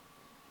 93.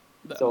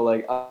 No. So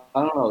like, I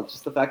don't know,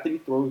 just the fact that he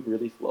throws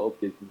really slow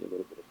gives me a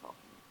little bit of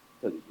confidence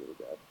because he's really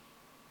bad.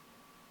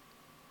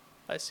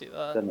 I see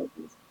that. That makes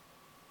sense.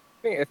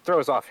 I think it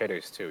throws off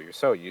hitters too. You're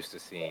so used to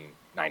seeing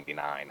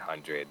 99,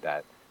 100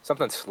 that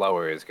something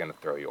slower is going to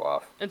throw you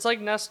off. It's like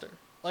Nestor.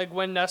 Like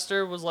when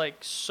Nestor was like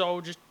so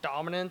just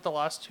dominant the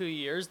last 2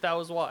 years, that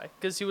was why.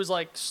 Because he was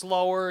like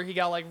slower, he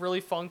got like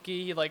really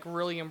funky, he like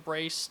really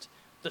embraced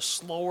the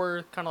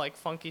slower kind of like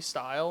funky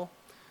style.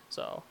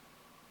 So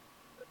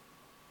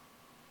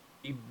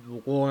He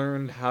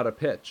learned how to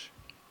pitch.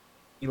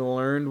 He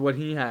learned what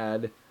he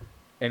had,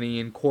 and he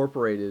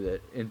incorporated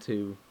it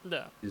into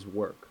his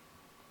work.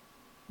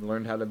 He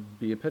learned how to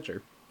be a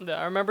pitcher. Yeah,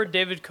 I remember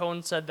David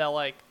Cohn said that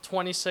like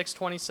 26,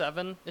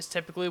 27 is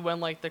typically when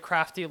like the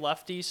crafty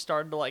lefties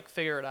started to like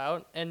figure it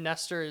out, and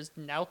Nestor is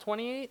now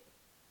 28,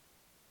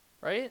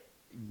 right?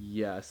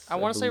 Yes. I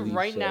want to say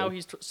right so. now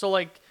he's so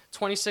like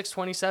 26,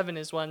 27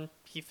 is when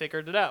he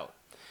figured it out.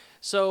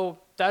 So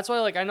that's why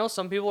like I know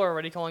some people are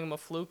already calling him a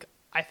fluke.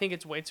 I think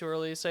it's way too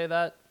early to say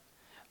that,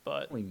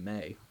 but Only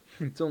May.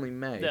 It's only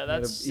May. Yeah,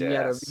 that's he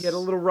had a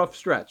little rough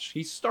stretch.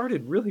 He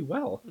started really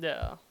well.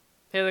 yeah.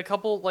 He had a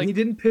couple like He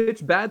didn't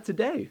pitch bad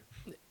today.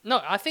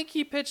 No, I think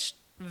he pitched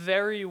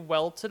very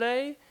well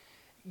today.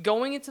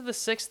 Going into the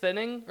 6th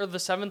inning or the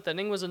 7th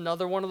inning was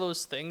another one of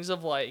those things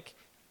of like,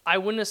 I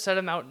wouldn't have set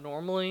him out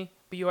normally,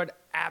 but you had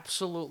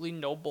absolutely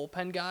no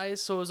bullpen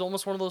guys. So it was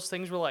almost one of those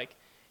things where like,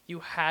 you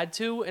had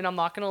to, and I'm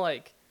not going to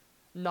like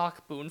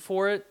knock Boone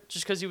for it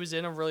just because he was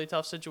in a really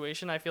tough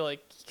situation. I feel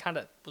like he kind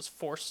of was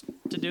forced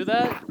to do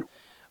that.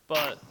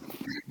 But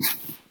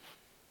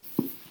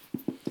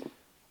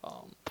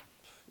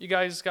you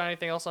guys got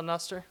anything else on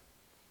Nestor?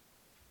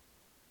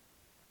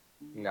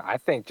 No, I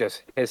think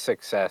just his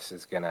success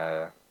is going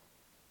to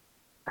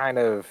kind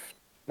of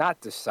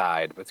not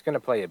decide, but it's going to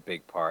play a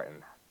big part in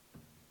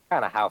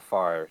kind of how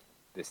far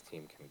this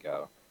team can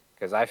go.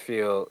 Because I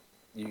feel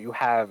you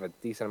have a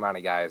decent amount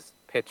of guys,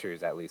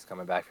 pitchers at least,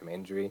 coming back from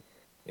injury.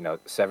 You know,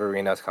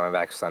 Severino's coming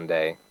back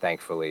Sunday,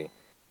 thankfully.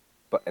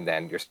 And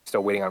then you're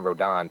still waiting on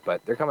Rodon,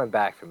 but they're coming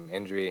back from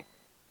injury.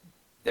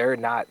 They're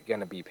not going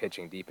to be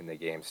pitching deep in the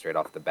game straight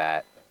off the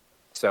bat.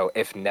 So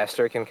if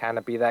Nestor can kind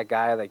of be that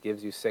guy that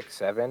gives you 6,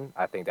 7,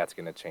 I think that's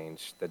going to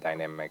change the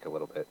dynamic a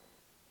little bit.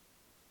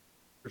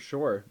 For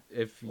sure.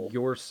 If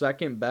your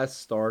second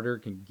best starter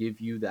can give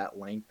you that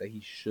length that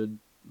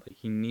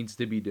he needs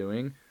to be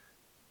doing,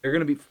 they're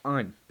gonna be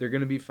fine. They're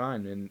gonna be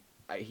fine. And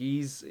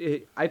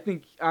I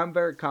think I'm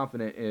very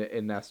confident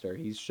in Nestor.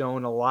 He's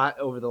shown a lot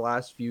over the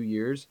last few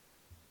years.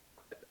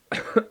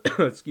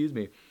 Excuse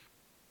me.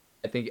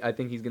 I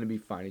think he's gonna be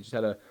fine. He just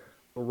had a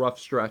rough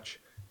stretch.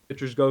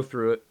 Pitchers go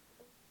through it.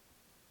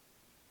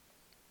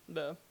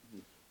 The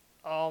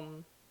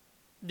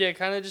yeah,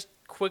 kind of just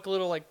quick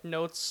little like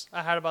notes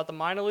I had about the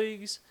minor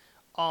leagues.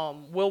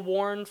 Will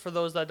Warren, for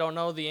those that don't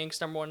know, the Yankees'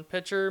 #1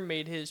 pitcher,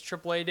 made his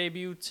AAA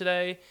debut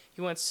today.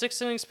 He went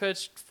 6 innings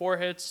pitched, 4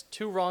 hits,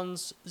 2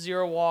 runs,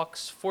 0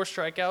 walks, 4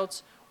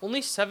 strikeouts,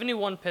 only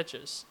 71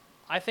 pitches.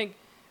 I think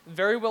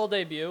very well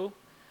debut.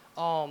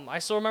 I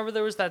still remember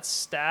there was that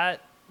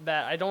stat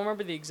that I don't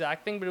remember the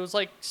exact thing, but it was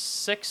like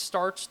 6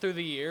 starts through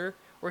the year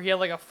where he had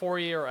like a 4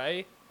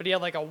 ERA, but he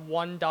had like a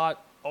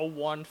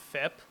 1.01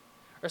 FIP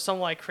or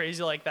something like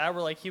crazy like that,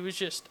 where like he was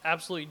just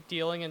absolutely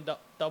dealing in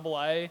double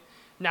A.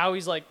 Now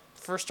he's like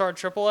first start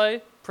triple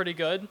A, pretty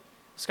good.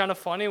 It's kind of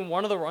funny.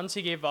 One of the runs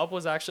he gave up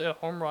was actually a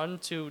home run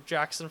to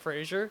Jackson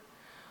Frazier.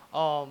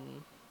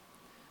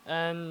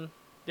 And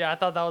yeah, I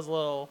thought that was a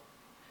little.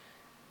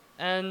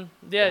 And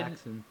yeah,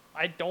 Jackson,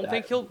 I don't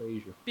think he'll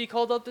Frazier. be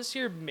called up this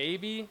year.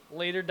 Maybe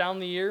later down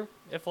the year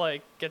if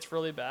like gets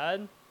really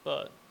bad,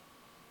 but.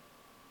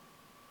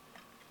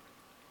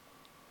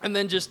 And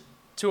then just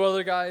 2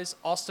 other guys.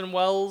 Austin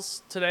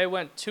Wells today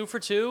went 2 for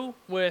 2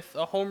 with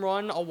a home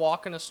run, a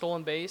walk, and a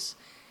stolen base.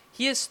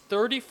 He is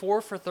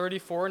 34 for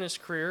 34 in his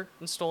career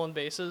in stolen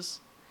bases.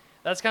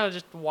 That's kind of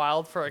just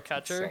wild for a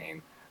catcher.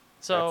 Insane.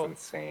 So That's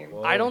insane.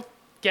 Whoa. I don't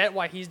get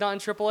why he's not in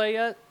AAA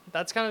yet.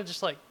 That's kind of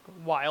just like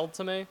wild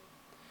to me.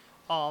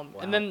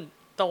 And then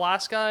the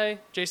last guy,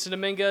 Jason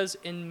Dominguez,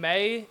 in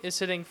May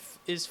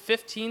is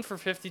 15 for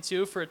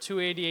 52 for a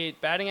 288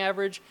 batting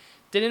average.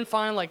 Didn't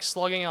find like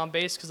slugging on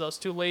base because I was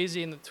too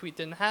lazy and the tweet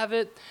didn't have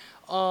it.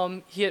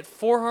 He hit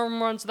 4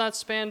 home runs in that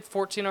span,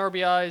 14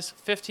 RBIs,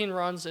 15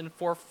 runs, and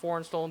 4 for 4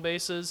 in stolen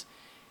bases.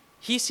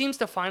 He seems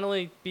to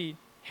finally be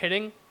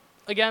hitting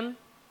again,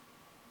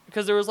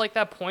 because there was like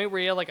that point where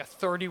he had like a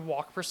 30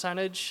 walk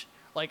percentage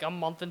like a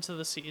month into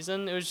the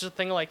season. It was just a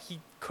thing like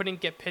he couldn't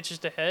get pitches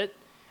to hit.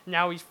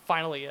 Now he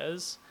finally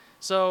is.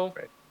 So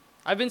Right.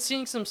 I've been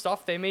seeing some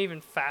stuff. They may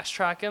even fast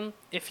track him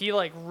if he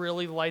like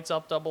really lights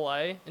up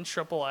AA and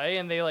AAA,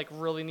 and they like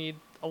really need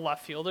a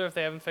left fielder if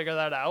they haven't figured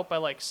that out by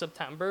like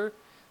September.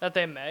 That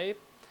they may,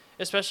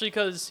 especially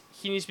because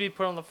he needs to be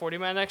put on the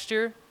 40-man next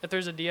year. If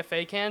there's a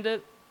DFA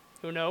candidate,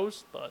 who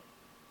knows? But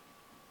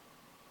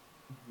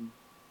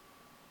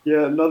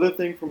Yeah, another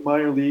thing from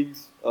minor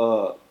leagues,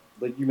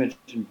 like you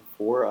mentioned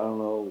before, I don't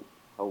know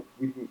how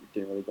we didn't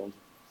really go into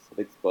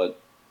specifics, but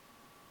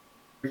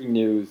breaking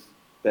news: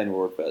 Ben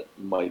Rortvedt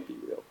might be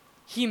real.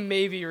 he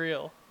may be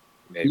real.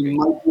 He Maybe.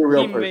 might be a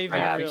real He person. may be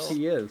Perhaps. real.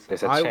 He is.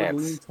 There's a I chance.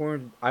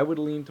 would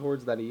lean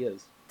towards that he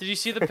is. Did you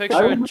see the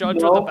picture of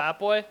Judge with the bat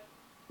boy?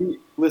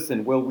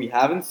 Listen, Will, we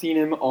haven't seen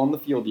him on the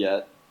field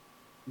yet.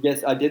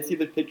 Yes, I did see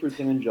the picture with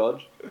him and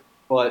Judge,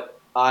 but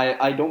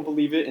I don't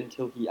believe it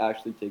until he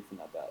actually takes him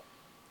at bat.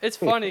 It's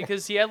funny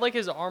because he had like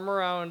his arm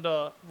around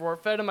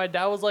Rortvedt, and my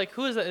dad was like,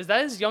 "Who is that? Is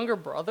that his younger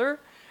brother?"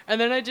 And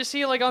then I just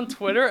see like on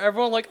Twitter,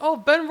 everyone like, "Oh,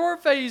 Ben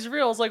Rortvedt, he's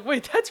real." I was like,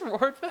 "Wait, that's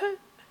Rortvedt?"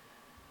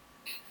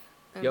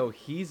 Yo,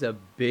 he's a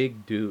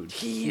big dude.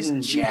 He's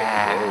Mm.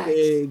 jacked.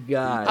 Big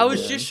guy. I was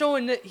man. just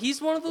showing that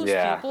he's one of those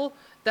Yeah. people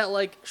that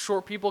like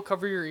short people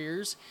cover your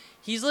ears.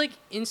 He's like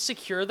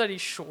insecure that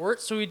he's short,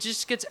 so he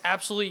just gets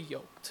absolutely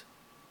yoked.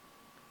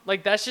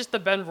 Like that's just the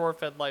Ben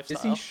Rortvedt lifestyle.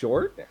 Is he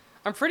short?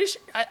 I'm pretty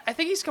sure. I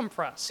think he's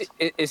compressed.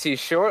 Is he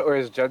short or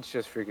is Judge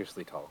just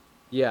freakishly tall?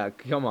 Yeah,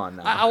 come on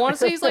now. I want to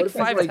say he's like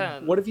What if he's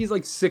 5'10". What if he's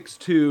like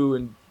 6'2"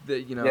 and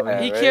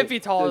Yeah. He right? can't be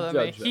taller The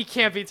than me. judge. He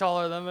can't be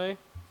taller than me.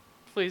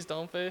 Please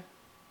don't be.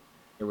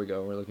 Here we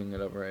go. We're looking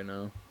it up right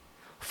now.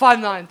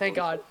 5'9", thank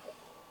God.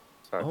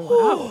 Sorry.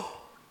 Oh wow.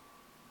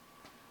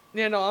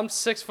 Yeah, no, I'm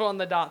 6 foot on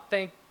the dot.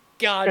 Thank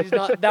God he's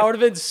not. That would have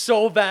been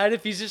so bad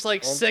if he's just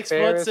like 6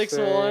 foot,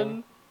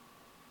 6'1".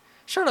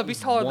 Shut up, he's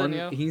taller than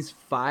you. He's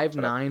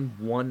 5'9",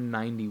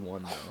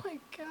 191 Oh though. my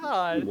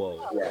God.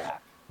 Whoa. Yeah.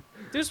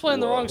 Dude's playing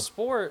the Whoa. wrong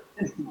sport.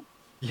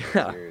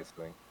 Yeah.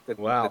 Seriously. The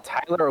Wow.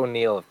 Tyler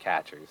O'Neill of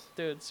catchers.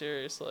 Dude,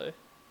 seriously.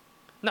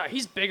 No,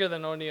 he's bigger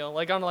than O'Neal.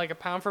 Like on like a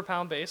pound for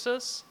pound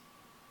basis.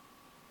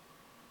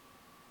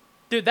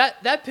 Dude,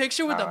 that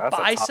picture with Wow, the that's a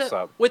bicep,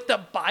 toss-up. with the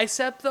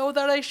bicep though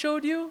that I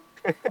showed you,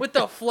 with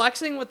the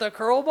flexing with the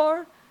curl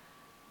bar.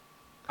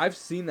 I've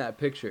seen that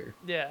picture.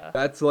 Yeah,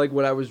 That's like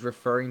what I was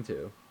referring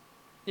to.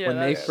 yeah. when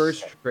they that's-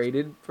 first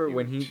traded for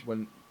huge.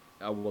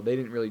 well, they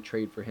didn't really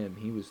trade for him.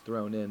 He was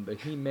thrown in, but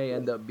he may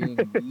end up being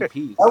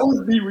BP. That was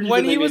the reason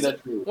when they he made was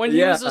that trade. when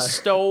he was Yeah. a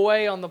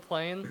stowaway on the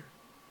plane.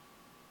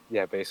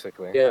 Yeah,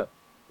 basically. Yeah,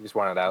 He just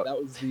wanted out.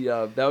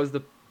 that was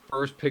the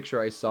first picture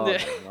I saw, Yeah.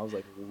 of him, and I was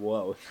like,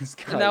 "Whoa, this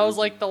guy." And that was is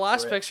like the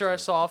last ripped. picture I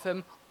saw of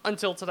him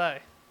until today.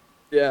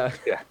 Yeah,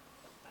 Yeah.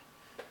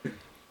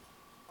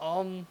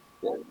 Um,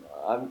 Yeah,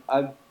 no,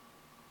 I'm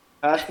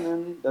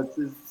Passman, that's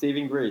his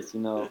saving grace.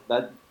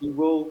 That he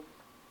will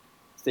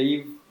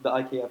save the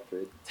IKF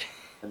trade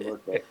and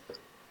work that.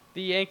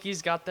 The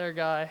Yankees got their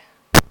guy.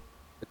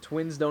 The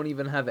Twins don't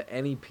even have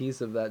any piece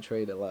of that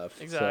trade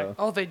left, Exactly.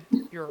 so Oh,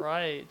 you're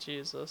right.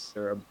 Jesus.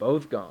 they're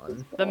both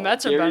gone. The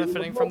Mets are Gary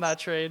benefiting from that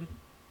Mets. trade.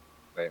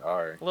 They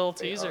are. Little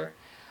They teaser.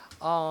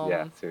 are.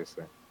 Yeah,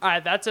 seriously. All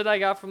right, that's it I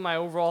got from my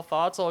overall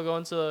thoughts. I'll go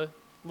into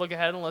look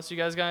ahead unless you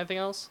guys got anything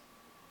else.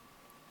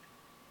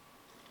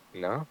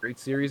 No? Great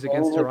series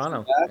against Aaron Toronto.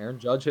 Hicks is back. Aaron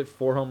Judge hit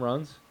 4 home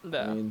runs.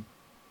 Yeah. I mean,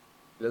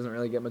 it doesn't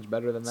really get much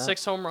better than that.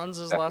 6 home runs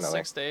his last Definitely.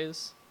 6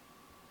 days.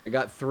 I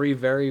got 3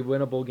 very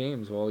winnable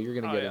games. Well, you're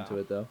gonna Oh, get yeah. into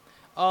it though.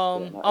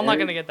 no, I'm not Aaron-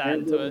 gonna get that Aaron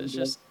into Judge it. It's is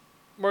just,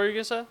 what were you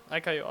gonna say? I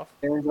cut you off.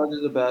 Aaron Judge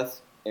is the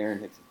best. Aaron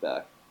Hicks is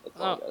back. That's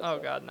all I gotta Oh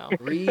say. God, no.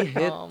 3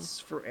 hits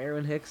for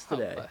Aaron Hicks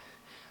today.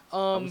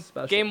 was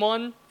special. Game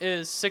 1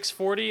 is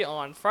 6:40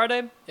 on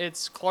Friday.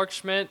 It's Clark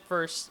Schmidt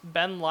versus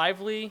Ben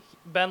Lively.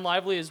 Ben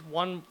Lively is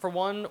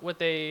 1-for-1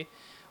 with a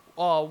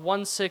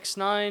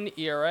 1.69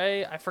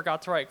 ERA. I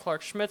forgot to write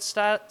Clark Schmidt's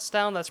stats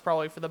down. That's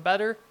probably for the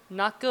better.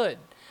 Not good.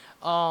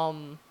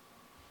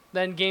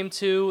 Then game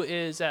 2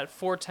 is at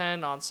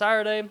 4:10 on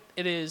Saturday.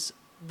 It is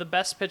the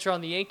best pitcher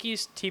on the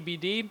Yankees,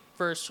 TBD,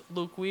 versus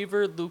Luke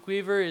Weaver. Luke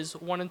Weaver is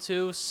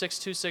 1-2,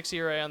 6.26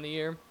 ERA on the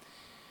year.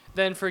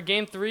 Then for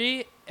game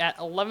 3 at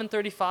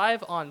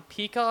 11:35 on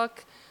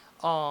Peacock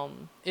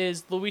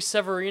is Luis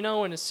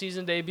Severino in his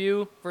season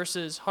debut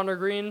versus Hunter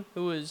Green,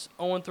 who is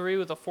 0-3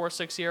 with a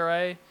 4.6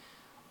 ERA.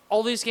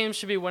 All these games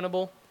should be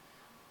winnable.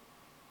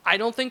 I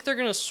don't think they're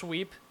going to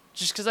sweep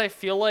just because I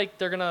feel like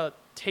they're going to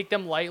take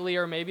them lightly,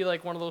 or maybe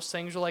like one of those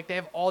things where like they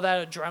have all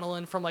that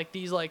adrenaline from like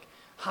these like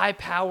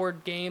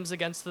high-powered games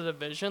against the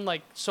division,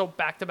 like so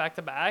back to back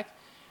to back,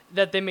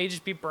 that they may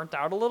just be burnt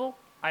out a little.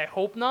 I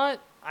hope not.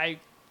 I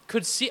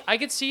could see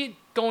it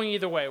going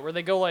either way, where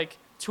they go like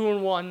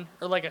 2-1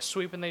 or like a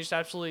sweep and they just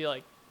absolutely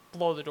like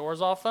blow the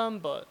doors off them.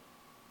 But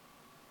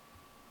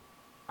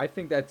I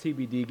think that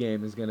TBD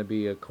game is gonna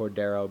be a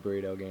Cordero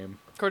Burrito game.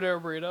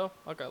 Cordero Burrito.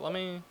 Okay, let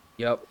me.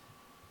 Yep.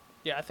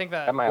 Yeah, I think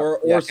that. That might- Or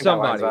yeah, I think that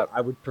lines somebody. up.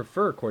 I would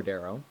prefer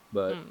Cordero,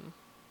 but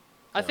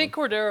I think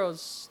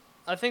Cordero's.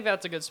 I think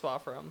that's a good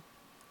spot for him,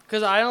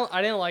 because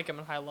I didn't like him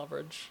in high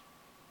leverage.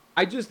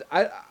 I say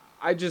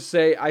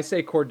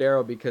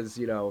Cordero because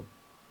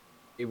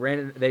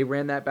they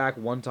ran that back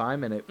one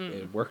time and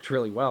it worked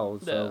really well.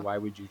 So Yeah. why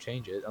would you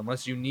change it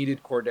unless you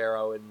needed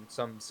Cordero in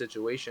some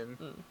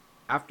situation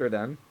after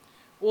then?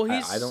 Well,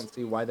 I don't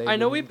see why they. I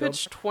know he wouldn't go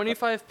pitched back.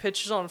 25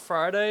 pitches on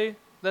Friday.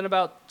 Then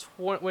about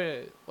 20.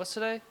 Wait, what's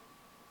today?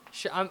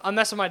 Shit, I'm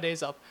messing my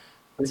days up.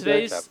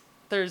 Today's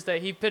Thursday.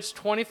 He pitched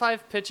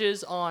 25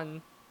 pitches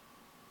on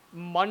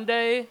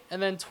Monday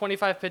and then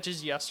 25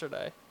 pitches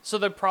yesterday. So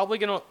they're probably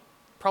not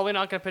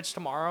gonna pitch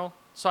tomorrow.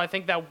 So I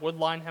think that would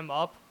line him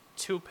up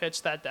to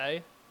pitch that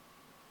day.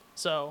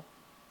 So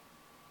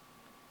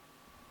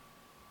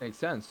Makes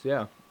sense,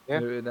 yeah. Yeah,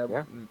 That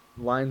yeah.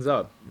 lines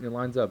up. It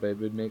lines up. It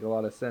would make a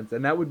lot of sense,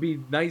 and that would be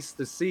nice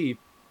to see.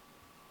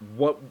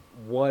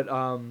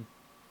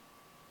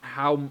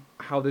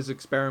 How this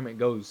experiment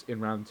goes in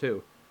round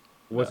 2.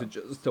 Was it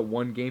just a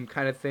one game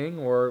kind of thing,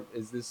 or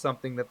is this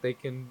something that they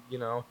can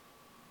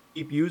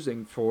keep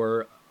using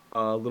for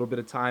a little bit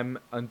of time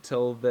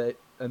until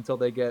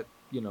they get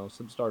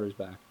some starters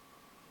back?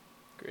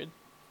 agreed.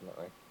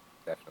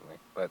 Definitely.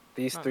 But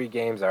these 3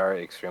 games are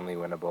extremely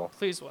winnable.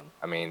 Please win.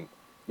 I mean,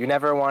 you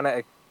never want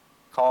to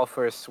call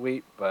for a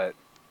sweep, but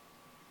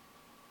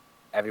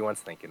everyone's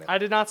thinking it. I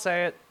did not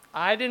say it.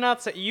 I did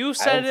not say. You I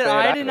said didn't it. say it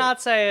I did either.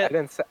 not say I it.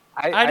 didn't say.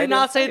 I did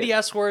not say it. the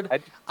S word.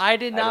 I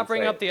did not didn't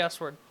bring say up it. the S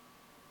word.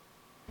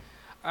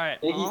 All right.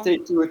 Yankees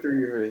take 2 or 3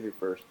 here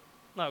first.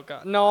 Oh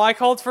god. No, I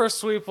called for a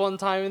sweep one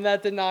time and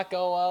that did not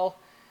go well.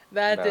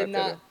 That No, did it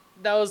not. didn't.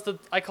 That was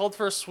I called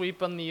for a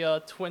sweep on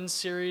the Twins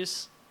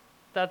series.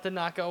 That did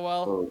not go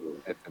well. Oh,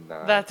 It did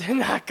not. That did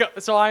not go.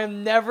 So I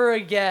am never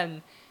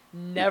again.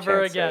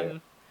 Never can't say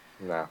again.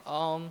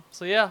 No.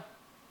 So yeah.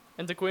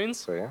 Into Queens.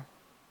 So yeah,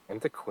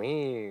 into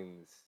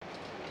Queens.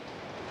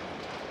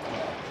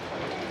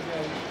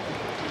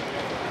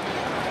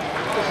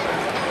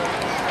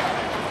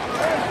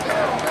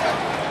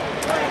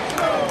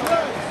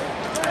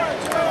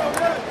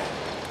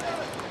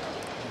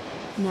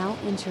 Now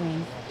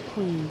entering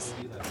Queens.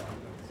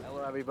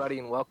 Hello, everybody,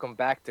 and welcome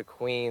back to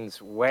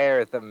Queens,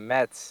 where the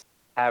Mets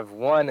have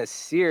won a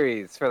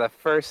series for the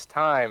first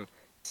time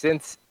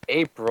since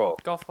April.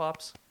 Golf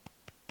claps.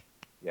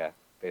 Yeah,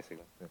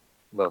 basically.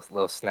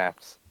 Little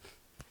snaps.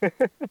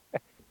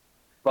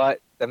 But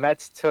the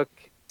Mets took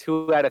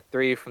 2 out of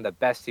 3 from the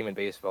best team in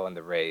baseball in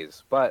the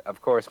Rays. But,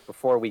 of course,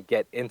 before we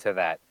get into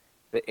that,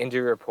 the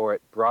injury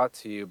report brought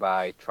to you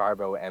by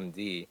Triboro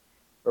MD,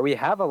 where we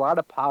have a lot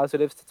of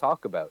positives to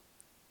talk about.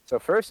 So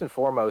first and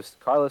foremost,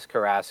 Carlos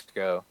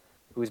Carrasco,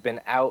 who's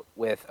been out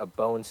with a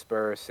bone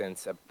spur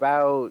since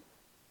about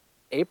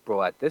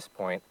April at this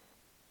point,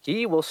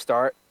 he will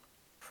start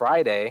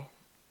Friday,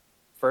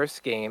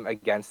 first game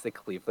against the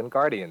Cleveland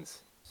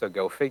Guardians. So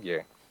go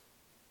figure.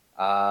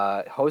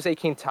 Jose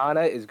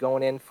Quintana is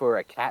going in for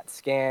a CAT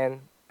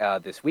scan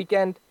this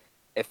weekend.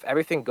 If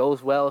everything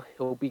goes well,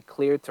 he'll be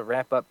cleared to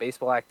ramp up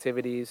baseball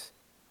activities.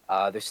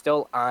 They're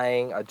still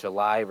eyeing a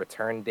July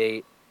return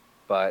date,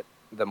 but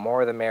the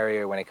more the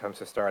merrier when it comes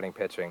to starting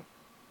pitching.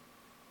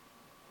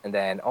 And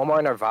then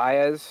Omar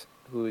Narvaez,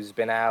 who's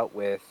been out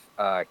with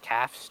a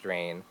calf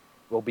strain,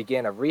 will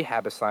begin a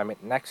rehab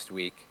assignment next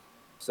week.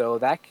 So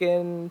that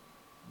can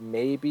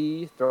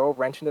maybe throw a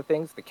wrench into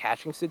things, the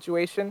catching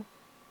situation,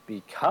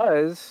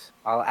 because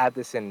I'll add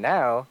this in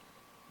now,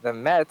 the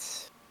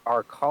Mets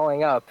are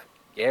calling up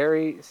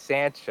Gary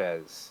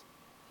Sanchez.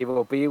 He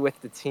will be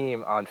with the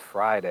team on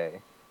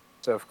Friday.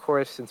 So, of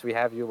course, since we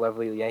have you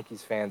lovely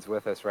Yankees fans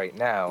with us right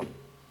now,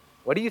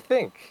 what do you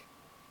think?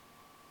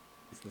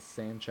 It's the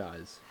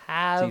Sanchez.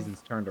 Have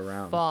Season's turned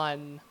around.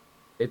 fun.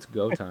 It's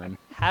go time.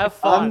 Have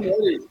I'm fun.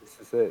 ready. This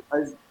is it.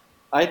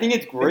 I think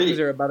it's Things great.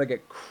 are about to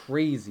get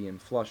crazy in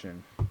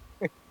Flushing.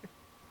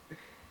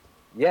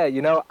 Yeah,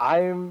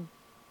 I'm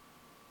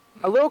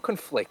a little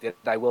conflicted,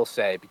 I will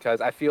say,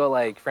 because I feel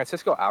like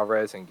Francisco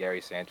Alvarez and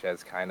Gary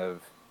Sanchez you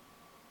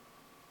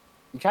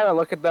kind of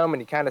look at them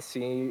and you kind of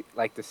see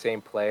like the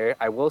same player.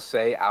 I will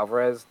say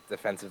Alvarez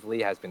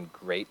defensively has been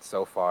great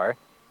so far.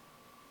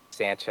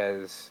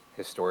 Sanchez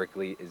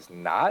historically is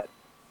not.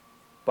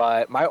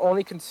 But my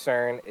only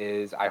concern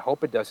is I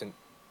hope it doesn't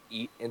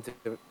eat into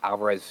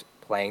Alvarez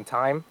playing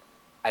time.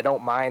 I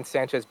don't mind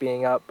Sanchez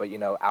being up, but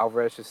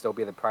Alvarez should still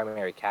be the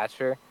primary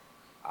catcher.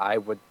 I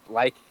would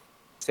like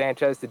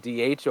Sanchez to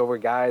DH over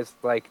guys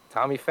like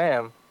Tommy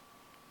Pham,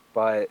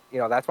 but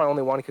that's my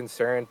only one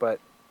concern. But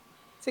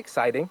it's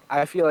exciting.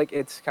 I feel like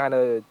it's kind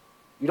of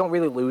you don't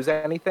really lose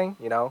anything.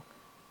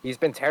 He's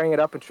been tearing it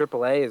up in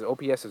AAA. His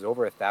OPS is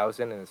over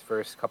 1,000 in his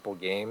first couple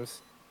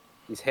games.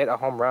 He's hit a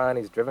home run.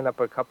 He's driven up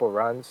a couple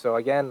runs. So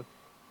again,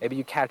 maybe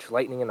you catch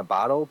lightning in a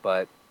bottle,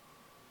 but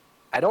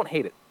I don't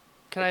hate it.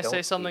 Can I I don't say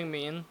hate something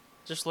mean?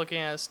 Just looking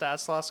at his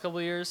stats the last couple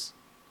of years.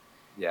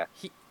 Yeah.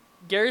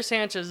 Gary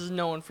Sanchez is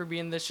known for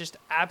being this just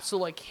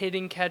absolute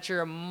hitting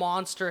catcher, a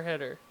monster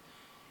hitter.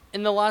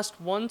 In the last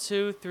in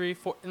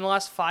the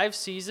last 5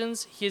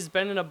 seasons, he has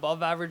been an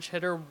above average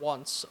hitter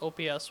once,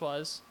 OPS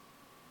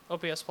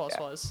plus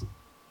wise.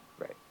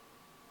 Right.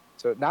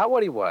 So not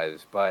what he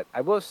was, but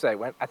I will say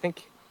I think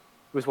he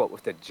was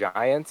with the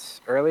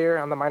Giants earlier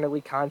on the minor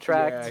league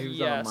contract. Yeah, he was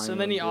Yes, on a and minor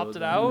then he league deal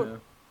opted then, out. yeah.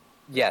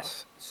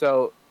 Yes.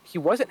 So he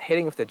wasn't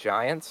hitting with the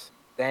Giants.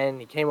 Then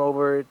he came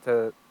over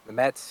to the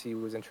Mets. He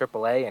was in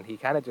AAA, and he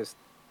kind of just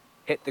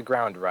hit the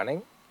ground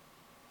running.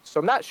 So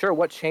I'm not sure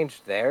what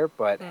changed there,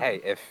 but hey,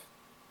 if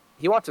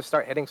he wants to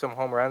start hitting some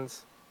home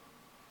runs,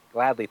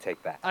 gladly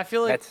take that. I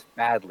feel like Mets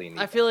badly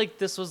need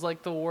this was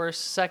like the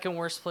second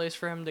worst place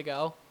for him to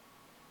go,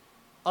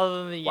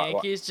 other than the What?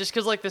 Yankees, just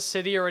because like the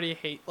city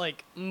already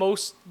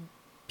most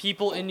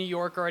people in New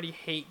York already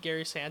hate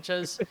Gary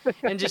Sanchez,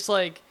 and just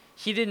like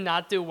he did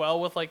not do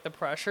well with like the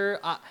pressure.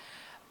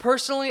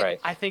 Personally, Right.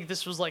 I think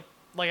this was like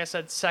I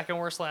said, second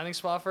worst landing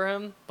spot for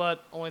him,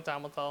 but only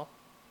time will tell.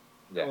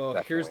 Yeah,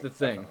 Well, here's the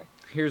definitely, thing. definitely.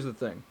 Here's the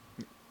thing.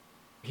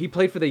 He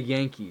played for the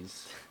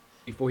Yankees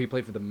before he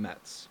played for the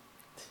Mets.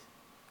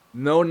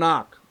 No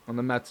knock on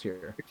the Mets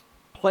here.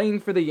 Playing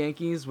for the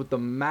Yankees with the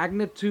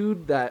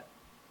magnitude that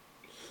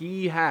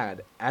he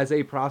had as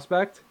a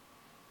prospect,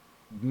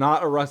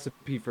 not a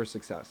recipe for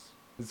success.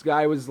 This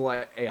guy was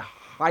like a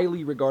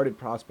highly regarded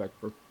prospect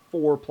for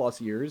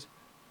 4+ years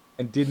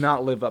and did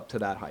not live up to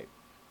that hype.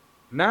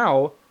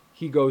 Now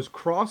he goes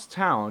cross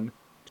town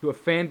to a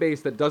fan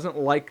base that doesn't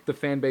like the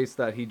fan base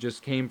that he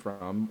just came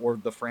from or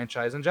the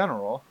franchise in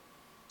general.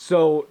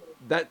 So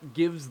that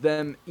gives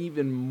them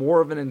even more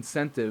of an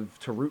incentive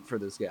to root for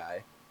this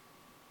guy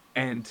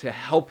and to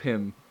help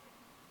him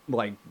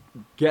like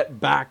get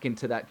back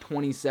into that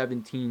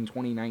 2017,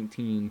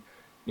 2019,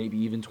 maybe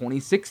even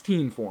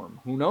 2016 form.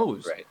 Who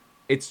knows? Right.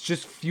 It's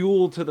just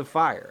fuel to the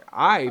fire.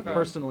 I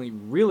personally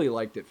really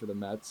liked it for the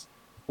Mets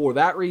for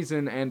that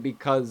reason and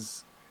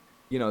because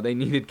they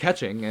needed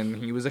catching and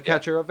he was a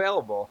catcher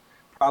available.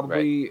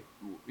 Probably,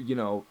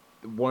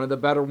 one of the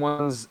better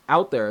ones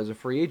out there as a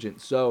free agent.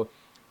 So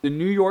the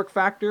New York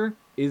factor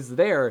is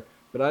there,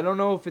 but I don't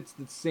know if it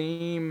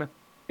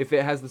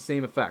has the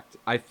same effect.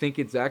 I think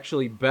it's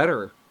actually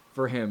better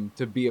for him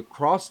to be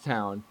across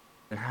town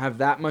and have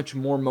that much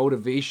more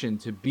motivation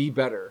to be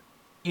better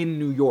in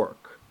New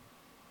York.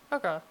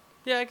 Okay.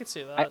 Yeah, I could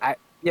see that.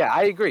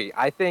 I agree.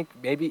 I think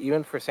maybe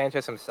even for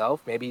Sanchez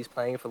himself, maybe he's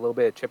playing for a little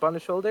bit of chip on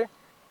his shoulder.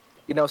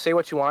 Say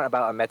what you want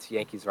about a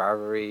Mets-Yankees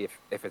rivalry.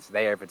 If it's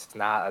there, if it's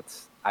not,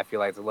 I feel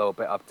like it's a little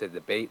bit up to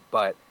debate.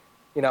 But,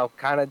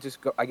 kind of just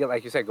go. I get,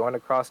 like you said, going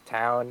across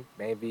town.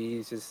 Maybe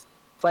he's just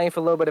playing for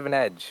a little bit of an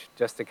edge,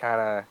 just to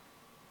kind of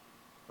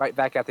right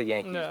back at the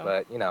Yankees. Yeah.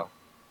 But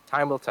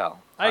time will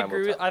tell. I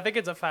agree. I think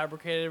it's a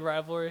fabricated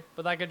rivalry,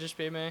 but that could just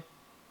be me.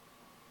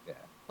 Yeah.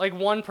 Like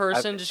one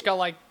person just got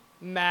like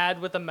mad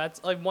with the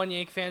Mets. Like one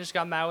Yankee fan just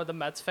got mad with the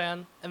Mets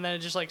fan, and then it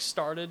just like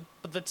started.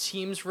 But the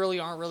teams really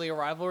aren't really a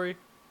rivalry.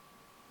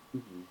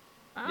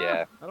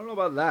 Yeah. I don't know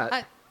about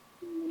that.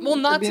 Well,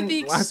 not to being-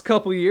 the The last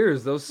couple of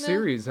years, those Yeah.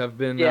 series have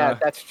been Yeah,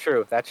 that's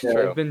true. That's Yeah.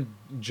 true. have been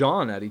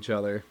jawing at each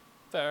other.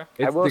 fair.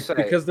 I will say-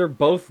 because they're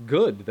both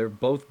good. They're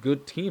both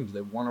good teams.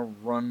 They want to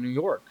run New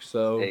York.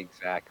 So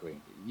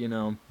Exactly. you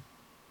know,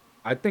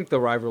 I think the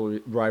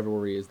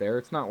rivalry is there.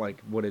 It's not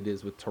like what it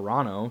is with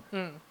Toronto,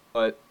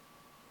 but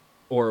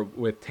or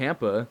with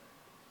Tampa,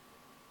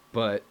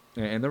 but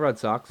and the Red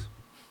Sox.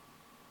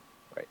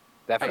 Right.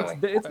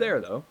 Definitely. It's there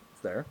though.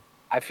 It's there.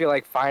 I feel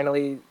like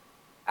finally,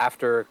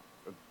 after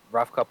a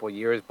rough couple of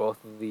years,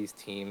 both of these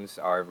teams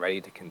are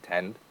ready to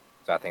contend.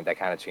 So I think that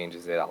kind of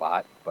changes it a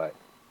lot. But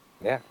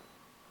yeah.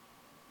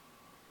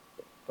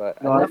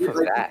 But No, I enough do of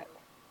like- that.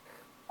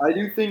 I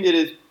do think it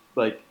is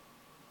like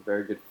a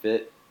very good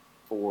fit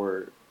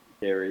for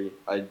Gary.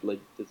 I'd like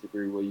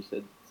disagree with what you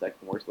said,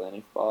 second worst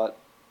landing spot,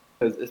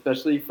 because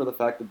especially for the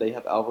fact that they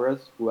have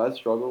Alvarez, who has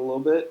struggled a little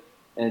bit,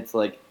 and it's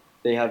like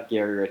they have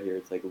Gary right here.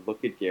 It's like,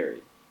 look at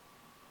Gary.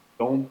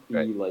 Don't be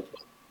Right.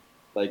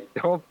 like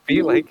Don't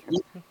be like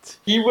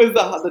he was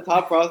the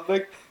top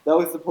prospect that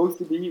was supposed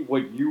to be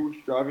what you were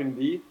striving to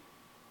be.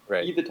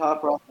 right. Be the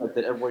top prospect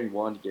that everybody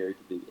wanted Gary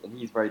to be, and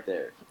he's right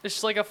there. It's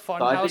just like a So I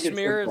think funhouse it's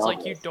mirror. good It's like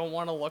you progress. don't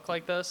want to look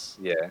like this.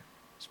 Yeah.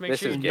 Just make This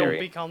sure is you Gary. don't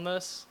become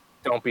this.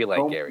 Don't be like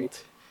Don't- Gary.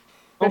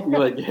 Don't be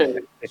like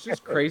Gary. It's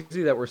just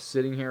crazy that we're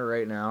sitting here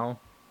right now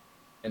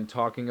and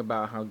talking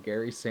about how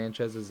Gary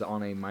Sanchez is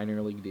on a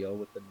minor league deal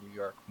with the New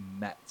York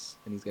Mets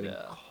and he's getting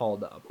Yeah.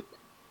 called up.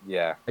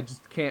 Yeah. I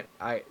just can't.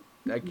 I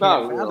can't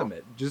Not real. fathom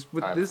it. Just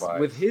with Time with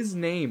flies. his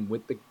name,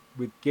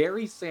 with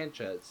Gary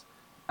Sanchez,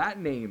 that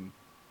name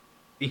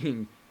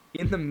being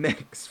in the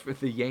mix for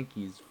the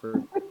Yankees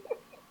for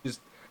just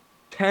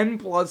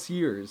 10+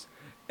 years,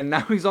 and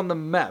now he's on the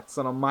Mets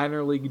on a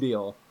minor league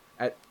deal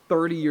at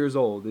 30 years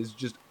old is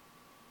just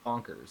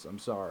bonkers. I'm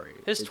sorry.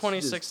 His It's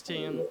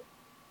 2016.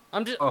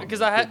 I'm just Oh, because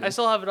my I goodness.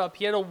 still have it up.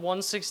 He had a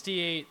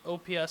 168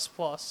 OPS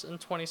plus in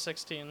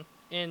 2016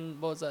 in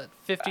what was that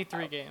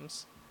 53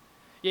 games.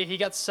 Yeah, he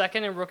got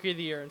second in Rookie of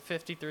the Year in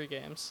 53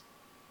 games.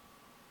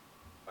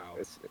 Wow.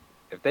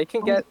 If they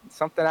can get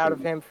something out of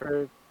him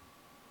for a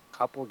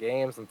couple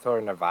games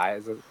until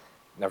Narvaez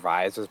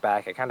is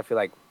back, I kind of feel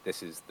like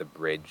this is the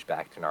bridge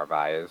back to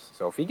Narvaez.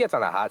 So if he gets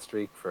on a hot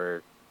streak for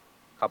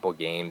a couple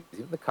games,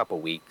 even a couple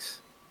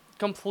weeks,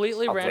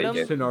 Completely I'll take random.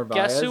 it. To Narvaez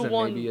Guess who and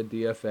won? maybe a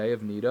DFA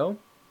of Nito.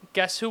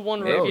 Guess who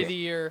won Maybe. Rookie of the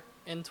Year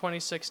in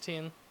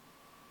 2016?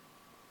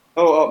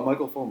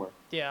 Michael Fulmer.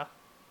 Yeah,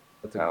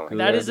 That's Oh, good.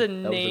 that is a that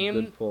was a name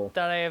good pull.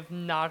 that I have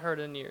not heard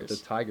in The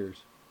years.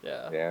 Tigers.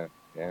 Yeah,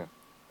 yeah.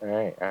 All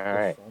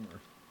right. Fulmer.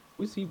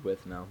 Who's he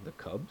with now? The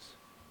Cubs?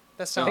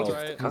 that sounds No,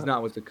 right. he's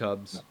not with the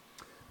Cubs.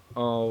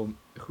 Oh,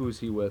 who's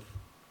he with?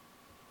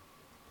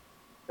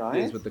 He is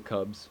Giants? with the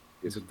Cubs.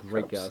 He's a He's with the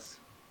great Cubs. guess.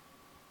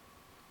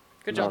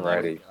 Good job,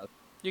 Alrighty. Dave.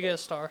 You get a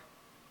star.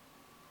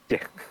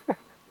 Yeah.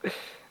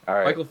 All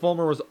right. Michael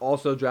Fulmer was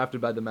also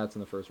drafted by the Mets in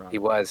the first round. He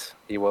was.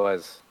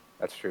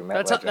 That's true. Met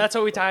legend. That's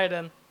how we tie it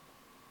in.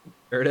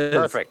 There it is.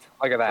 Perfect.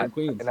 Look at that. In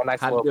Queens. And a nice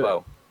Had to little do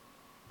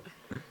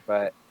it. bow.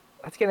 But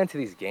let's get into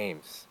these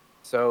games.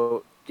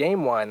 So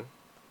game 1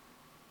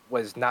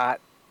 was not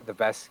the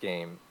best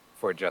game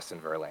for Justin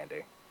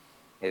Verlander.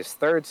 His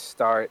third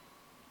start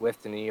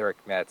with the New York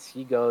Mets,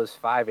 he goes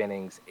 5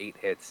 innings, 8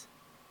 hits,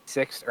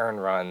 6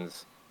 earned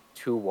runs,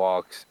 2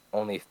 walks,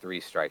 only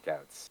 3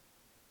 strikeouts.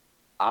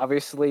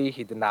 Obviously,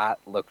 he did not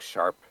look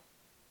sharp.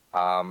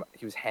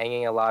 He was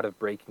hanging a lot of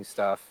breaking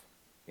stuff.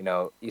 You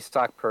know,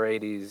 Isaac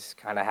Paredes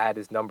kind of had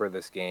his number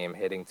this game,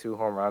 hitting 2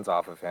 home runs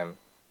off of him.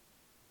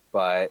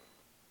 But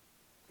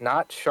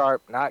not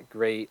sharp, not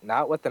great,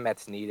 not what the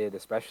Mets needed,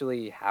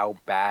 especially how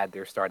bad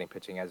their starting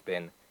pitching has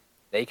been.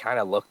 They kind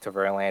of look to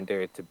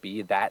Verlander to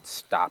be that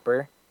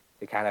stopper,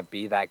 to kind of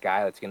be that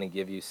guy that's going to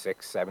give you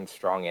 6, 7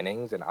 strong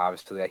innings, and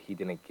obviously that he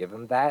didn't give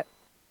him that.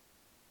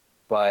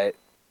 But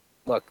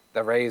look,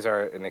 the Rays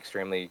are an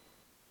extremely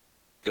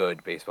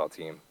good baseball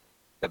team.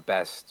 The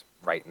best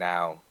right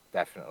now,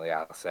 definitely,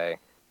 I'll say.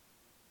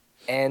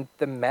 And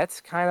the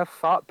Mets kind of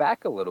fought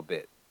back a little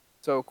bit.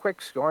 So,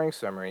 quick scoring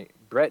summary.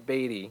 Brett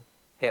Beatty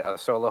hit a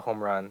solo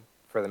home run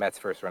for the Mets'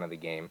 first run of the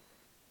game.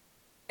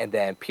 And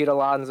then Pete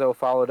Alonso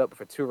followed up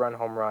with a 2-run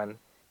home run.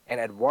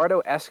 And Eduardo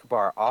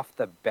Escobar off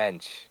the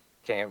bench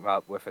came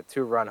up with a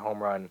 2-run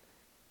home run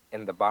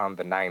in the bottom of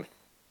the 9th.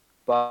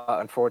 But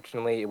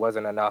unfortunately, it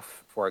wasn't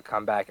enough for a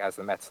comeback as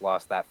the Mets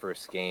lost that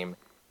first game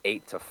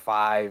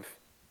 8-5.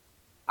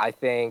 I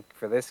think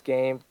for this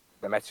game,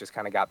 the Mets just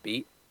kind of got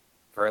beat.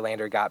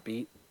 Verlander got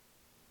beat.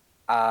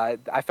 I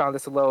found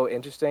this a little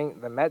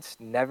interesting. The Mets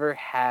never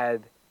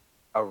had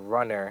a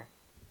runner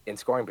in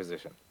scoring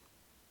position.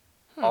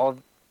 How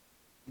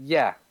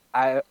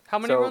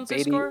many runs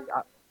they score?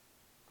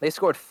 They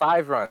scored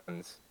 5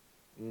 runs,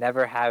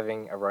 never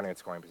having a runner in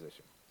scoring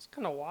position. It's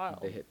kind of wild.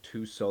 They hit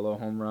 2 solo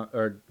home run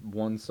or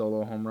 1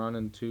 solo home run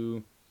and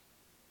 2.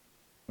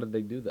 How did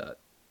they do that?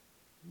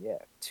 Yeah,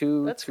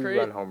 two That's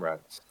two-run home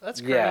runs.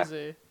 That's Yeah.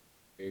 crazy.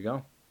 There you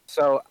go.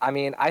 So, I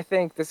mean, I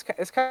think it's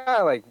kind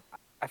of like,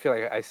 I feel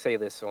like I say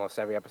this almost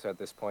every episode at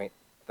this point.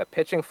 The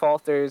pitching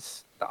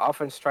falters, the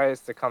offense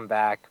tries to come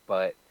back,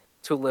 but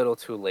too little,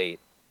 too late.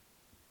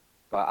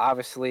 But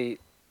obviously,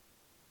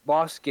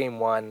 lost game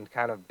one,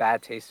 kind of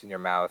bad taste in your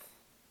mouth.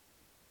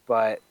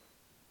 But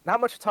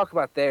not much to talk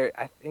about there.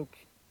 I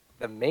think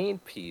the main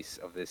piece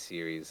of this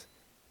series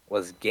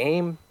was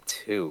game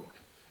two.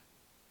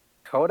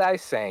 Kodai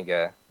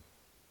Senga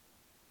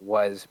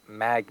was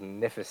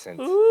magnificent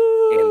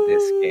in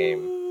this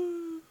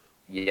game.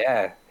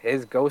 Yeah,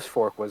 his Ghost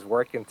Fork was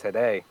working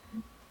today.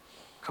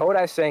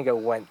 Kodai Senga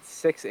went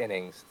 6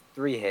 innings,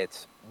 3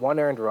 hits, 1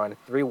 earned run,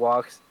 3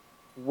 walks,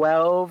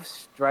 12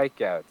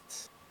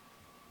 strikeouts.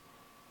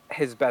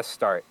 His best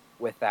start,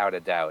 without a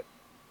doubt.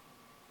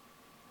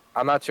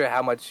 I'm not sure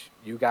how much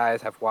you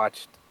guys have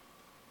watched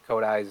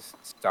Kodai's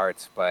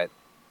starts, but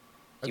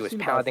he I've was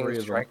seen about pounding the 3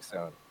 of them. strike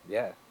zone.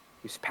 Yeah,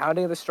 he was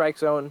pounding the strike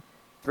zone.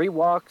 3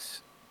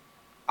 walks.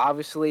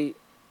 Obviously,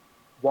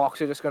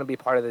 walks are just going to be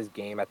part of this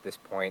game at this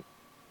point,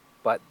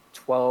 but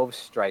 12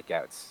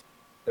 strikeouts.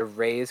 The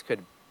Rays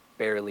could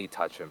barely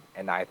touch him,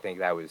 and I think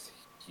that was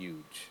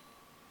huge.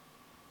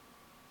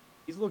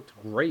 He's looked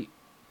great.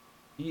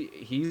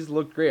 He's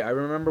looked great. I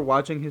remember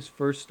watching his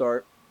first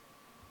start,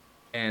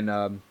 and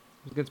it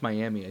was against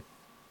Miami, I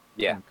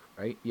Yeah, think,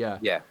 right? Yeah.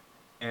 yeah.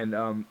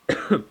 And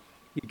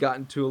he got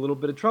into a little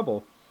bit of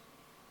trouble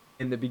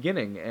in the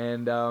beginning,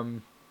 and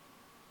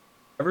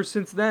ever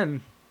since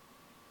then,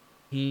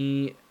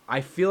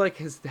 I feel like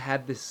has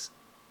had this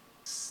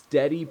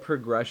steady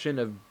progression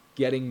of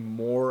getting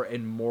more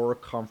and more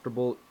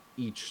comfortable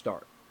each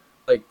start.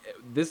 Like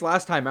this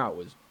last time out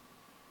was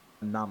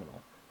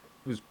phenomenal.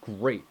 It was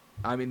great.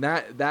 I mean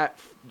that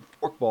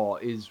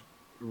forkball is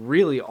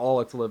really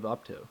all it's lived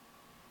up to.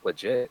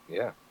 Legit,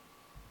 yeah.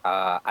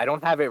 I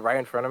don't have it right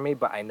in front of me,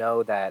 but I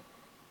know that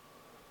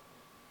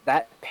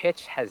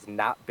pitch has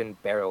not been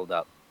barreled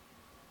up.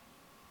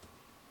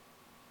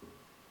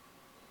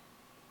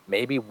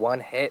 Maybe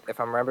 1 hit, if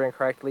I'm remembering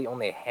correctly,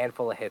 only a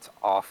handful of hits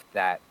off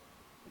that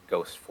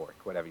Ghost Fork,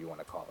 whatever you want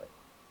to call it.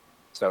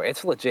 So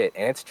it's legit,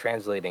 and it's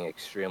translating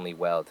extremely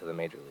well to the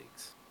major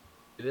leagues.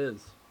 It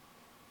is.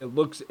 It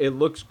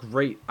looks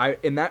great.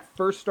 In that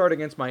first start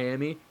against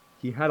Miami,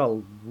 he had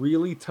a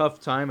really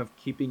tough time of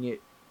keeping it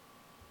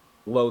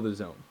below the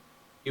zone.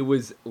 It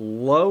was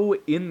low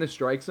in the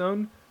strike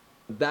zone.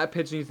 That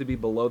pitch needs to be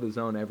below the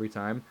zone every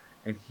time.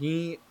 And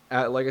he,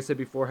 like I said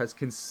before, has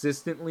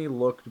consistently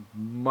looked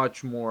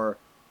much more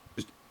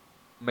just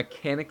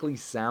mechanically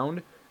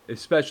sound,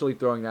 especially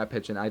throwing that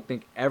pitch. And I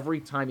think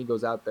every time he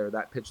goes out there,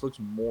 that pitch looks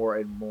more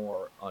and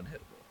more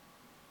unhittable.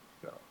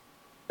 No,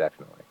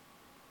 definitely.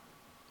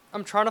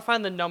 I'm trying to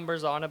find the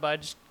numbers on it, but I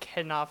just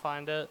cannot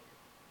find it.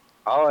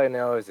 All I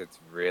know is it's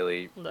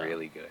really, No.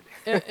 really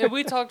good. And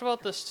we talked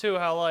about this too,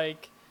 how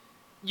like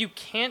you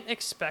can't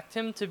expect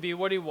him to be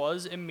what he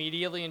was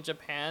immediately in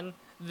Japan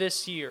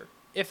this year.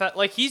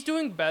 Like he's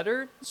doing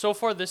better so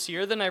far this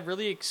year than I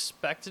really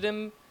expected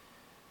him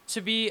to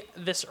be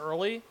this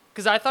early.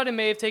 Because I thought it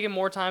may have taken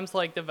more time to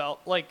like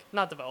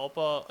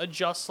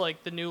adjust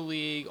like the new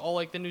league, all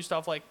like the new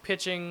stuff like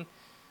pitching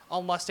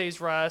on less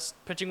days rest,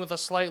 pitching with a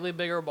slightly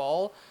bigger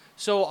ball.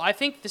 So I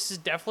think this is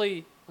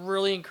definitely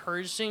really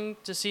encouraging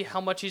to see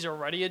how much he's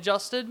already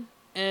adjusted,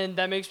 and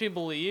that makes me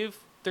believe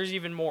there's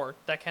even more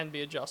that can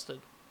be adjusted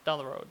down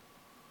the road.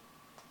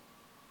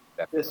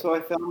 Yeah, Definitely. so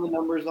I found the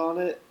numbers on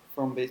it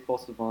from Baseball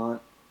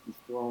Savant. He's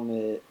thrown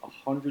it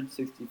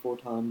 164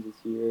 times this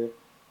year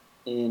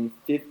in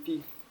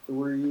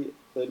 53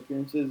 plate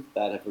appearances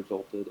that have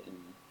resulted in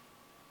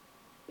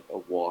a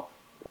walk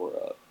or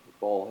a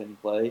ball hitting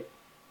play.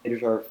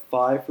 Hitters are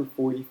 5 for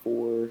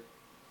 44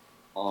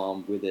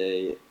 with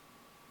a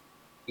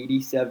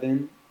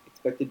 87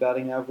 expected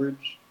batting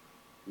average,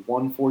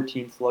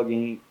 114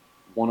 slugging,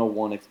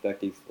 101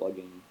 expected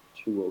slugging,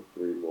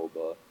 203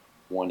 WOBA,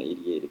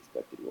 188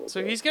 expected WOBA.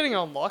 So he's getting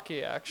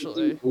unlucky,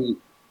 actually.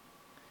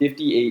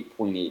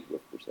 58.8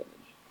 whiff percentage.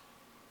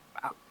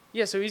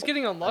 Yeah, so he's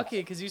getting unlucky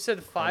because you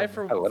said 5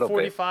 for A little bit.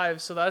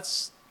 45, so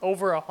that's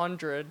over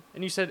 100,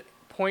 and you said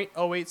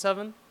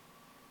 .087.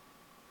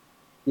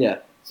 Yeah,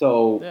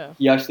 so Yeah.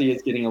 he actually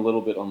is getting a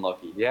little bit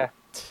unlucky. Yeah.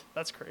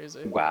 That's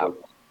crazy. Wow.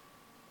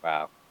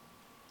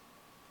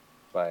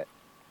 But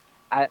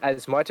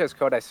as much as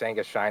Kodai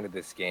Senga shined in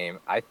this game,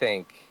 I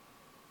think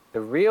the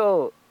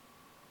real,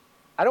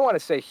 I don't want to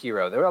say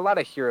hero. There were a lot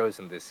of heroes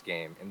in this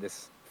game, in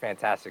this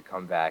fantastic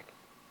comeback.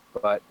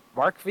 But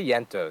Mark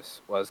Vientos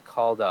was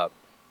called up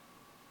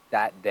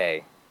that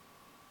day,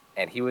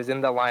 and he was in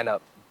the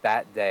lineup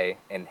that day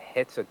and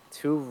hits a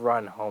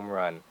 2-run home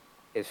run,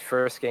 his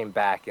first game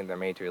back in the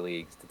major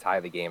leagues to tie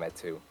the game at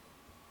 2.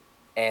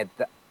 And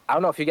I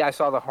don't know if you guys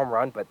saw the home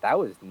run, but that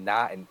was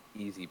not an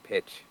easy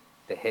pitch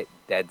to hit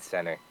dead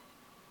center.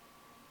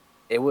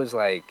 It was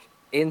like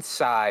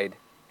inside,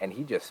 and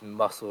he just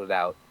muscled it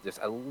out just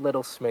a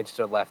little smidge to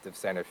the left of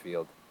center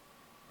field.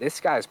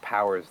 This guy's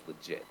power is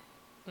legit.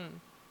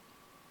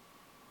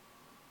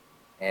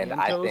 And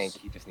I think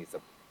he just needs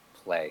to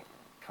play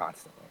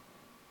constantly.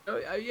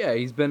 Yeah,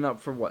 he's been up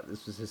for what?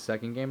 This was his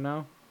second game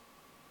now.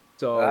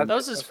 So That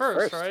was his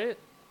first, right?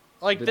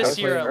 Like Did this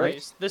they year play at first?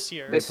 least. This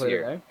year. They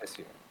played This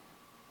today?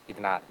 year. He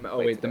did not Oh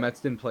play wait, the today. Mets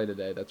didn't play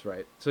today. That's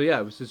right. So yeah,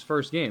 it was his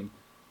first game.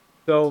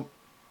 So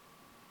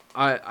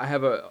I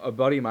have a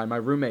buddy of mine, my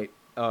roommate,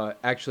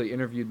 actually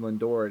interviewed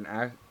Lindor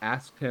and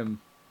asked him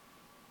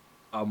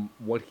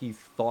what he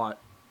thought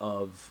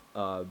of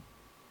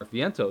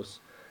Vientos.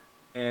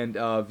 And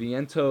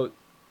Viento,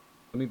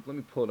 let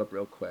me pull it up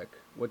real quick.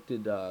 What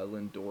did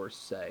Lindor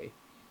say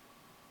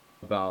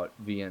about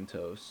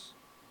Vientos?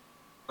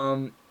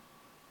 Um,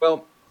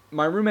 well,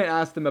 my roommate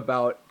asked him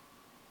about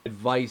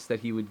advice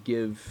that he would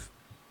give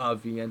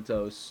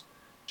Vientos.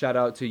 Shout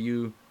out to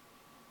you,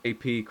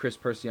 AP Chris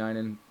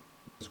Persianen.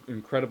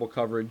 Incredible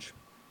coverage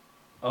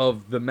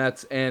of the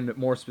Mets and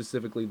more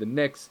specifically the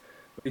Knicks.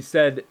 But he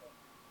said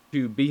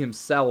to be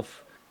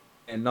himself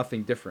and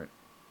nothing different,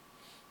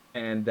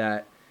 and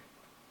that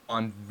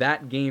on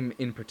that game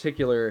in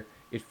particular,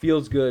 it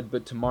feels good,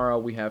 but tomorrow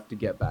we have to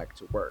get back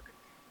to work.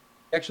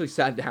 He actually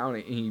sat down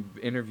and he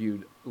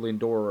interviewed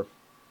Lindor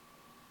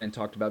and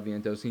talked about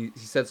Vientos. He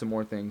said some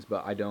more things,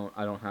 but I don't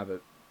have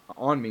it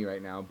on me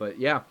right now. But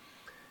yeah,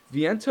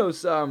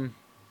 Vientos,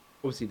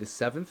 what was he, the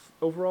 7th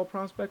overall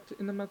prospect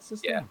in the Mets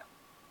Yeah, system?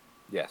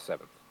 yeah,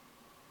 7th.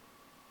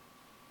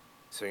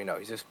 So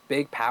he's this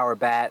big power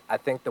bat. I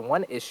think the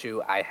one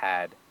issue I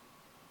had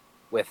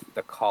with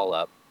the call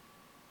up,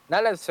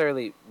 not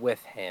necessarily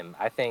with him.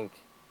 I think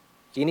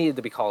he needed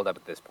to be called up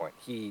at this point.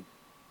 He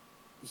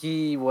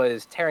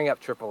was tearing up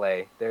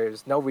AAA.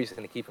 There's no reason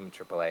to keep him in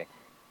AAA.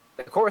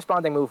 The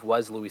corresponding move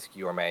was Luis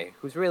Guillorme,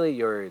 who's really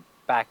your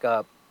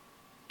backup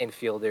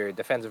infielder,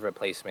 defensive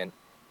replacement,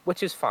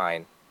 which is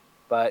fine.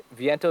 But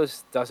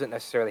Vientos doesn't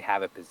necessarily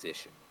have a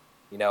position.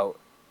 You know,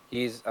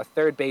 he's a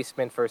third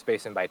baseman, first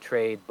baseman by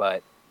trade,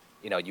 but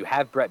you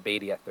have Brett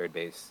Beatty at third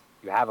base.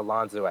 You have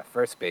Alonso at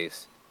first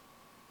base.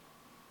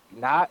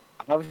 Not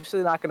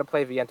obviously not going to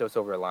play Vientos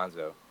over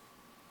Alonso.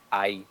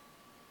 I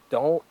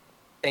don't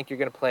think you're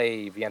going to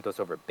play Vientos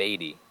over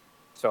Beatty.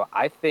 So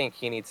I think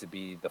he needs to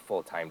be the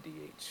full-time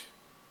DH.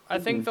 I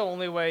think the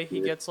only way he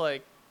Yeah. gets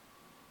like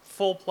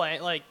full play,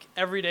 like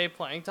everyday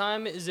playing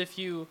time, is if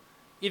you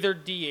either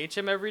DH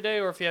him every day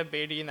or if you have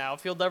Beatty in the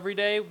outfield every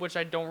day, which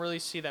I don't really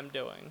see them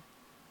doing.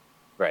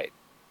 Right.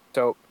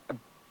 So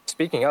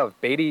speaking of,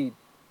 Beatty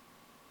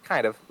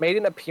kind of made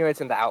an appearance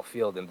in the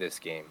outfield in this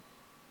game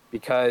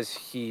because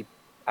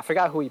I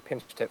forgot who he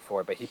pinched hit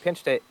for, but he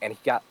pinched it and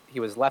he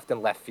was left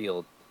in left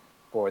field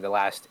for the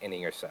last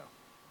inning or so.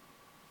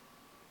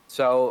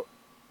 So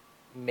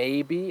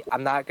maybe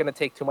I'm not going to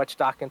take too much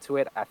stock into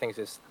it. I think it's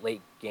just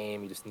late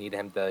game. You just need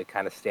him to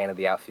kind of stand in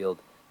the outfield.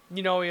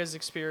 You know he has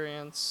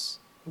experience.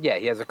 Yeah,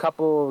 he has a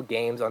couple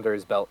games under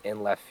his belt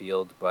in left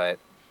field, but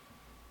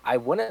I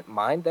wouldn't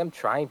mind them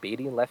trying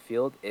Beatty in left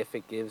field if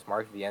it gives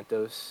Mark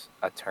Vientos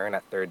a turn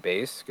at third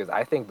base, because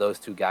I think those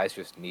two guys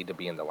just need to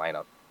be in the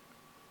lineup.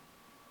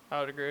 I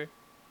would agree.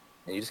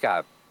 And you just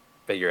got to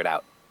figure it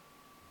out.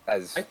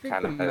 As I think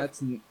kind the of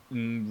Mets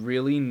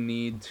really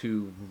need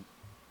to.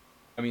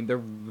 I mean,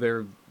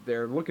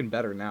 they're looking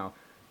better now.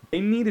 They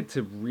needed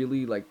to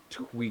really like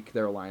tweak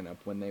their lineup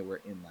when they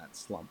were in that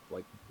slump,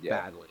 like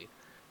badly.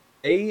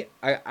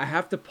 I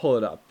have to pull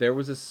it up. There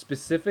was a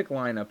specific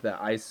lineup that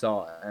I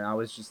saw, and I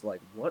was just like,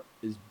 "What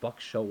is Buck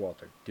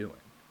Showalter doing?"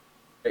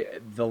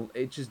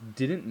 It just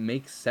didn't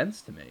make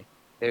sense to me.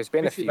 There's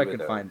been Let me a see if few I of can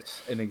those. find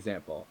an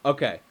example.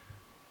 Okay,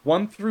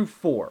 1 through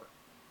 4.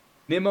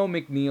 Nimmo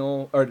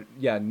McNeil,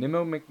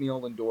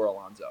 Lindor,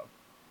 Alonso.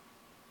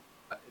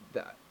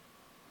 That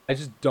I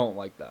just don't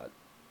like that.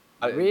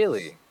 I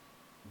Really? just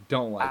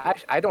don't like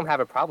it. I don't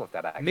have a problem with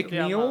that, actually.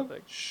 Yeah, I'm not a McNeil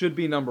big- should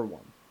be number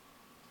 1.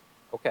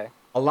 Okay.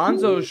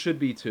 Alonso should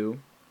be 2.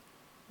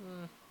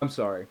 I'm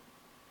sorry.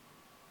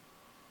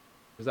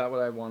 Is that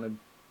what I wanted?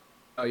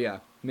 Oh yeah,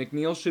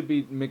 McNeil should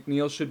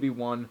be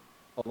 1.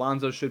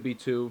 Alonso should be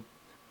 2.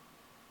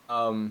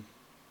 I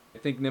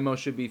think Nimmo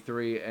should be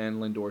 3,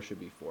 and Lindor should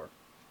be 4.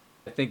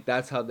 I think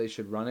that's how they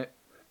should run it,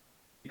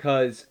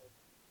 because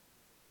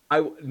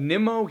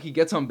Nimmo, he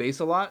gets on base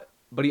a lot,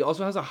 but he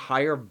also has a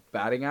higher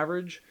batting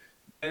average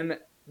than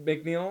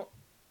McNeil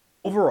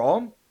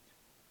overall.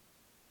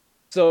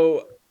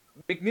 So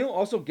McNeil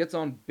also gets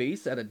on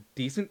base at a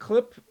decent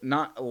clip,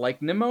 not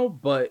like Nimmo,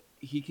 but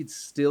he could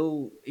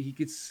still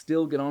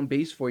get on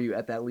base for you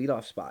at that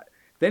leadoff spot.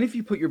 Then if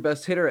you put your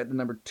best hitter at the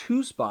number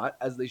 2 spot,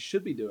 as they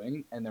should be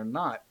doing, and they're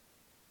not,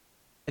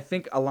 I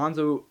think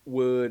Alonso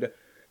would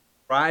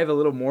thrive a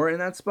little more in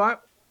that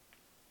spot.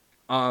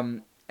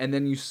 And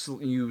then you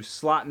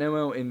slot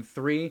Nimmo in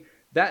 3.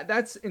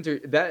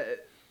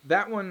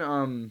 That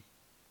one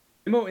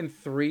Nimmo in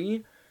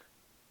 3.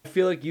 I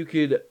feel like you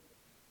could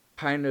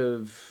kind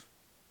of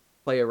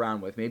play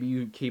around with. Maybe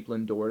you keep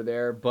Lindor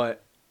there,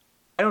 but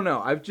I don't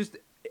know.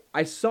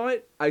 I saw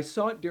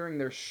it during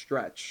their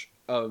stretch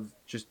of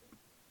just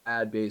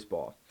bad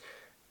baseball,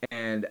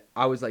 and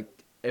I was like,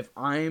 if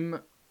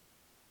I'm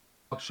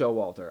Buck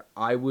Showalter,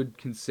 I would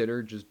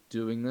consider just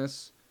doing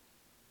this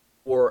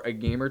for a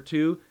game or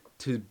two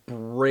to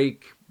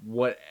break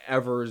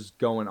whatever's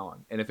going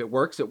on. And if it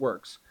works, it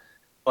works.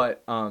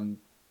 But that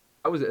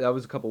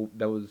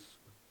was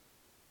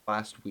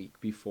last week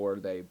before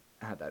they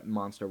had that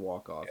monster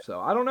walk off. So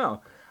I don't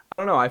know.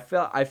 I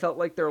felt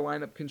like their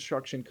lineup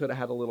construction could have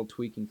had a little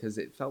tweaking because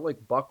it felt like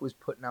Buck was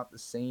putting out the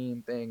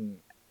same thing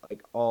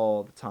like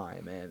all the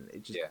time, and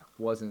it just Yeah.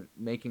 wasn't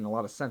making a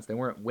lot of sense. They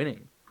weren't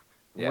winning.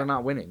 We're Yeah.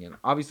 not winning, and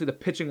obviously the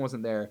pitching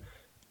wasn't there,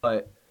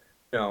 but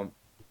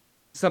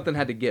something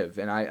had to give,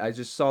 and I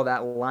just saw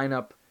that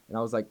lineup, and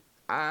I was like,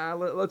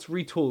 let's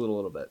retool it a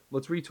little bit.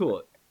 Let's retool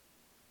it.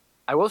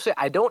 I will say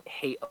I don't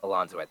hate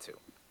Alonso at 2.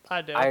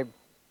 I do.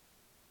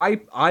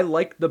 I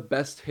like the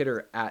best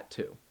hitter at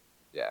 2.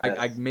 Yeah.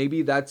 I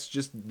maybe that's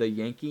just the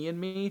Yankee in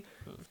me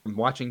from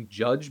watching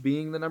Judge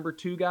being the number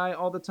 2 guy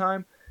all the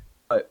time,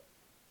 but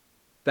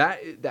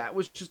that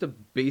was just a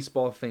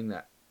baseball thing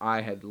that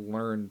I had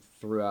learned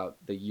throughout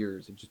the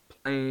years of just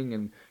playing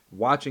and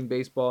watching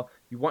baseball.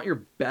 You want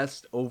your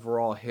best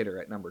overall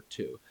hitter at number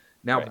 2.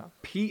 Now, Right.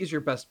 Pete is your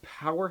best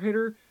power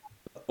hitter.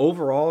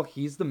 Overall,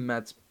 he's the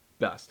Mets'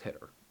 best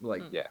hitter.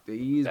 Like, Yeah,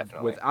 he's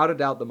definitely. without a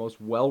doubt the most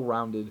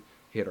well-rounded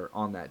hitter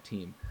on that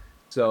team.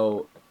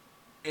 So,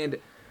 and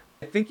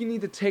I think you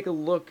need to take a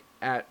look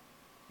at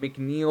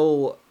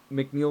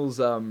McNeil's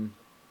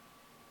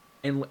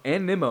and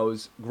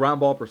Nimmo's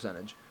ground ball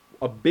percentage.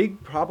 A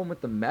big problem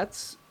with the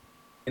Mets,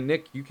 and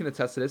Nick, you can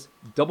attest to this,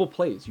 double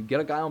plays. You get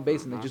a guy on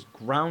base and they just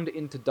ground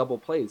into double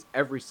plays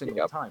every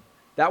single time.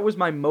 That was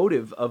my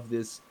motive of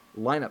this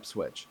lineup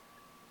switch.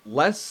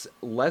 Less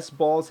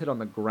balls hit on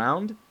the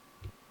ground,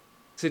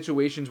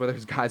 situations where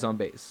there's guys on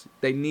base.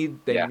 They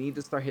need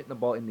to start hitting the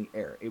ball in the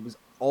air. It was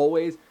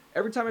always,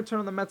 every time I turn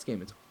on the Mets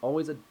game, it's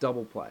always a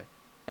double play.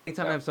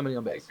 Anytime I have somebody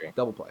on base,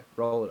 double play,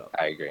 roll it up.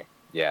 I agree.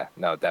 Yeah,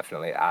 no,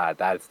 definitely.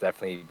 That's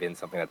definitely been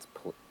something that's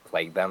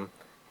plagued them.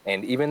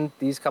 And even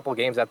these couple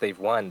games that they've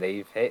won,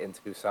 they've hit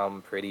into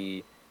some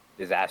pretty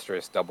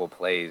disastrous double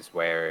plays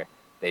where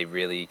they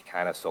really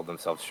kind of sold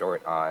themselves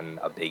short on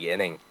a big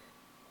inning.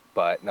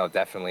 But no,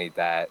 definitely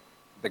that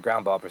the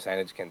ground ball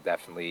percentage can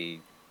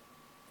definitely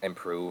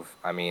improve.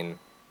 I mean,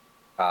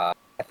 I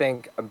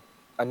think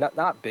a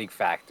not big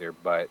factor,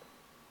 but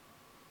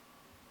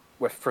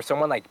for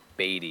someone like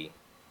Beatty,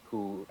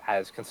 who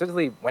has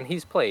consistently, when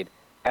he's played,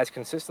 has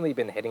consistently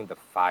been hitting the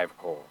 5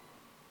 hole.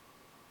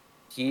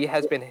 He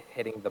has been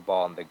hitting the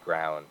ball on the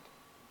ground.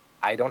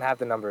 I don't have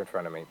the number in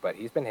front of me, but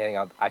he's been hitting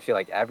on, I feel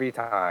like every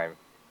time,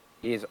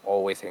 he is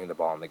always hitting the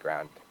ball on the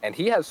ground. And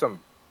he has some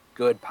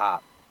good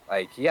pop.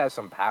 Like, he has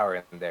some power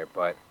in there,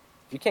 but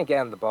if you can't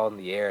get the ball in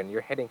the air and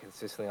you're hitting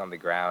consistently on the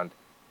ground,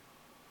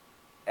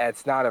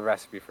 it's not a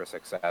recipe for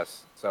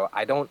success. So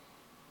I don't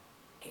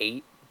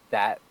hate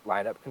that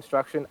lineup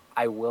construction.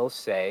 I will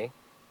say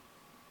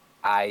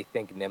I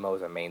think Nimmo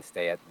is a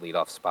mainstay at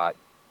leadoff spot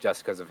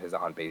just because of his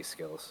on-base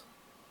skills.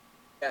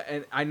 Yeah,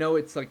 and I know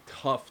it's like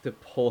tough to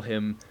pull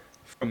him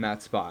from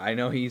that spot. I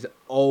know he's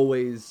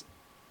always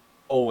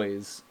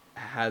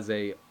has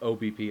a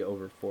OBP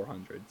over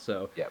 400,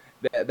 so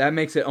that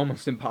makes it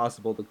almost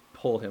impossible to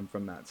pull him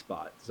from that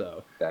spot.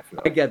 So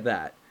definitely. I get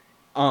that.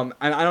 And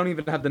I don't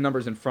even have the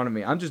numbers in front of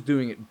me. I'm just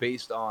doing it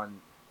based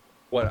on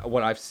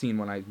what I've seen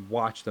when I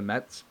watch the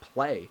Mets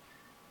play.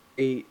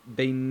 They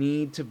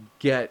needed to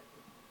get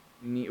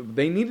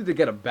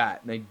a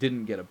bat, and they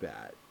didn't get a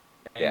bat,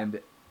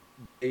 and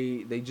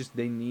they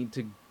need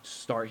to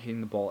start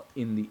hitting the ball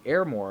in the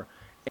air more.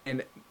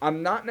 And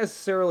I'm not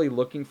necessarily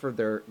looking for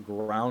their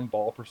ground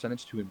ball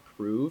percentage to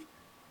improve,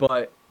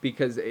 but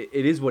because it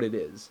is what it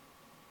is.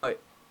 But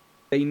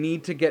they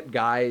need to get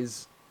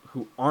guys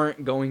who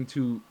aren't going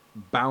to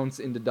bounce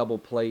into double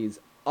plays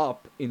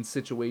up in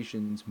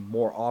situations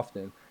more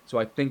often. So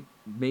I think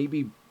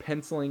maybe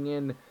penciling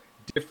in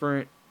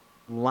different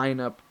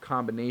lineup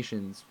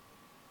combinations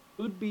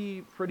would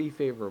be pretty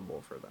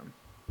favorable for them.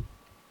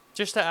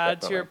 Just to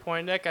add to your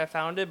point, Nick, I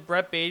found it.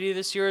 Brett Beatty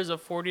this year is a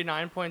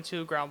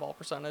 49.2 ground ball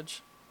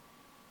percentage.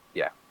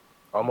 Yeah,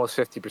 almost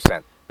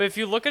 50%. But if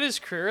you look at his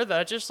career,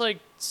 that just like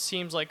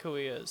seems like who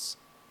he is.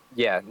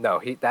 Yeah,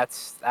 no,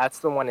 that's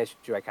the one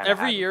issue I kind of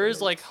every year is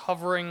like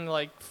hovering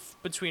like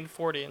between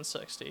 40 and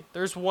 60.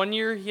 There's one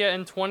year he had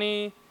in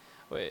AAA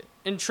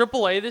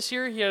this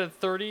year he had a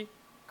 30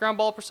 ground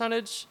ball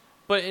percentage,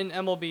 but in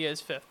MLB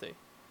is 50.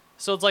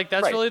 So it's like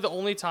that's really the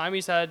only time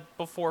he's had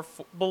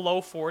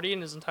below 40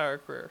 in his entire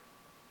career.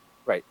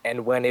 Right,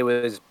 and when it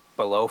was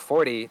below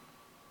 40,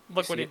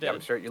 look what he did. I'm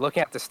sure you're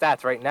looking at the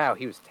stats right now.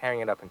 He was tearing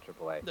it up in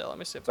AAA. Yeah, let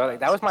me see. So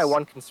that was my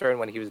one concern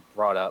when he was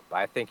brought up.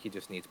 I think he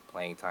just needs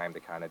playing time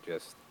to kind of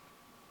just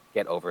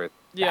get over.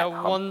 Yeah, that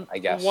hump, I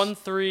guess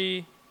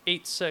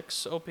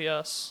 1.386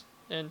 OPS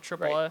in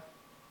AAA.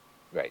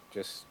 Right,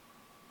 just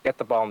get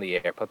the ball in the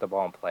air, put the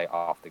ball in play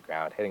off the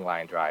ground, hitting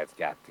line drives,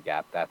 gap to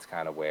gap. That's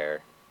kind of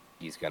where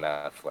he's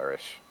gonna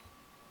flourish.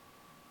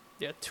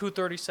 Yeah,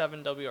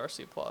 237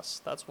 WRC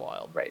plus. That's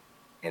wild. Right,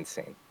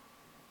 insane.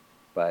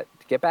 But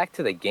to get back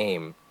to the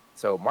game,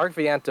 so Mark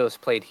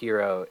Vientos played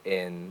hero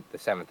in the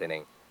 7th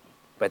inning,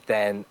 but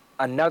then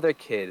another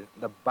kid,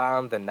 the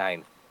bottom of the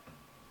 9th,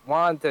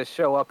 wanted to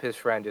show up his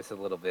friend just a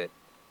little bit.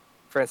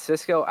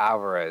 Francisco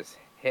Alvarez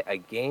hit a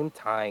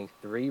game-tying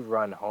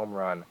 3-run home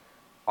run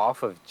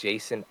off of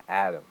Jason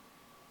Adam,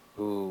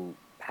 who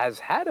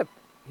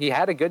he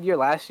had a good year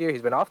last year.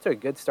 He's been off to a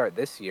good start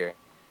this year,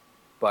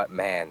 but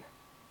man,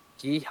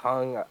 he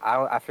hung.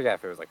 I forget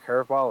if it was a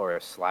curveball or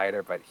a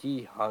slider, but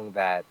he hung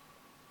that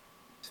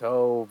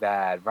so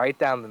bad right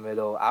down the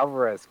middle.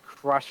 Alvarez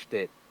crushed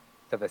it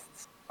to the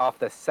off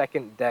the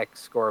second deck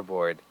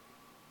scoreboard.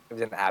 It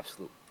was an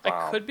absolute I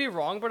bomb. could be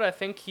wrong, but I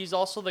think he's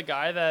also the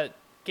guy that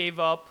gave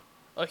up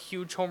a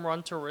huge home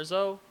run to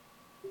Rizzo.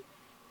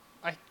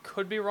 I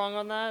could be wrong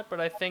on that,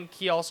 but I think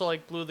he also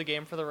like blew the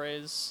game for the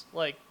Rays,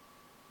 like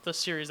the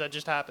series that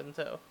just happened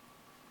too.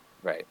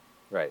 Right,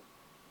 right.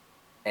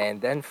 And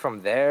then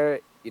from there,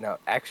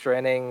 extra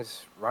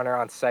innings, runner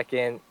on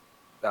second.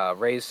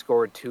 Rays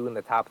scored 2 in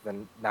the top of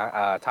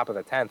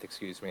the 10th.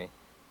 Excuse me.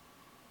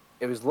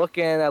 It was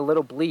looking a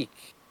little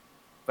bleak,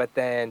 but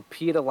then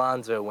Pete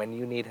Alonso, when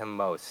you need him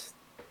most,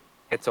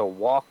 hits a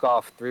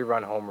walk-off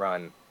 3-run home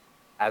run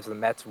as the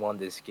Mets won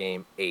this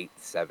game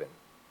 8-7.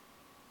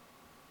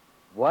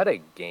 What a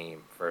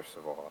game, first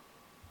of all.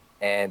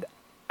 And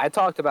I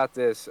talked about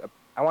this,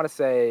 I want to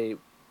say,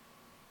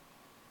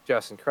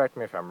 Justin, correct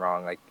me if I'm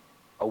wrong, like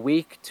a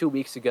week, 2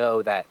 weeks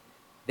ago, that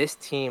this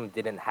team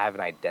didn't have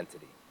an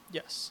identity.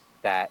 Yes.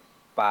 That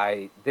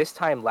by this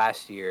time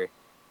last year,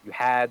 you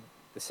had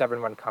the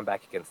 7-run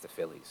comeback against the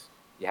Phillies.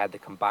 You had the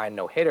combined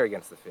no-hitter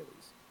against the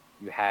Phillies.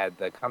 You had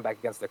the comeback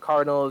against the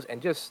Cardinals,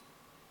 and just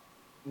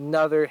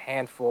another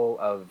handful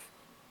of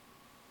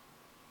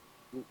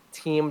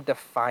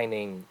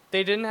team-defining.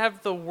 They didn't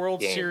have the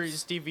World games.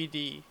 Series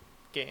DVD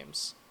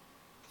games.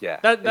 Yeah,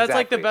 That's exactly.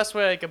 like the best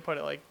way I can put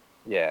it. Like,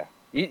 yeah,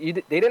 they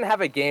didn't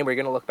have a game where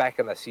you're gonna look back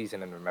on the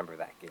season and remember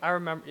that game. I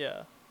remember,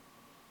 yeah.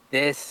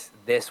 This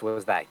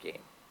was that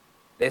game.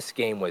 This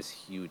game was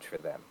huge for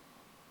them.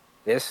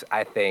 This,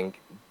 I think,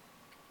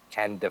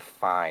 can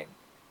define,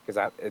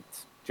 because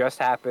it's just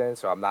happened,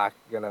 so I'm not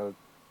gonna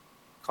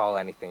call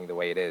anything the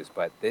way it is.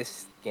 But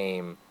this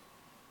game,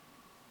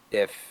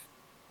 if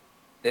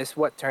this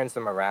what turns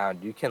them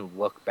around, you can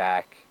look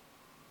back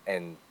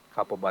in a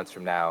couple months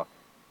from now,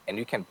 and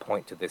you can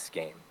point to this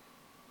game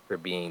for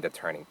being the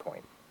turning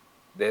point.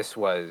 This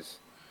was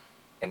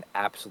an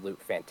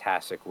absolute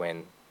fantastic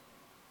win.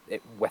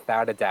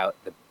 Without a doubt,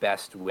 the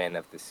best win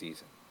of the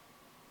season.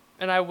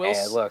 And I will.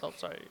 Look, oh,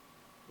 sorry.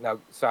 No,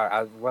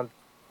 sorry. One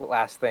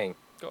last thing.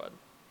 Go ahead.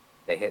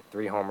 They hit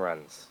 3 home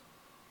runs.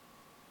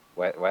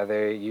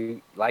 Whether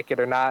you like it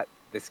or not,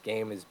 this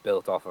game is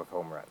built off of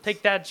home runs.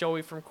 Take that,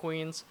 Joey from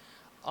Queens.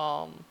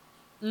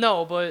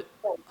 No, but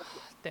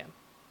damn,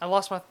 I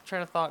lost my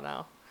train of thought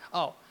now.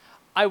 Oh,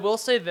 I will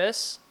say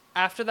this.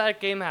 After that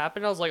game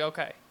happened, I was like,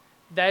 okay,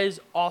 that is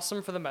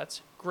awesome for the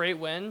Mets. Great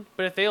win.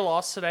 But if they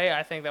lost today,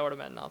 I think that would have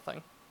meant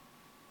nothing.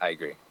 I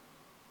agree.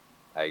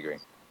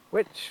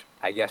 Which,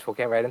 I guess we'll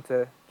get right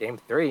into Game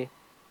 3,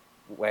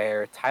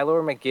 where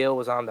Tyler McGill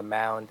was on the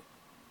mound,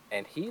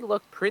 and he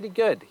looked pretty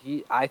good.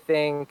 I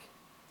think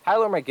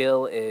Tyler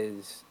McGill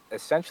is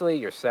essentially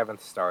your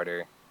 7th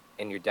starter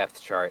in your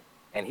depth chart,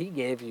 and he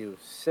gave you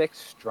 6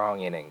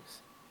 strong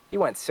innings. He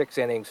went 6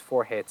 innings,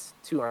 4 hits,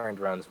 2 earned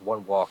runs,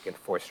 1 walk, and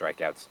 4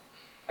 strikeouts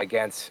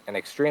against an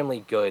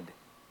extremely good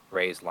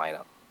Rays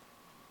lineup.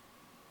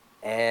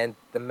 And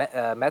the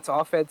Mets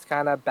offense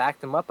kind of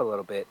backed him up a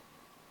little bit.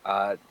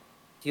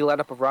 He let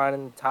up a run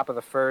in the top of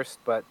the first,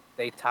 but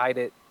they tied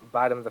it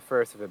bottom of the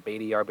first with a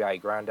Beatty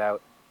RBI groundout.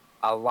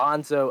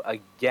 Alonso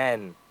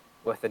again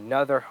with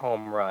another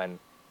home run,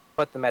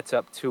 put the Mets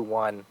up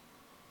 2-1.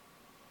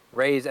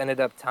 Rays ended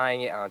up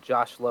tying it on a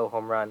Josh Lowe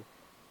home run,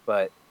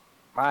 but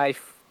my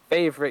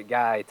favorite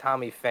guy,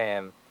 Tommy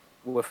Pham,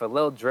 with a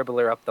little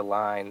dribbler up the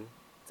line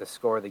to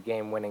score the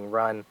game-winning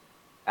run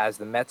as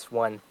the Mets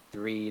won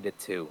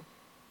 3-2.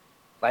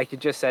 Like you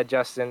just said,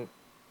 Justin,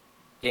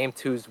 Game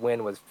 2's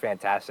win was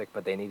fantastic,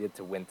 but they needed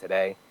to win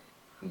today,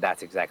 and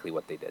that's exactly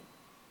what they did.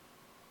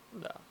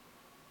 No.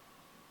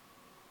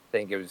 I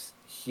think it was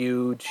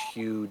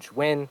huge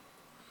win,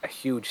 a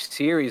huge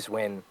series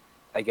win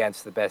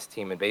against the best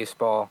team in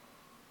baseball.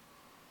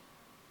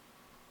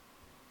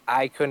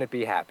 I couldn't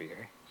be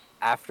happier.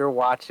 After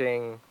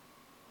watching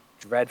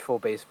dreadful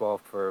baseball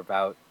for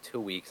about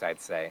 2 weeks,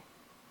 I'd say,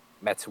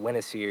 Mets win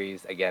a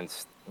series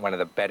against one of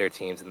the better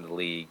teams in the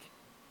league.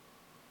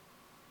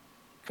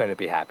 Couldn't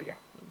be happier.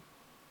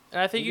 And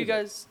I think you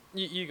guys,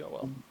 you go,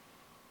 Will.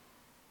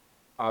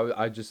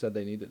 I just said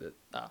they needed it.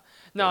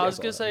 No, I was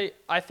going to say,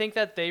 I think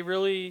that they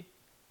really,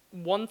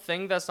 one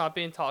thing that's not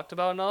being talked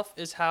about enough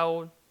is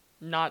how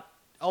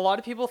a lot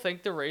of people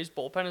think the Rays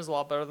bullpen is a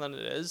lot better than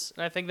it is.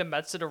 And I think the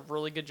Mets did a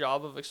really good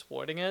job of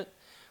exploiting it.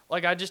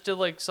 Like, I just did,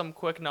 like, some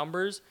quick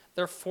numbers.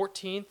 They're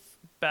 14th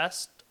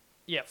best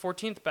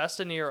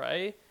in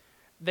ERA.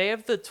 They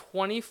have the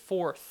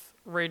 24th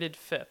rated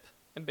FIP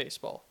in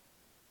baseball.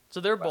 So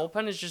their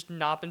bullpen has just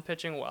not been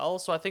pitching well.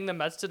 So I think the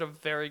Mets did a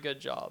very good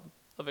job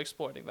of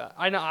exploiting that.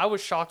 I know I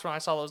was shocked when I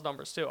saw those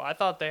numbers too. I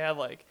thought they had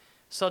like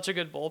such a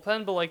good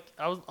bullpen, but like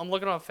I'm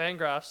looking on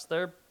FanGraphs,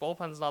 their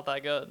bullpen's not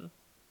that good.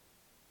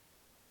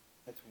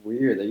 That's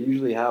weird. They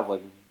usually have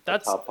like the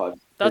top 5.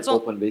 That's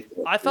all. bullpen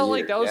baseball I for felt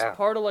like that years. was Yeah.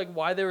 part of like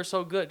why they were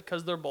so good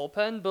because their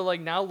bullpen. But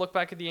like now, look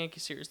back at the Yankee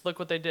series. Look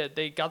what they did.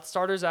 They got the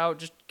starters out,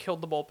 just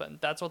killed the bullpen.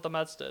 That's what the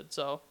Mets did.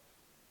 So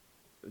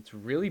It's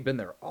really been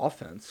their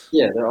offense.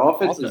 Yeah, their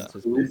offense is Offense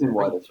has the been reason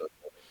why great. they're so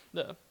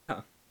good. yeah.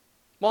 Yeah.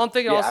 Well, I'm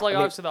thinking Yeah, also like I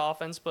mean- obviously the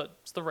offense, but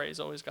it's the Rays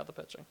always got the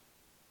pitching.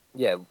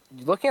 Yeah,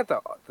 looking at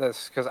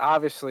this because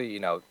obviously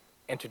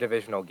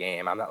interdivisional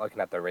game. I'm not looking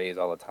at the Rays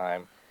all the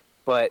time,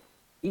 but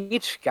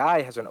each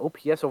guy has an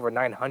OPS over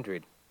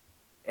 900,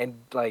 and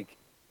like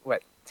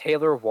what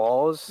Taylor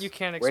Walls? You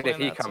can't Where did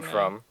explain he that to come me.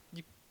 from?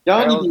 You,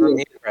 Johnny Harold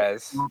B is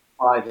Ramirez. a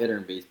 5 hitter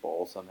in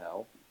baseball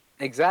somehow.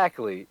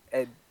 Exactly,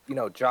 and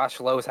Josh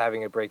Lowe's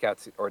having a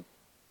breakout or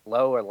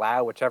Lowe or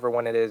Lau, whichever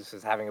one it is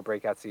having a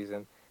breakout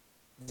season.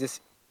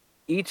 Just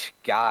each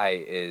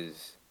guy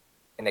is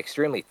an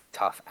extremely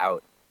tough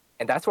out.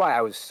 And that's why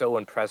I was so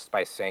impressed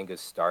by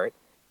Senga's start,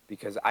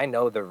 because I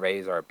know the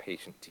Rays are a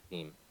patient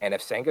team. And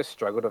if Senga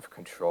struggled with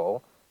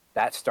control,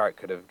 that start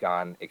could have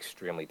gone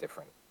extremely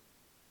different.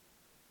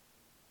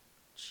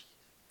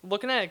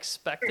 looking at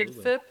expected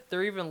Absolutely. FIP,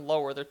 they're even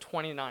lower. They're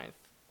 29th.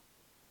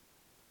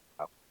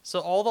 Oh. So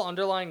all the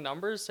underlying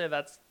numbers say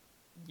that's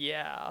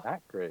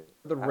Not great.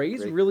 The Not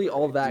Rays great really for the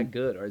all Rays. that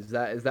good, or is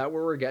that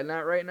where we're getting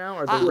at right now?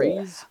 Are the I-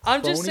 Rays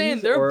I'm just saying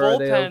phonies, their or are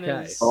they bullpen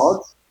okay? is-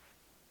 Thoughts?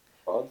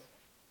 Thoughts?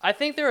 I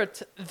think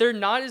they're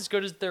not as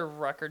good as their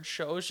record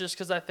shows, just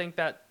because I think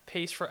that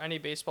pace for any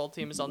baseball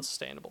team is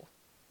unsustainable.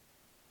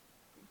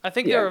 I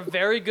think they're a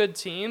very good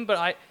team,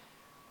 but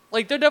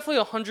they're definitely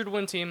a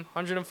 100-win team,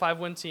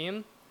 105-win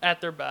team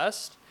at their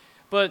best.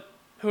 But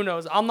who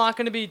knows? I'm not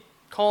going to be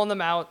calling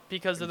them out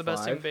because they're the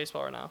best team in 105?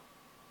 baseball right now.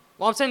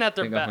 Well, I'm saying at I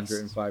their think best.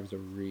 105 is a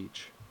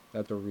reach.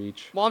 That's a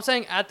reach. Well, I'm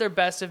saying at their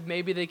best if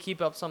maybe they keep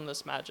up some of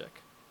this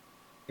magic.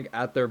 I think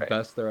at their Right.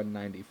 best, they're a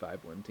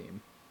 95-win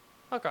team.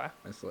 Okay.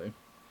 Honestly,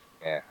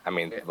 Yeah, I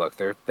mean, look,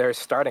 their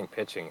starting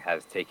pitching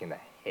has taken a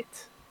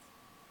hit.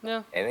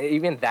 Yeah. And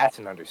even that's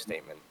an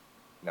understatement.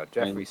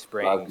 Jeffrey And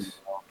Springs,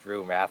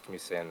 Drew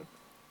Rasmussen.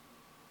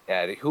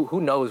 Yeah,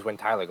 who knows when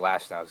Tyler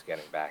Glasnow's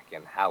getting back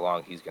and how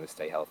long he's going to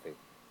stay healthy.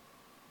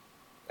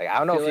 Like, I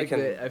don't know if he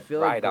can I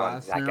feel like ride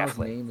on Zach Glasnow's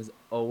Eflin. name is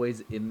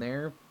always in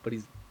there, but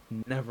he's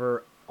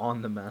never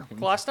on the mound.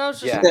 Glasnow's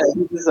just. Yeah.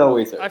 Yeah, he's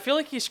always I hurt. feel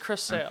like he's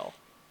Chris Sale.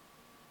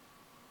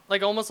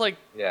 Like almost like,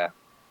 Yeah,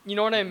 you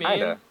know what I mean?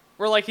 Kinda.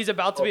 Where like he's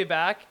about to be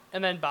back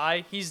and then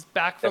bye. He's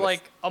back for Then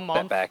it's like a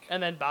month back.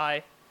 and then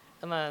bye,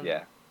 and then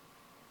yeah.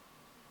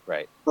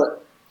 Right.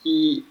 But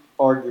he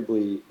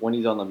arguably, when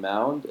he's on the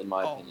mound, in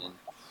my Oh. opinion,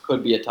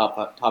 could be a top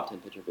 10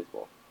 pitcher in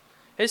baseball.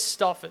 his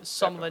stuff is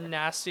some of the Definitely.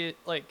 nastiest.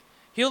 Like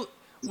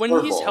when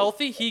he's Curveball.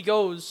 healthy, he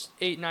goes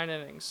 8-9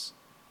 innings.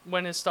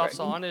 When his stuff's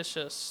Right. on, it's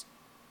just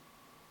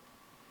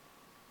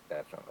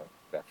Definitely.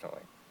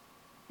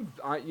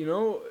 You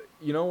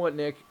know what,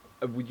 Nick?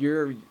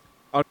 You're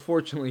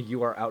unfortunately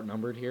you are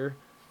outnumbered here,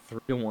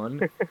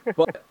 3-1.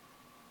 But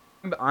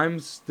I'm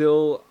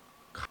still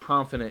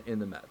confident in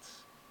the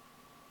Mets.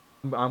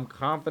 I'm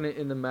confident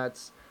in the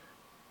Mets.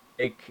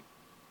 Make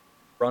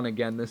run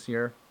again this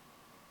year.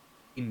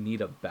 They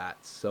need a bat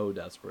so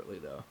desperately,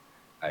 though.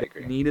 I They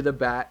agree. needed a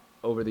bat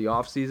over the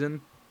offseason.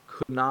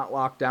 Could not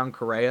lock down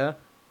Correa.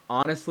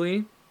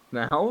 Honestly,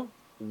 now,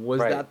 was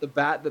Right. that the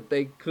bat that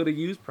they could have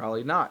used?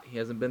 Probably not. He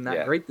hasn't been that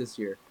Yeah. great this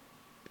year.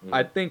 Mhm.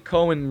 I think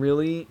Cohen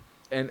really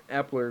and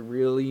Epler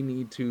really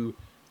need to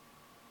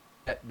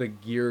get the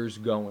gears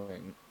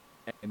going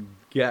and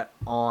get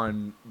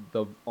on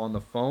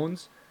the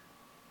phones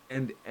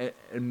and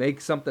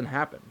make something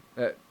happen.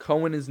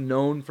 Cohen is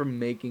known for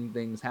making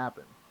things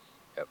happen.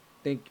 Yep.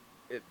 I think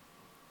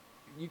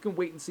you can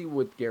wait and see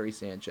with Gary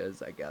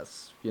Sanchez, I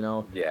guess.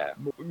 Yeah.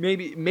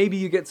 Maybe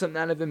you get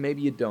something out of him,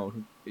 maybe you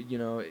don't.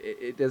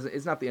 It doesn't.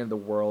 It's not the end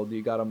of the world.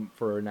 You got him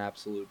for an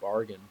absolute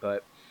bargain,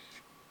 but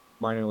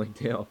minor league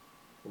deal.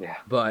 Yeah.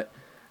 But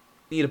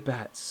need a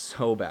bat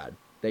so bad.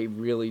 They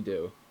really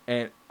do.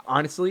 And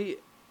honestly,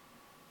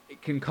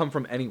 it can come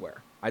from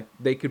anywhere.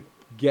 They could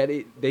get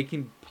it. They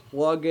can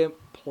plug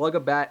a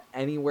bat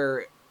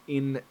anywhere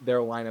in their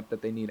lineup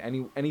that they need.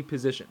 Any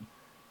position.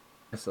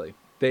 Honestly,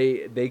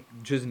 they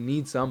just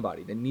need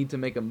somebody. They need to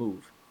make a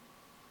move.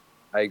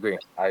 I agree.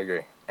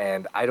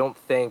 And I don't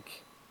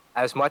think,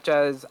 as much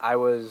as I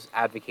was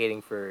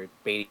advocating for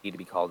Beatty to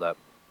be called up,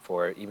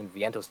 for even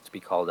Vientos to be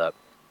called up,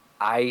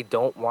 I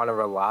don't want to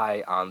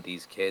rely on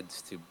these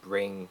kids to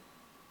bring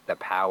the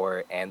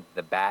power and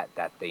the bat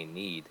that they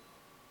need,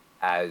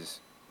 as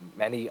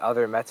many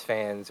other Mets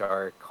fans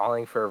are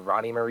calling for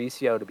Ronnie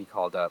Mauricio to be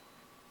called up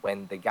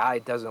when the guy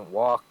doesn't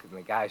walk and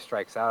the guy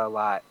strikes out a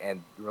lot,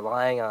 and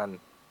relying on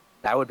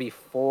that would be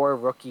 4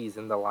 rookies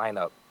in the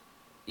lineup.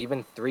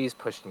 Even 3's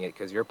pushing it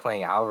because you're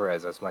playing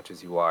Alvarez as much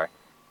as you are.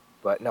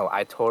 But no,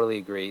 I totally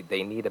agree.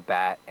 They need a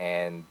bat,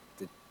 and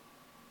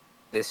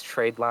this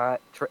trade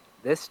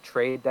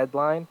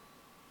deadline,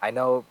 I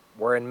know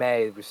we're in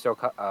May. We're still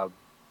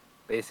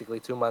basically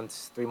 3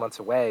 months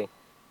away.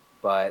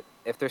 But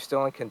if they're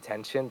still in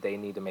contention, they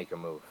need to make a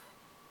move.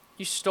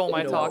 you stole my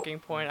You know, talking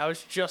point. I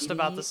was just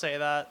about to say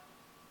that.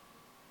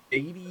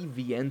 Beatty,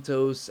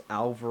 Vientos,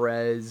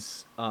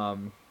 Alvarez.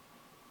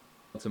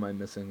 What am I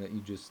missing that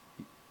you just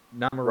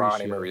not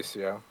Ronnie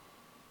Mauricio?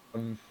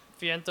 Mauricio.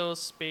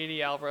 Vientos,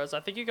 Beatty, Alvarez. I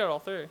think you got all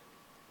three.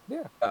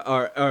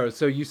 Yeah.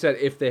 So you said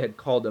if they had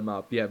called him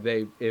up, yeah,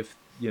 if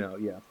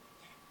yeah.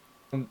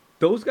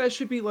 Those guys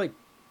should be like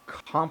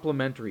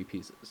complementary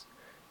pieces.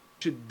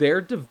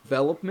 Their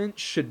development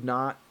should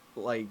not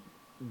like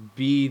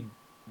be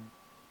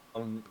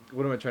what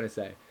am I trying to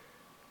say?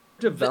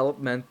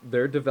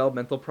 Their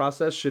developmental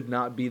process should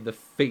not be the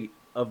fate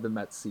of the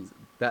Mets season.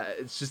 That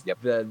it's just Yep.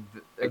 it's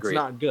Agreed.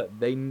 not good.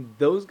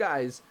 Those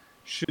guys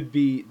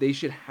they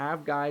should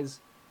have guys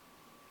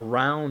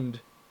around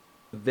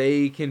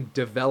they can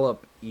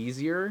develop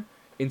easier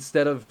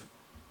instead of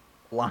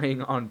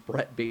relying on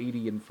Brett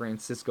Beatty and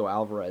Francisco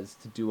Alvarez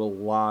to do a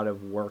lot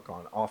of work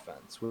on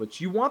offense, which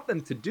you want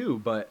them to do,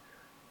 but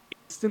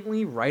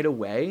instantly right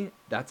away,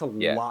 that's a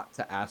Yeah. lot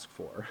to ask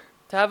for.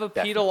 To have a Pete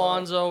Definitely.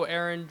 Alonso,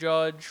 Aaron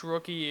Judge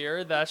rookie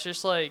year, that's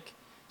just like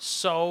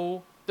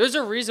so. There's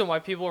a reason why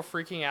people are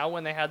freaking out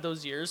when they had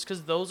those years,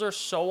 because those are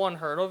so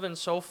unheard of and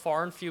so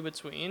far and few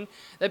between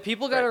that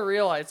people got to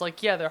realize,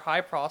 like, yeah, they're high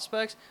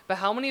prospects, but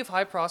how many of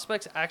high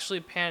prospects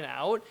actually pan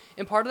out?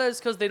 And part of that is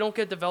because they don't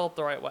get developed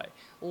the right way.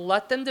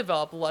 Let them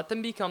develop, let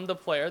them become the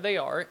player they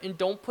are, and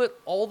don't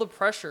put all the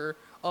pressure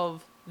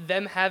of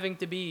them having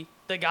to be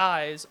the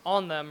guys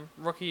on them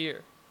rookie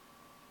year.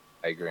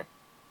 I agree. Yeah,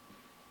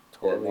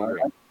 Totally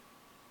agree.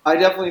 I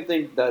definitely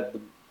think that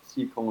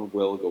Steve Cohen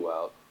will go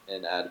out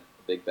and add a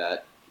big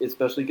bat,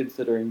 especially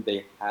considering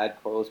they had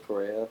Carlos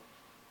Correa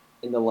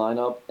in the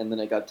lineup, and then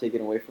it got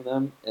taken away from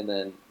them. And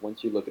then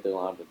once you look at their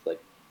lineup, it's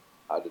like,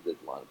 how did this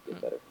lineup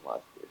get better from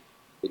last year?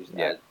 They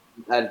just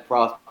added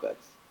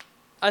prospects.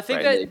 I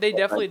think Right. that they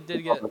definitely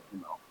did get.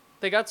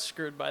 They got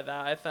screwed by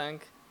that, I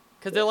think.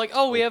 Because they're like,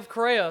 oh, we have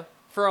Correa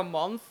for a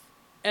month.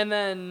 And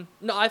then,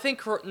 no, I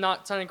think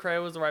not signing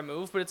Correa was the right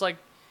move. But it's like,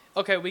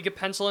 okay, we could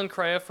pencil in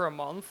Correa for a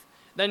month.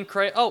 Then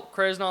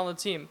Correa's not on the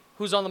team.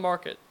 Who's on the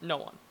market? No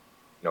one.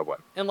 No one.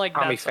 And like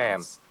Tommy that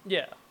Pham. sense.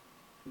 Yeah.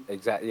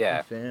 Exactly.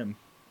 Yeah. Fan.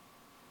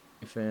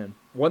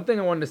 One thing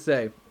I wanted to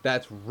say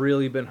that's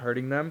really been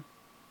hurting them,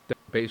 their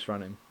base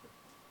running.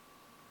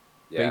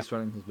 Yeah. Base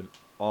running has been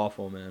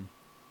awful, man.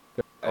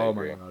 I Oh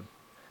agree. my god.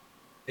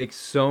 Like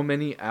so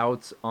many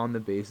outs on the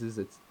bases,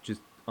 it's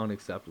just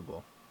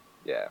unacceptable.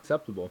 Yeah.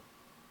 Acceptable.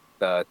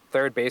 The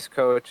third base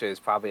coach is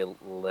probably a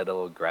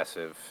little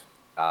aggressive.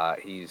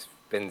 He's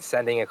been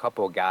sending a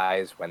couple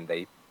guys when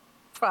they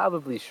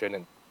probably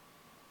shouldn't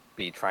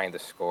be trying to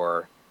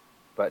score.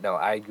 But no,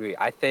 I agree.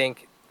 I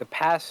think this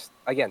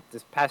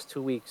past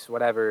 2 weeks,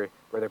 whatever,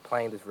 where they're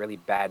playing this really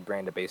bad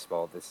brand of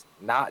baseball, this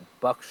not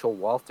Buck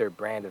Showalter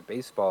brand of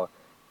baseball,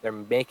 they're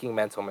making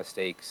mental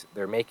mistakes.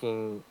 They're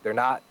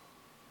not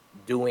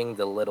doing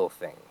the little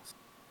things.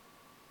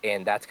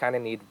 And that's kind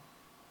of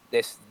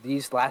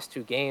these last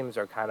two games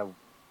are kind of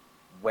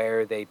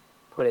where they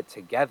put it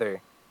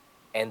together,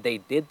 and they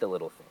did the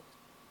little things.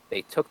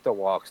 They took the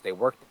walks, they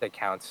worked the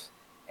counts,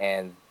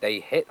 and they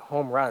hit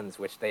home runs,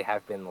 which they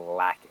have been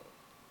lacking.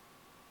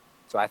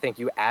 So I think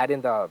you add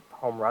in the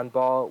home run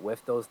ball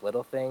with those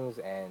little things,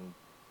 and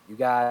you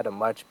got a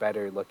much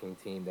better looking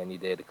team than you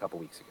did a couple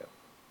weeks ago.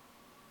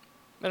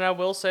 And I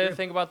will say the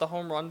thing about the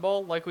home run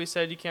ball, like we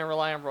said, you can't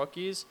rely on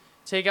rookies.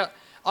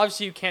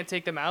 Obviously you can't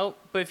take them out,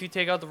 but if you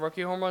take out the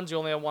rookie home runs, you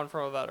only have one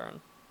from a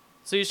veteran.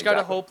 So you just got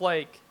to hope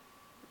like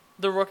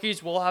the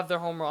rookies will have their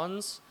home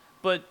runs,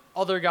 but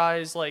other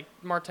guys like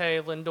Marte,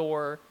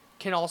 Lindor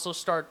can also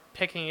start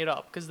picking it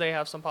up because they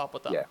have some pop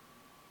with them. Yeah,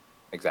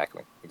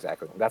 exactly.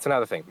 That's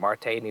another thing.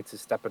 Marte needs to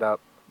step it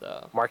up.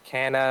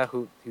 Marcana,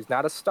 who's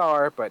not a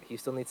star, but he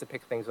still needs to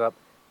pick things up.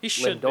 He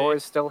should Lindor be.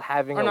 is still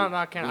having Or a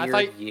not Canna.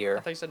 weird year. I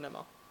thought you said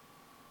Nemo.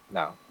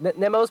 No,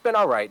 Nemo's been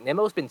all right.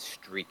 Nemo's been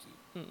streaky.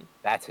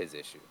 That's his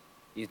issue.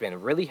 He's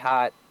been really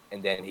hot,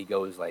 and then he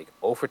goes like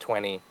 0 for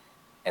 20,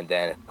 and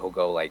then he'll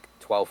go like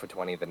 12 for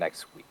 20 the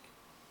next week.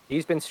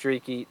 He's been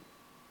streaky.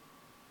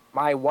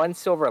 My one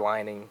silver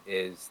lining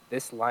is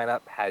this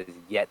lineup has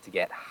yet to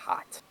get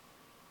hot.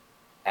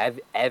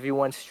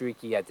 Everyone's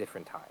streaky at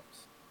different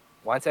times.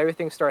 Once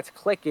everything starts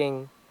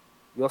clicking,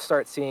 you'll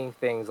start seeing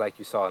things like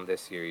you saw in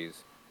this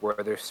series where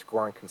they're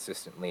scoring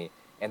consistently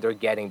and they're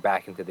getting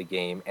back into the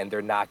game and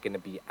they're not going to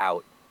be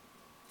out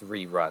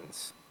 3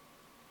 runs.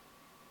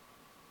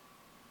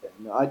 Yeah,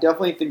 no, I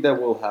definitely think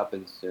that will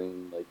happen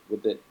soon. Like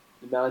with the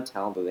amount of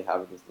talent that they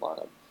have in this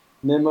lineup,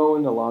 Nemo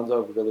and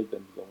Alonso have really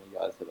been the only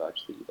guys that have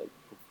actually like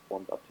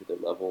performed up to their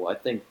level. I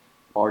think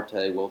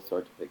Marte will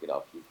start to pick it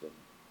up. He's been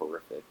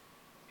horrific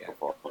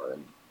so far,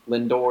 and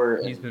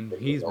Lindor. He's been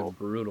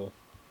brutal.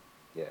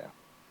 Yeah.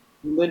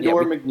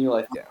 Lindor and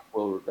McNeil, I think,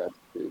 will regress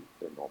to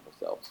their normal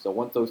selves. So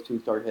once those two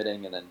start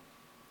hitting, and then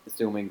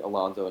assuming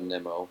Alonso and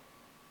Nemo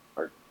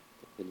are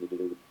continue to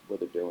do what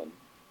they're doing,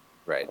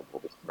 right,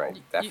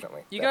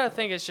 definitely. You gotta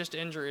think it's just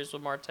injuries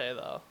with Marte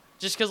though,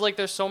 just because like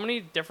there's so many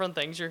different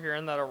things you're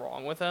hearing that are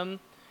wrong with him,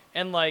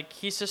 and like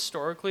he's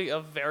historically a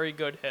very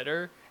good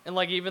hitter, And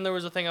like even there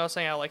was a thing I was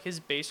saying how like his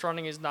base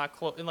running is not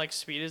close and like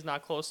speed is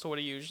not close to what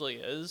he usually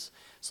is.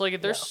 So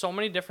like there's No. so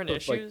many different So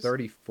it's like issues.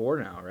 34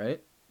 now, right?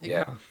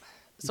 Yeah.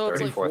 So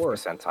it's like 34th 34.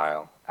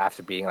 percentile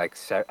after being like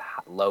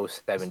low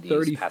He's 70s past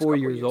 34 couple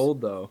years years.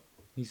 old though.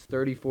 He's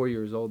 34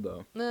 years old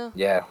though. nah.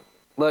 Yeah.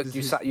 Look, This you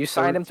is his you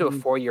signed him to a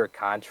 13th 4-year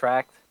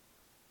contract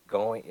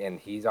going, and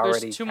he's There's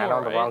already two kind of more,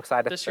 on the right? wrong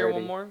side of This year 30.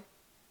 one more. He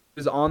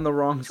was on the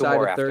wrong 2 side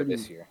more of after 30.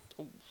 this year.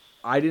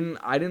 I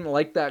didn't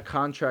like that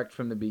contract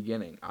from the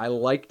beginning. I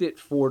liked it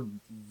for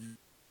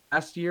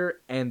last year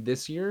and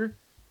this year.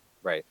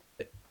 Right.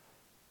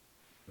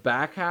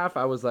 Back half,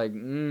 I was like,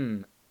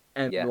 And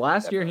Yeah,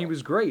 last year he definitely.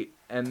 was great.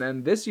 And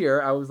then this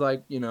year, I was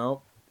like,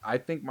 I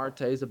think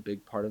Marte is a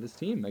big part of this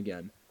team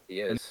again.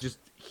 He And is. just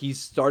he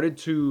started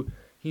to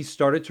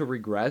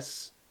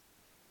regress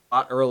a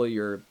lot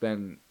earlier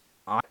than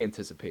I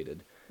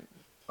anticipated.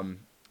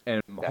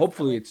 And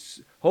Definitely.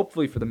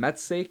 hopefully for the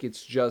Mets' sake,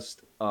 it's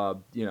just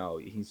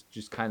he's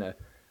just kind of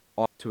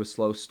off to a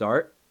slow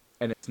start,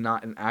 and it's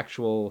not an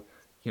actual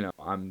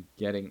I'm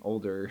getting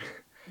older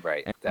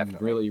Right. and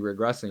Definitely. really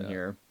regressing Yeah.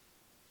 here.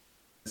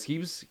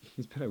 He's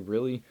been a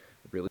really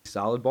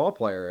solid ball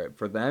player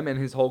for them and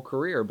his whole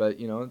career, but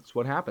it's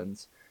what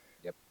happens.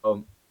 Yep.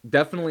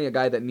 Definitely a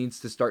guy that needs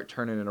to start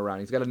turning it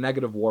around. He's got a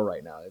negative WAR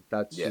right now.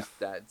 That's Yeah. just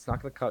that. It's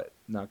not going to cut it.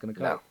 Not going to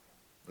cut No. it.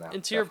 No.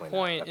 And to your Definitely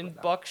point, not. in Definitely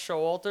not. Buck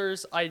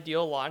Showalter's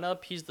ideal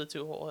lineup, he's the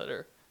 2-hole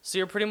hitter. So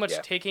you're pretty much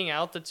Yeah. taking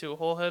out the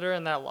 2-hole hitter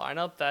in that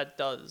lineup. That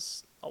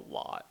does a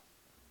lot.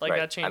 Like Right.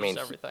 that changes I mean,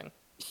 everything.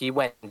 He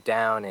went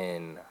down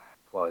in,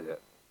 what was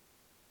it,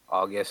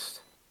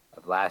 August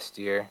of last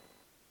year,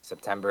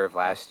 September of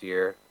last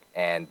year,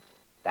 and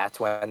that's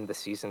when the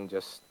season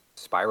just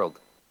spiraled.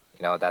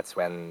 That's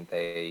when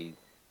they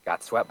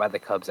got swept by the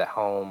Cubs at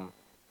home.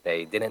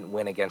 They didn't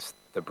win against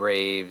the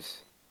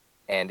Braves.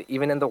 And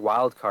even in the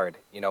wild card,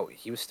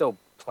 he was still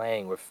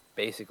playing with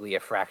basically a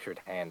fractured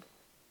hand.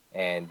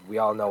 And we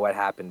all know what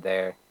happened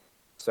there.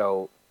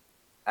 So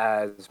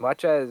as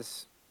much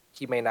as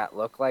he may not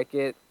look like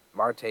it,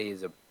 Marte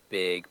is a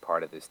big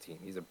part of this team.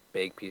 He's a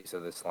big piece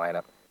of this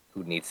lineup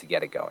who needs to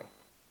get it going.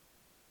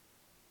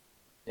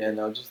 Yeah,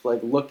 no, just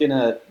like looking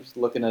at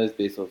his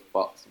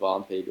baseball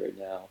savant page right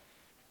now.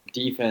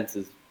 Defense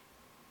is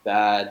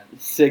bad.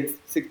 Six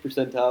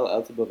percentile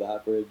outs above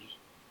average.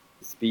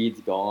 The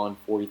speed's gone.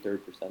 43rd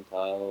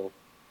percentile.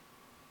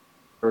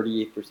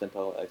 38th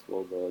percentile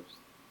xWOBA. Just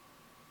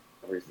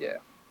everything. Yeah.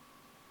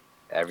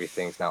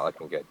 Everything's not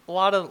looking good. A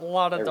lot of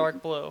Everything.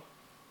 dark blue.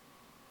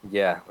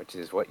 Yeah, which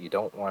is what you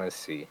don't want to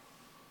see.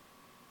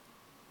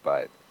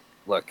 But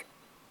look,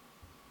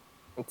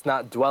 let's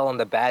not dwell on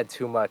the bad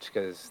too much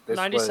because this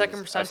 92nd was a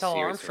percentile arm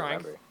series to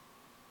strength. remember.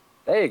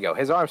 There you go.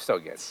 His arm's still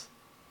good.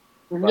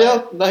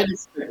 Yeah,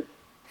 96.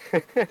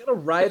 Gotta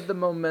ride the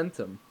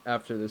momentum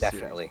after this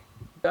Definitely. series.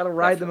 Gotta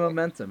ride the Definitely.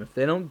 momentum.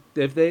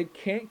 If they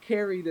can't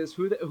carry this,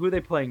 who are they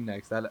playing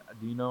next? Do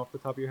you know off the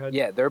top of your head?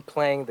 Yeah, they're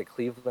playing the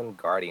Cleveland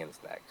Guardians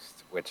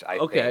next, which I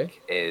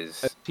think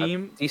is A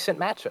team- a decent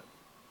matchup.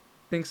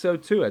 I think so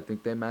too. I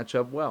think they match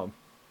up well.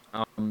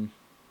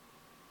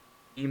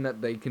 Team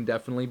that they can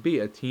definitely be.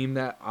 A team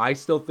that I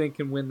still think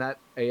can win that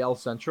AL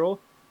Central,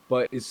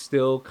 but is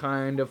still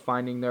kind of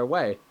finding their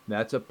way.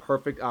 That's a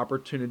perfect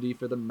opportunity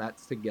for the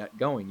Mets to get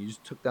going. You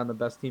just took down the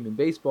best team in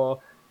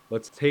baseball.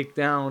 Let's take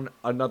down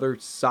another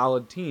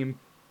solid team,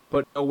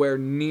 but nowhere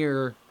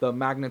near the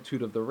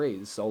magnitude of the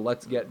Rays. So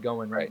let's get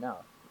going right now.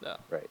 Yeah.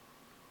 Right.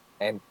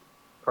 And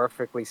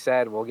perfectly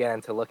said, we'll get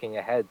into looking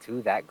ahead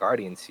to that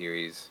Guardian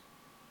series.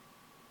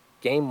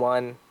 Game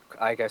 1,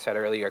 like I said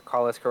earlier,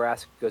 Carlos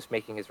Carrasco's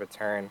making his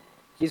return.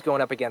 He's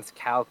going up against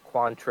Cal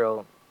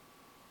Quantrill.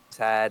 He's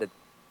had a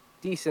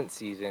decent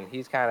season.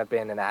 He's kind of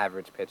been an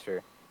average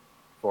pitcher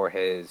for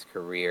his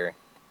career.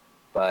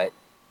 But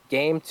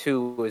Game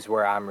 2 is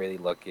where I'm really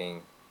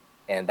looking,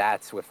 and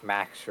that's with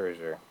Max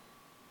Scherzer,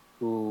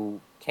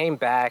 who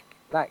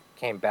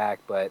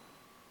but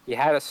he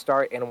had a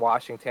start in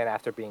Washington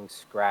after being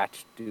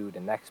scratched due to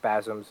neck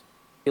spasms.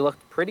 He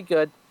looked pretty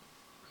good,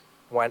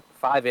 went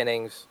 5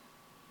 innings,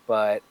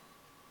 but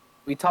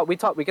we could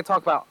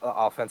talk about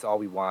offense all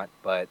we want,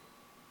 but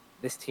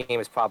this team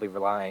is probably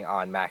relying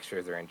on Max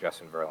Scherzer and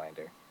Justin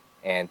Verlander.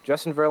 And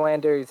Justin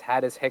Verlander's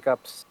had his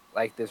hiccups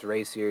like this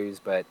Rays series,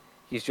 but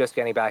he's just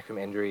getting back from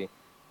injury.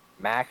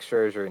 Max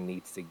Scherzer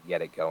needs to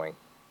get it going.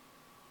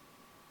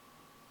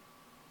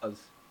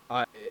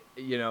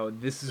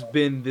 This has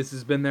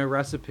been their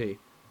recipe.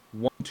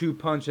 1-2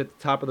 punch at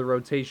the top of the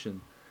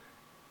rotation,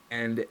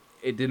 and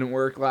it didn't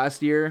work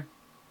last year.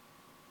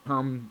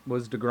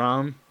 Was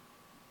DeGrom.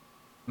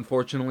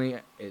 Unfortunately,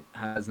 it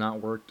has not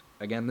worked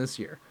again this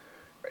year.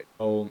 Right.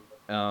 So,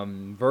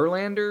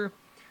 Verlander,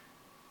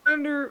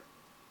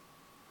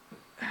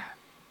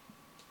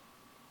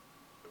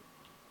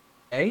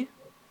 he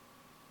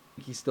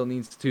still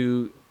needs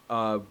to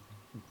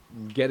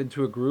get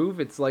into a groove.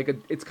 It's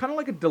kind of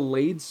like a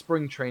delayed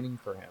spring training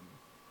for him.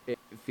 It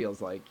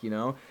feels like,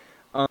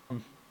 I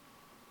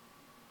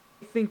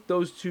think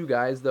those two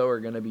guys though are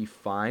gonna be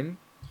fine.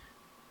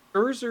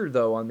 Scherzer,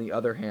 though, on the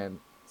other hand,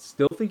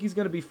 still think he's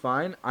gonna be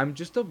fine. I'm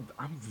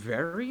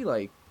very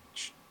like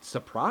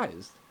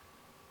surprised,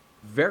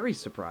 very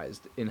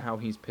surprised in how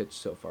he's pitched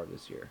so far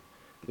this year.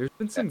 There's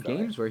been some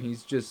Definitely. games where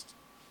it just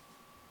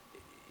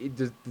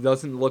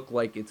doesn't look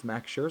like it's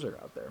Max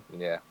Scherzer out there.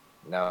 Yeah,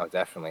 no,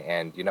 definitely.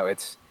 And,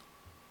 it's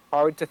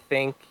hard to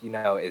think,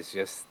 is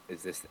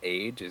this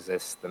age? Is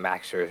this the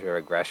Max Scherzer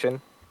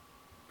aggression?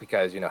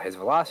 Because, his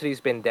velocity's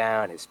been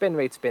down, his spin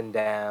rate's been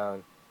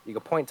down. You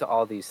can point to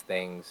all these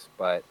things,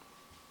 but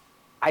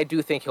I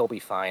do think he'll be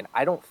fine.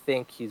 I don't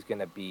think he's going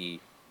to be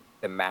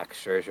the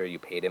Max Scherzer you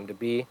paid him to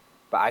be,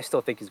 but I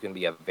still think he's going to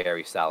be a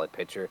very solid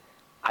pitcher.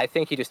 I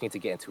think he just needs to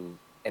get into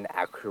an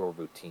actual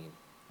routine.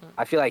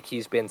 I feel like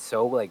he's been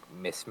so like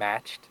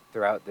mismatched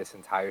throughout this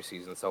entire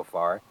season so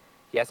far.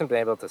 He hasn't been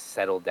able to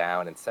settle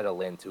down and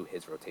settle into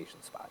his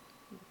rotation spot.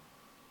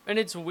 And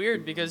it's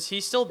weird because he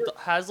still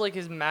has like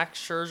his Max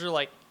Scherzer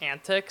like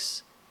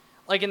antics,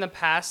 like in the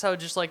past how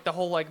just like the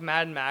whole like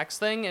Mad Max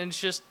thing, and it's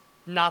just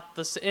not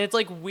the same. And it's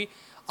like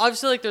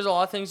obviously like there's a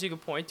lot of things you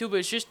could point to, but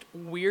it's just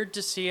weird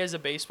to see as a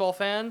baseball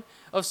fan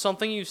of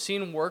something you've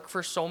seen work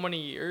for so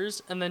many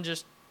years and then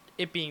just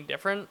it being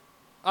different.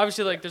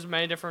 Obviously like there's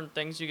many different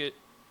things you could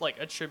like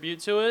attribute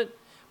to it,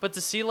 but to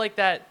see like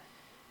that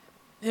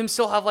him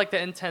still have like the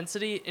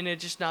intensity and it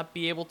just not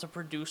be able to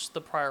produce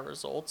the prior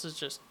results is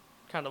just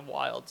kind of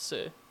wild to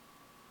see.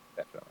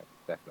 Definitely,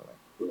 definitely.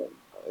 Yeah,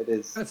 it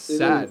is. That's It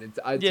sad. is.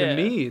 To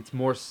me, it's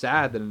more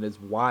sad than it is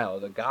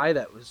wild. A guy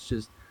that was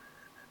just,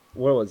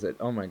 what was it?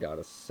 Oh my God,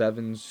 a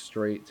 7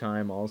 straight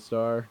time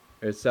All-Star,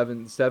 or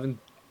seven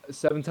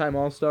time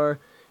All-Star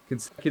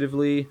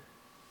consecutively.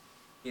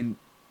 In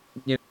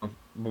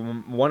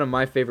one of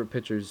my favorite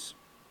pitchers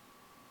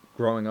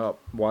growing up,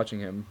 watching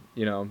him.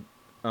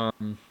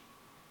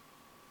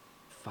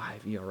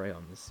 5 ERA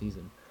on this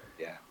season.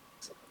 Yeah.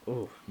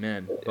 Oh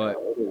man, Yeah, but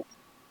it is.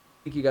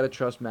 I think you got to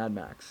trust Mad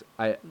Max.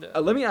 Yeah.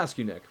 Let me ask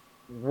you, Nick.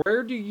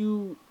 Where do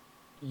you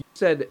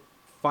said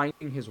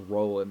finding his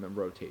role in the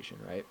rotation,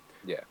 right?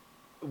 Yeah.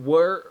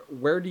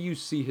 Where do you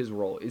see his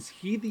role? Is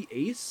he the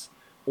ace,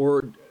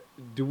 or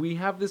do we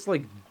have this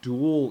like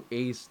dual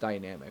ace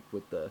dynamic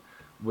with the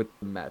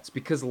Mets?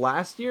 Because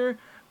last year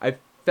I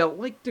felt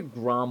like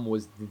DeGrom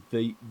was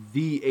the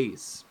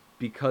ace,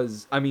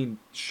 because I mean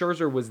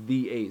Scherzer was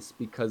the ace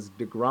because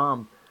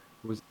DeGrom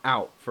was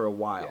out for a Yeah.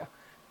 while.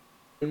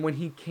 And when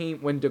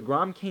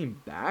DeGrom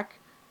came back,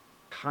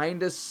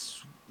 kind of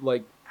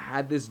like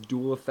had this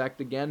dual effect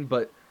again,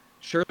 but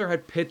Scherzer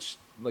had pitched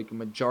like a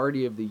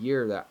majority of the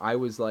year that I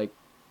was like,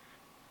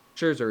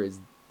 Scherzer is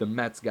the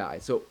Mets guy.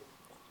 So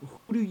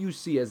who do you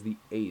see as the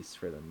ace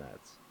for the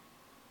Mets?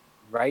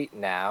 Right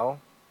now,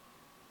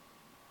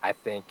 I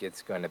think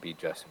it's going to be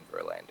Justin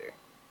Verlander.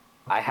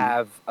 I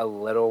have a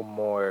little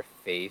more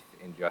faith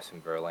in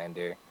Justin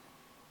Verlander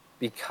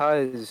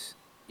because,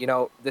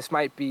 this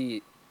might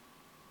be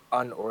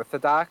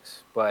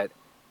unorthodox, but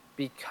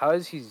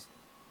because he's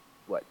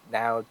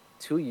now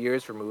 2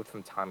 years removed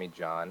from Tommy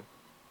John,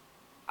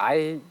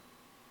 I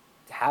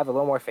have a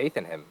little more faith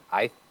in him.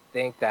 I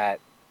think that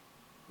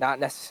I'm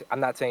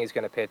not saying he's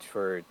going to pitch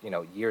for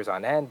years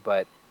on end,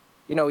 but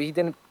he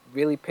didn't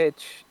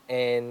pitch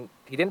in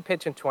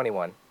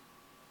 21.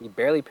 He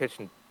barely pitched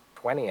in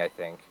 20, I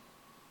think.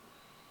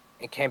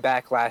 And came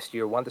back last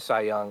year, won the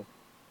Cy Young.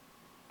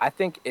 I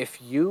think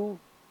if you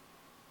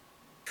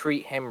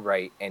treat him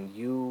right and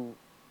you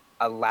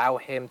allow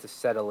him to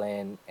settle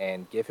in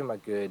and give him a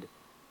good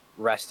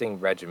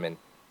resting regimen,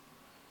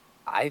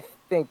 I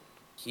think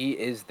he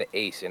is the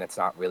ace, and it's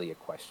not really a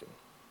question.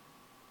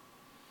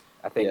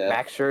 I think Yeah.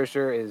 Max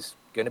Scherzer is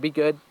going to be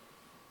good.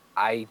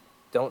 I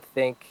don't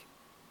think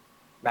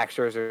Max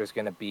Scherzer is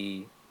going to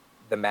be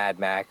the Mad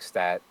Max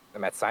that the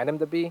Mets signed him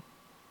to be,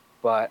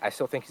 but I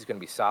still think he's going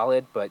to be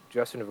solid. But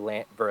Justin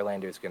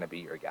Verlander is going to be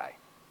your guy.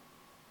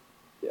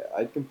 Yeah,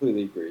 I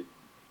completely agree.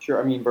 Sure,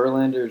 I mean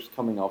Verlander's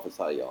coming off a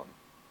Cy Young,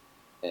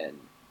 and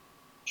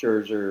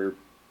Scherzer,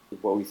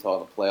 what we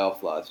saw in the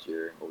playoffs last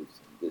year and what we've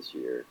seen this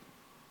year,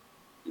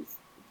 it's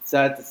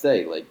sad to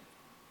say, like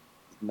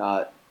he's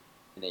not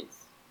an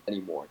ace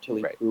anymore until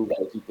he Right. proved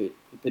that he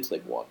pitched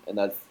like one, and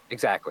that's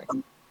Exactly.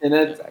 and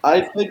then Exactly. I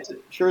picked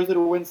Scherzer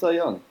to win Cy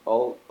Young.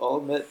 I'll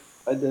admit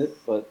I did,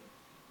 but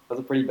that was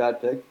a pretty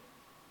bad pick.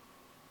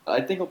 I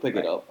think he'll pick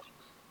it up.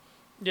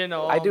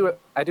 I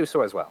do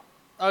so as well.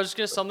 I was just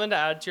gonna something to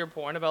add to your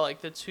point about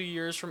like the 2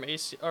 years from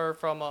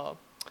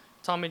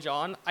Tommy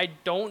John. I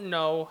don't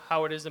know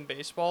how it is in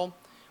baseball,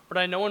 but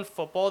I know in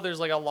football there's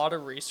like a lot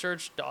of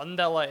research done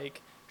that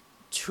like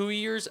 2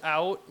 years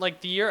out,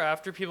 like the year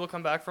after people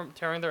come back from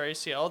tearing their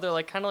ACL, they're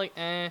like kind of like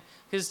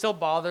because it still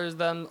bothers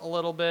them a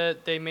little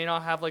bit. They may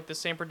not have like the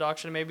same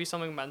production, maybe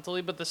something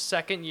mentally, but the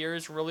second year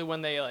is really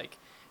when they like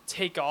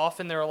take off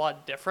and they're a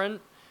lot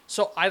different.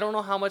 So I don't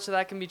know how much of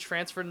that can be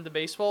transferred into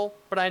baseball,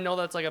 but I know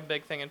that's like a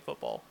big thing in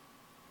football.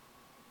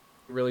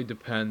 It really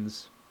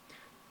depends.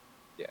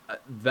 Yeah.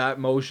 That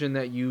motion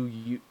that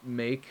you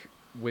make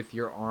with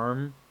your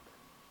arm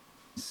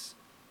is,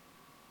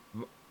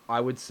 I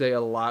would say,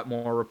 a lot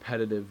more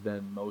repetitive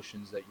than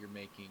motions that you're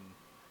making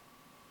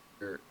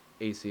your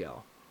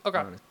ACL. Okay.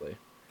 honestly.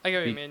 I get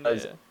what you mean.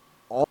 Because Yeah.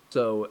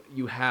 also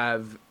you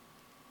have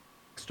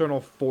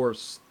external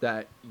force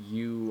that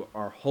you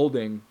are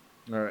holding,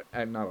 or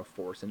not a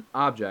force, an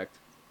object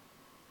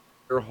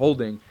you're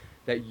holding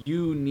that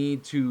you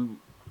need to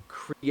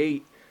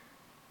create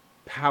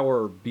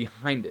power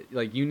behind it.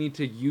 Like you need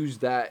to use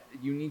that.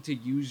 You need to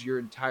use your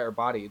entire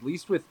body, at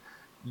least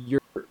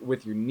your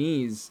with your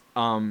knees.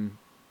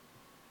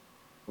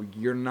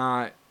 You're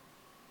not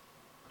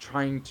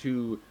trying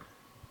to.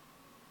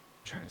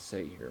 Trying to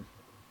say here.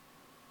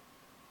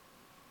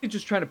 You're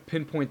just trying to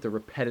pinpoint the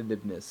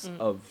repetitiveness Mm.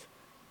 of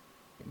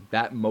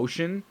that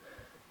motion.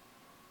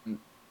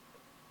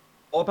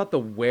 All about the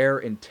wear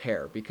and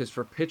tear, because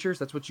for pitchers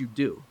that's what you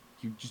do.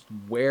 You just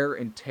wear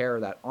and tear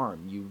that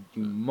arm. You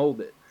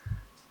mold it.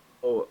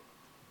 So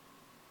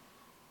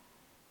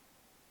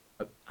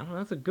I don't know.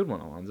 That's a good one,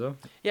 Alonzo.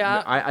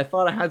 Yeah, I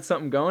thought I had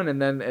something going,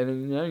 and then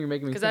you're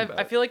making me because think I about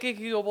I it. feel like it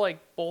could go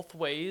like both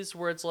ways,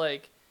 where it's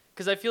like,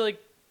 because I feel like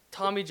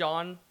Tommy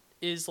John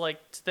is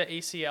like to the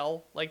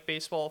ACL, like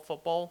baseball,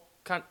 football,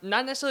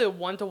 not necessarily a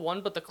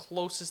 1-to-1, but the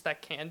closest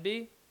that can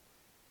be.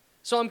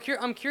 So I'm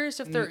curious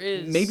if there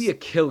Maybe is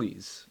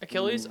Achilles.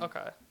 Achilles.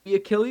 Okay. Maybe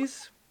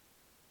Achilles,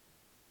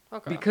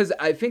 Okay. because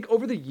I think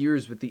over the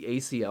years with the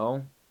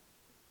ACL,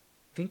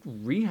 I think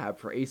rehab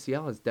for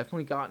ACL has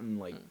definitely gotten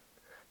like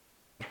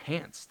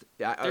enhanced.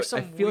 There's I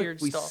some feel like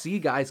weird we stuff. see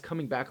guys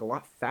coming back a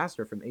lot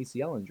faster from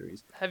ACL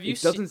injuries. Have you It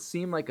seen? doesn't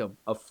seem like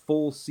a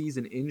full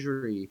season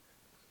injury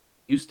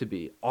used to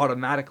be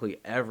automatically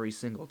every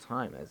single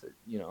time, as it,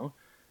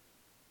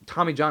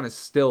 Tommy John is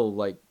still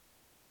like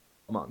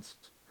months.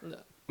 No.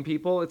 Some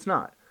people, it's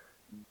not.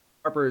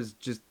 Harper is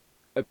just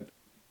a,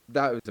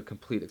 that was a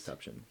complete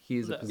exception. He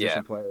is a No. Yeah.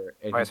 position player,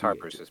 and Bryce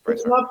Harper's just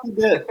Bryce Let's Harper.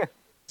 not forget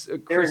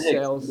Chris Aaron Hicks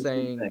Sale did the same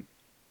saying thing.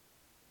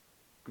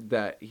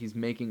 that he's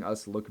making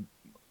us look.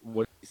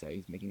 What did he say?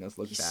 He's making us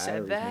look He bad, said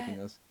or he's that?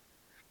 making us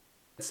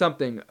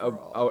something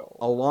Bro.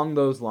 along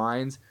those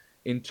lines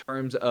in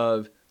terms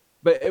of,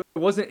 but it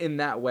wasn't in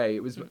that way.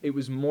 It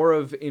was more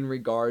of in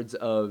regards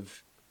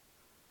of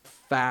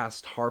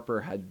fast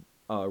Harper had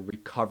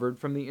recovered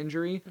from the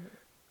injury.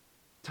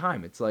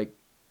 Time, it's like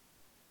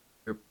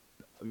you're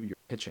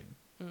pitching,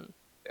 Mm.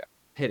 Yeah.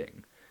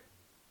 hitting,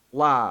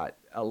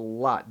 a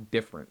lot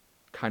different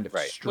kind of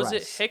Right. stress. Was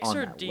it Hicks on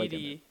or that ligament.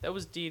 Didi? That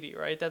was Didi,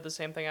 right? That the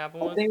same thing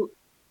happened I with. think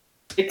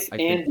Hicks I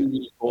and think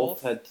Didi both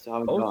both? had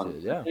Tommy Both John.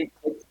 did, yeah. I think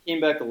Hicks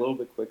came back a little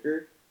bit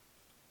quicker.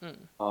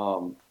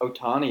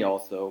 Otani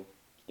also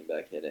came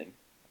back hitting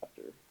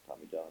after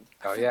Tommy John.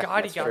 Oh I yeah, forgot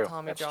he that's got true.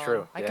 Tommy That's John.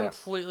 true. I Yeah.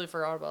 completely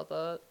forgot about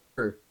that.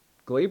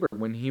 Glaber,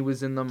 when he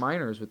was in the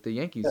minors with the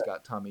Yankees, Yeah.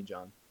 got Tommy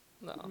John.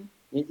 No.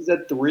 Yankees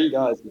had 3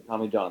 guys with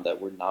Tommy John that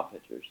were not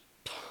pitchers.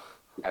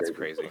 That's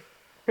crazy.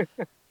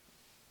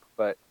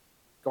 But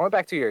going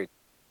back to your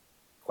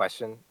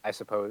question, I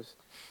suppose,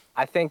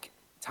 I think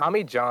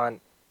Tommy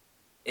John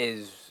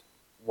is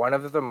one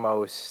of the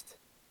most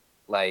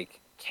like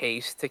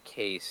case to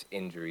case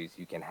injuries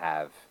you can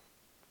have.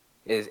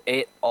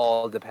 It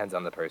all depends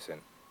on the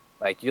person.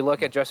 Like you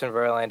look at Justin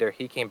Verlander,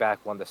 he came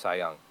back, won the Cy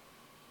Young.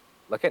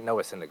 Look at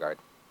Noah Syndergaard.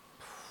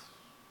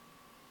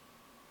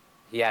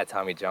 He had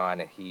Tommy John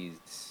and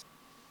he's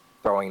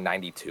throwing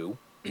 92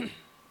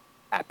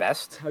 at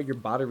best. That's how your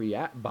body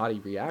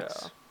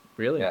reacts. Yeah.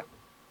 Really? Yeah.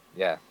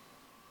 Yeah.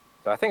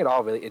 So I think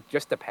it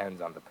just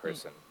depends on the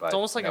person. But It's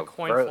almost like a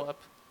coin flip.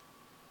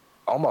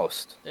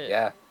 Almost. Yeah.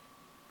 Yeah.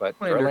 But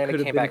Verlander Verlander could have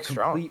came been a back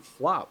strong. complete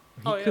flop.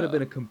 He Oh, could have yeah.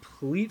 been a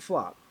complete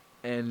flop,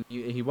 and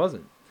he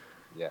wasn't.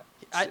 Yeah.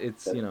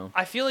 It's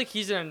I feel like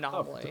he's an it's a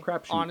anomaly.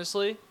 crapshoot.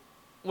 Honestly,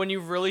 when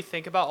you really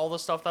think about all the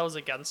stuff that was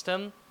against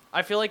him,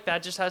 I feel like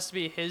that just has to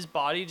be his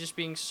body just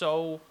being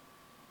so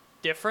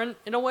different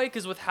in a way,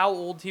 because with how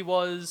old he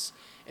was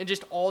and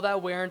just all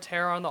that wear and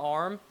tear on the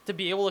arm, to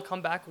be able to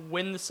come back,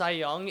 win the Cy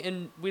Young,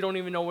 and we don't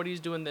even know what he's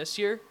doing this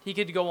year. He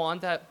could go on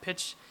to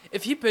pitch.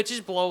 If he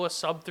pitches below a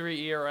sub-3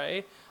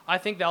 ERA, I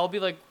think that'll be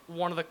like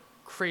one of the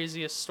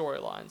craziest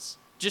storylines.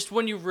 Just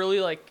when you really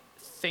like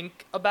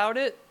think about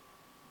it.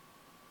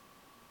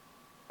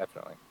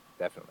 Definitely.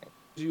 Definitely.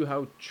 you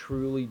how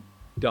truly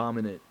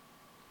dominant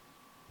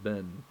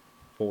been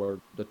for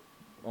the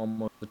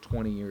almost the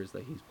 20 years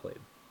that he's played.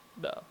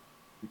 No.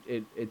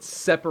 It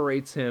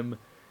separates him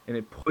and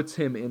it puts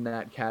him in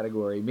that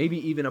category, maybe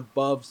even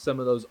above some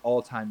of those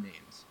all-time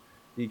names,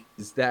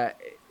 because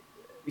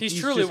He's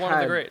truly just one of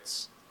the had-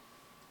 greats.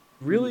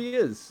 Really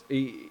is.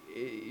 He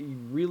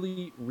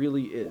really,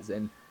 really is,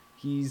 and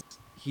he's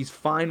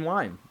fine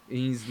wine.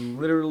 He's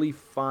literally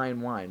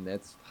fine wine.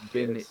 That's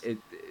been Yes.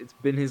 it's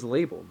been his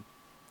label.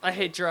 I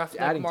hate draft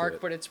Adding pick to Mark,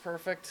 it. but it's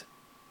perfect.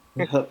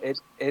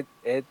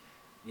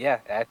 Yeah,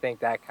 I think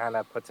that kind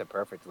of puts it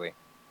perfectly.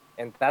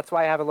 And that's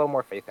why I have a little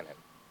more faith in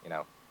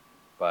him,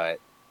 But,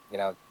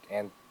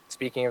 and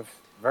speaking of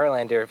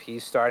Verlander,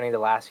 he's starting the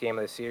last game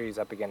of the series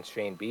up against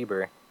Shane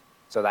Bieber.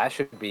 So that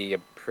should be a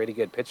pretty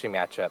good pitching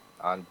matchup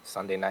on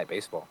Sunday Night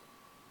Baseball.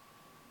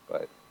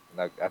 But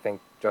I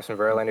think Justin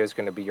Verlander is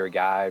going to be your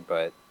guy,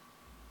 but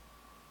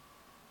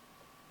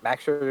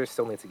Max Scherzer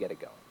still needs to get it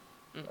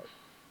going.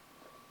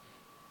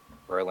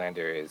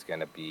 Verlander is going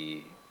to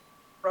be...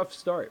 Rough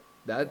start.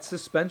 That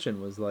suspension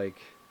was like,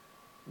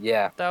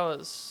 Yeah, That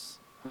was.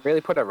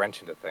 really put a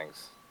wrench into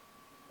things.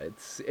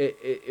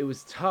 it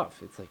was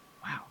tough. It's like,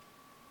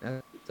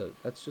 wow,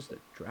 that's just a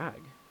drag,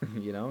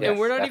 you know. Yes, And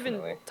we're not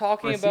definitely. even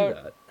talking I see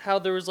about that. how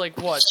there was like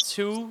what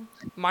 2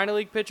 minor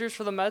league pitchers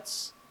for the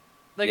Mets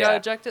that got Yeah.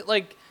 ejected.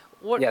 Like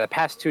what? Yeah, the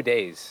past 2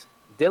 days.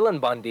 Dylan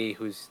Bundy,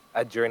 who's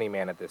a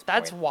journeyman at this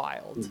That's point.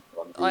 wild.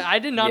 I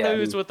did not know Yeah. he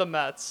was with the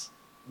Mets.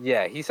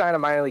 Yeah, he signed a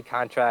minor league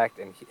contract,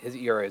 and his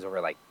ERA is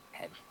over like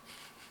 10.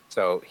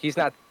 So he's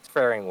not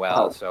faring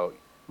well. Wow. So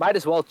might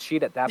as well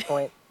cheat at that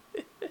point.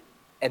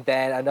 And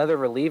then another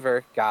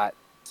reliever got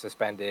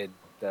suspended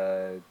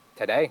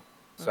today.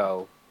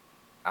 So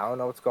I don't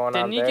know what's going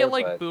on Didn't he there. get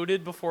like but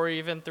booted before he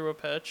even threw a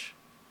pitch?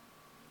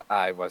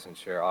 I wasn't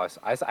sure.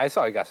 I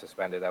saw he got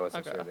suspended. I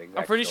wasn't Okay. sure the exact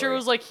I'm pretty sure it story.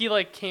 was like he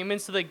like came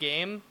into the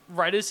game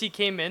right as he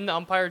came in. The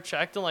umpire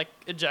checked and like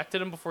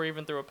ejected him before he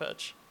even threw a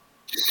pitch.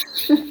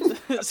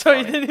 So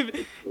he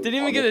funny. didn't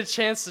even get a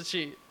chance to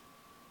cheat.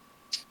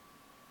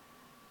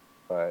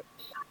 But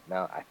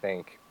no, I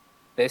think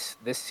this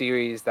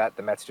series that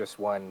the Mets just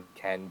won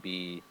can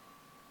be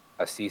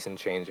a season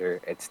changer.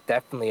 It's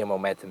definitely a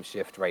momentum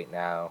shift right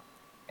now,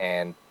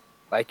 and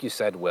like you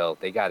said, Will,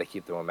 they got to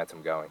keep the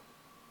momentum going.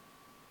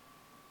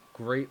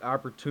 Great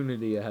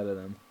opportunity ahead of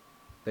them.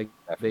 They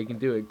Definitely. can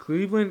do it.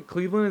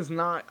 Cleveland is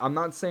not. I'm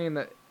not saying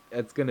that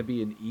it's going to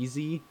be an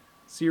easy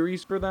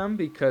series for them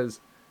because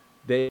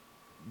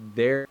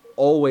they're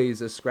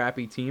always a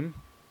scrappy team.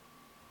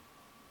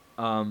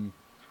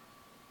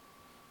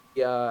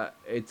 Yeah,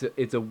 it's a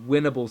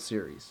winnable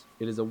series.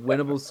 It is a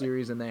winnable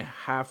series, and they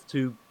have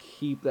to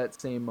keep that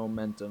same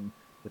momentum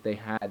that they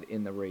had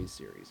in the Rays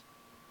series.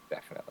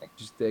 Definitely.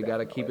 Just they got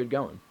to keep Definitely. it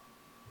going.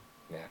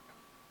 Yeah.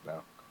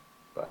 No.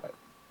 But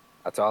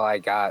that's all I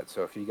got.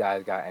 So if you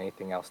guys got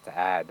anything else to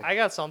add, I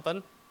got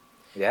something.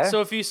 yeah.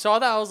 So if you saw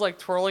that I was like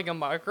twirling a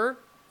marker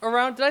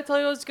around, did I tell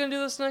you I was gonna do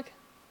this, Nick?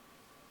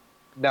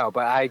 No,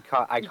 but I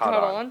caught You caught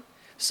on. on?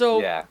 So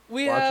Yeah.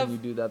 we Watching have you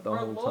do that the our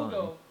whole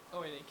logo. time.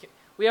 Oh wait,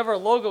 we have our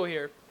logo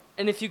here,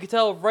 and if you could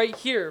tell right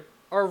here,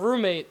 our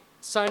roommate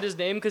signed his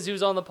name because he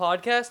was on the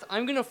podcast.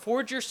 I'm gonna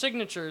forge your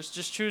signatures.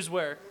 Just choose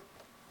where.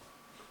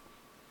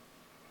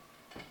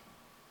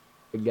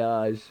 Hey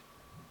guys,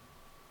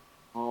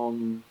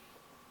 Um,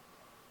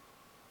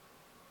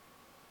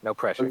 No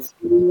pressure. let's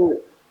do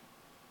it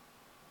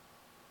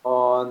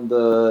on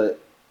the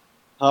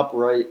top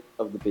right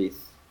of the base,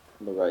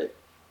 on the right.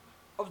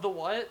 Of the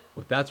what?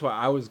 well, that's why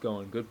I was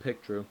going. Good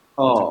pick, Drew. That's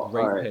Oh, a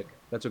great all right. pick.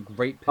 That's a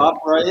great pick.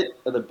 Top right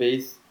of the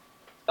base,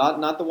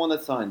 not the one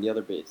that's signed, the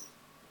other base.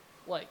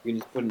 Like You can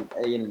just put an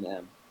A and an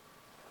M.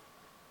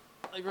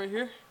 right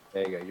here?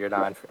 There you go. You're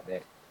not.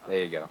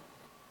 There you go.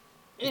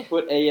 Just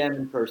put AM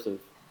in cursive,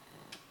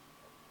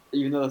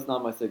 even though that's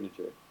not my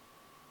signature.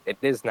 It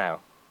is now.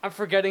 I'm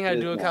forgetting how to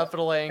It do a is not.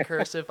 capital A in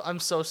cursive. I'm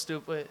so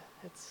stupid.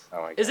 It's.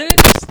 Oh my god. Isn't it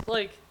just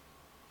like?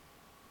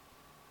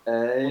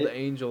 Well, A the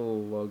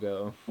angel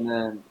logo. and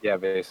then Yeah,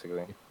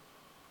 basically.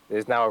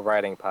 There's now a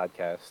writing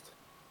podcast.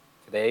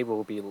 Today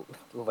we'll be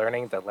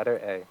learning the letter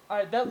A. All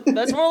right,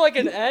 that's more like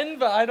an N,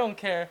 but I don't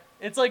care.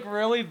 It's like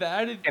really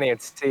bad. Can't even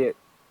see it.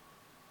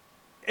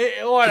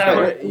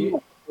 Whatever. Alright,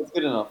 you- that's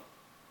good enough.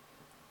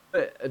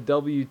 Put a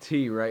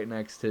WT right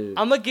next to.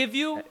 I'm gonna give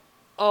you,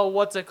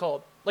 what's it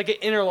called? Like an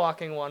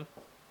interlocking one.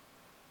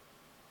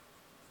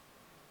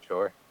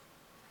 Sure.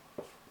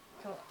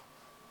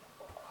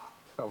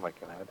 Oh my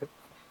god.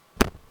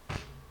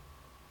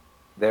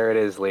 There it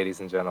is, ladies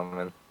and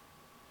gentlemen.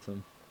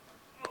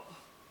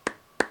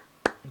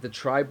 The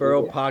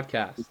Triboro Yeah.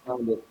 podcast. We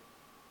found it.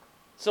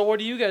 So what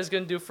are you guys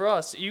gonna do for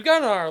us? You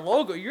got on our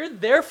logo. You're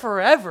there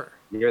forever.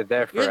 You're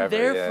there forever. You're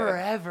there yeah.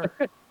 forever.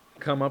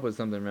 Come up with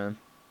something, man.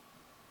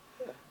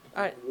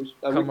 All right,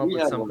 Come up we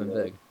with had something one,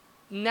 though. big.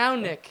 now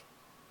Nick,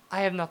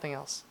 I have nothing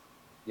else.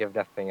 You have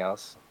nothing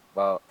else?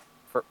 Well,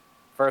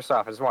 first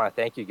off, I just want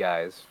to thank you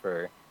guys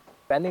for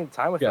spending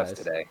time with us Guys.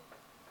 today.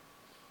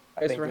 I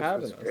Thanks think for this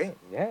having was us. Great.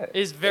 Yeah.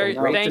 It's very.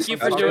 great Thank to you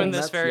for talk doing about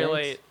this Mets, very Yanks.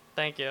 late.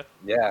 Thank you.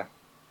 Yeah.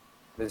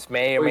 This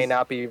may or may Always-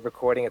 not be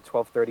recording at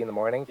 12:30 in the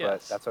morning, but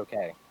Yes. that's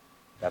okay.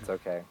 That's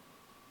okay.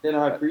 You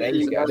know, I But appreciate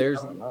thank you guys. There's-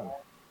 for coming on.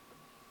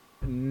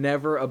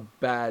 Never a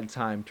bad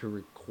time to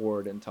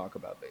record and talk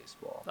about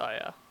baseball. Oh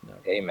yeah. Never.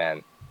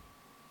 Amen.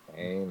 There's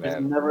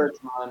Amen. never a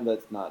time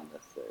that's not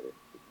necessary.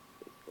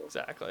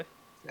 Exactly.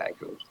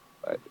 Exactly.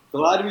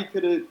 Glad we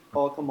could have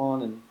all come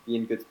on and be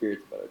in good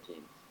spirits about our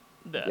teams.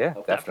 Yeah,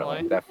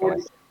 definitely.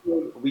 Definitely.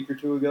 A week or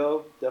two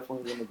ago,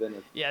 definitely wouldn't have been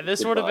a Yeah, this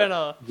good would have vibe. been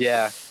a.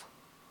 Yeah.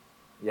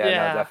 Yeah,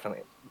 Yeah. no,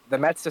 definitely. The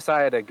Mets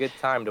decided a good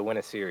time to win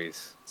a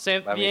series.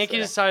 Same. Let The me Yankees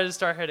say. decided to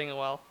start hitting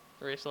well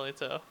recently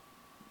too.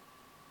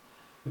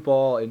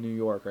 Ball in New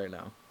York right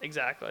now.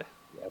 Exactly.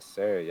 Yes,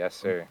 sir. Yes,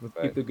 sir. Let's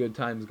But- keep the good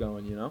times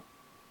going, you know?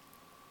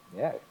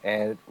 Yeah,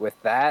 and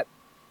with that,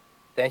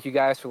 thank you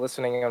guys for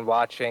listening and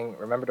watching.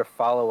 Remember to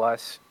follow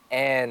us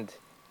and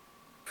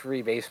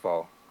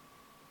FreeBaseball.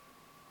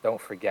 Don't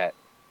forget.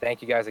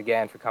 Thank you guys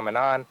again for coming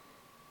on.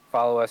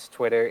 Follow us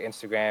Twitter,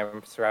 Instagram,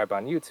 subscribe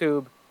on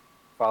YouTube.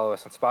 follow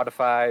us on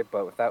Spotify.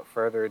 But without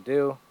further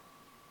ado,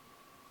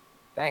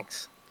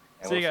 thanks.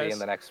 And See you we'll see you guys. in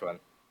the next one.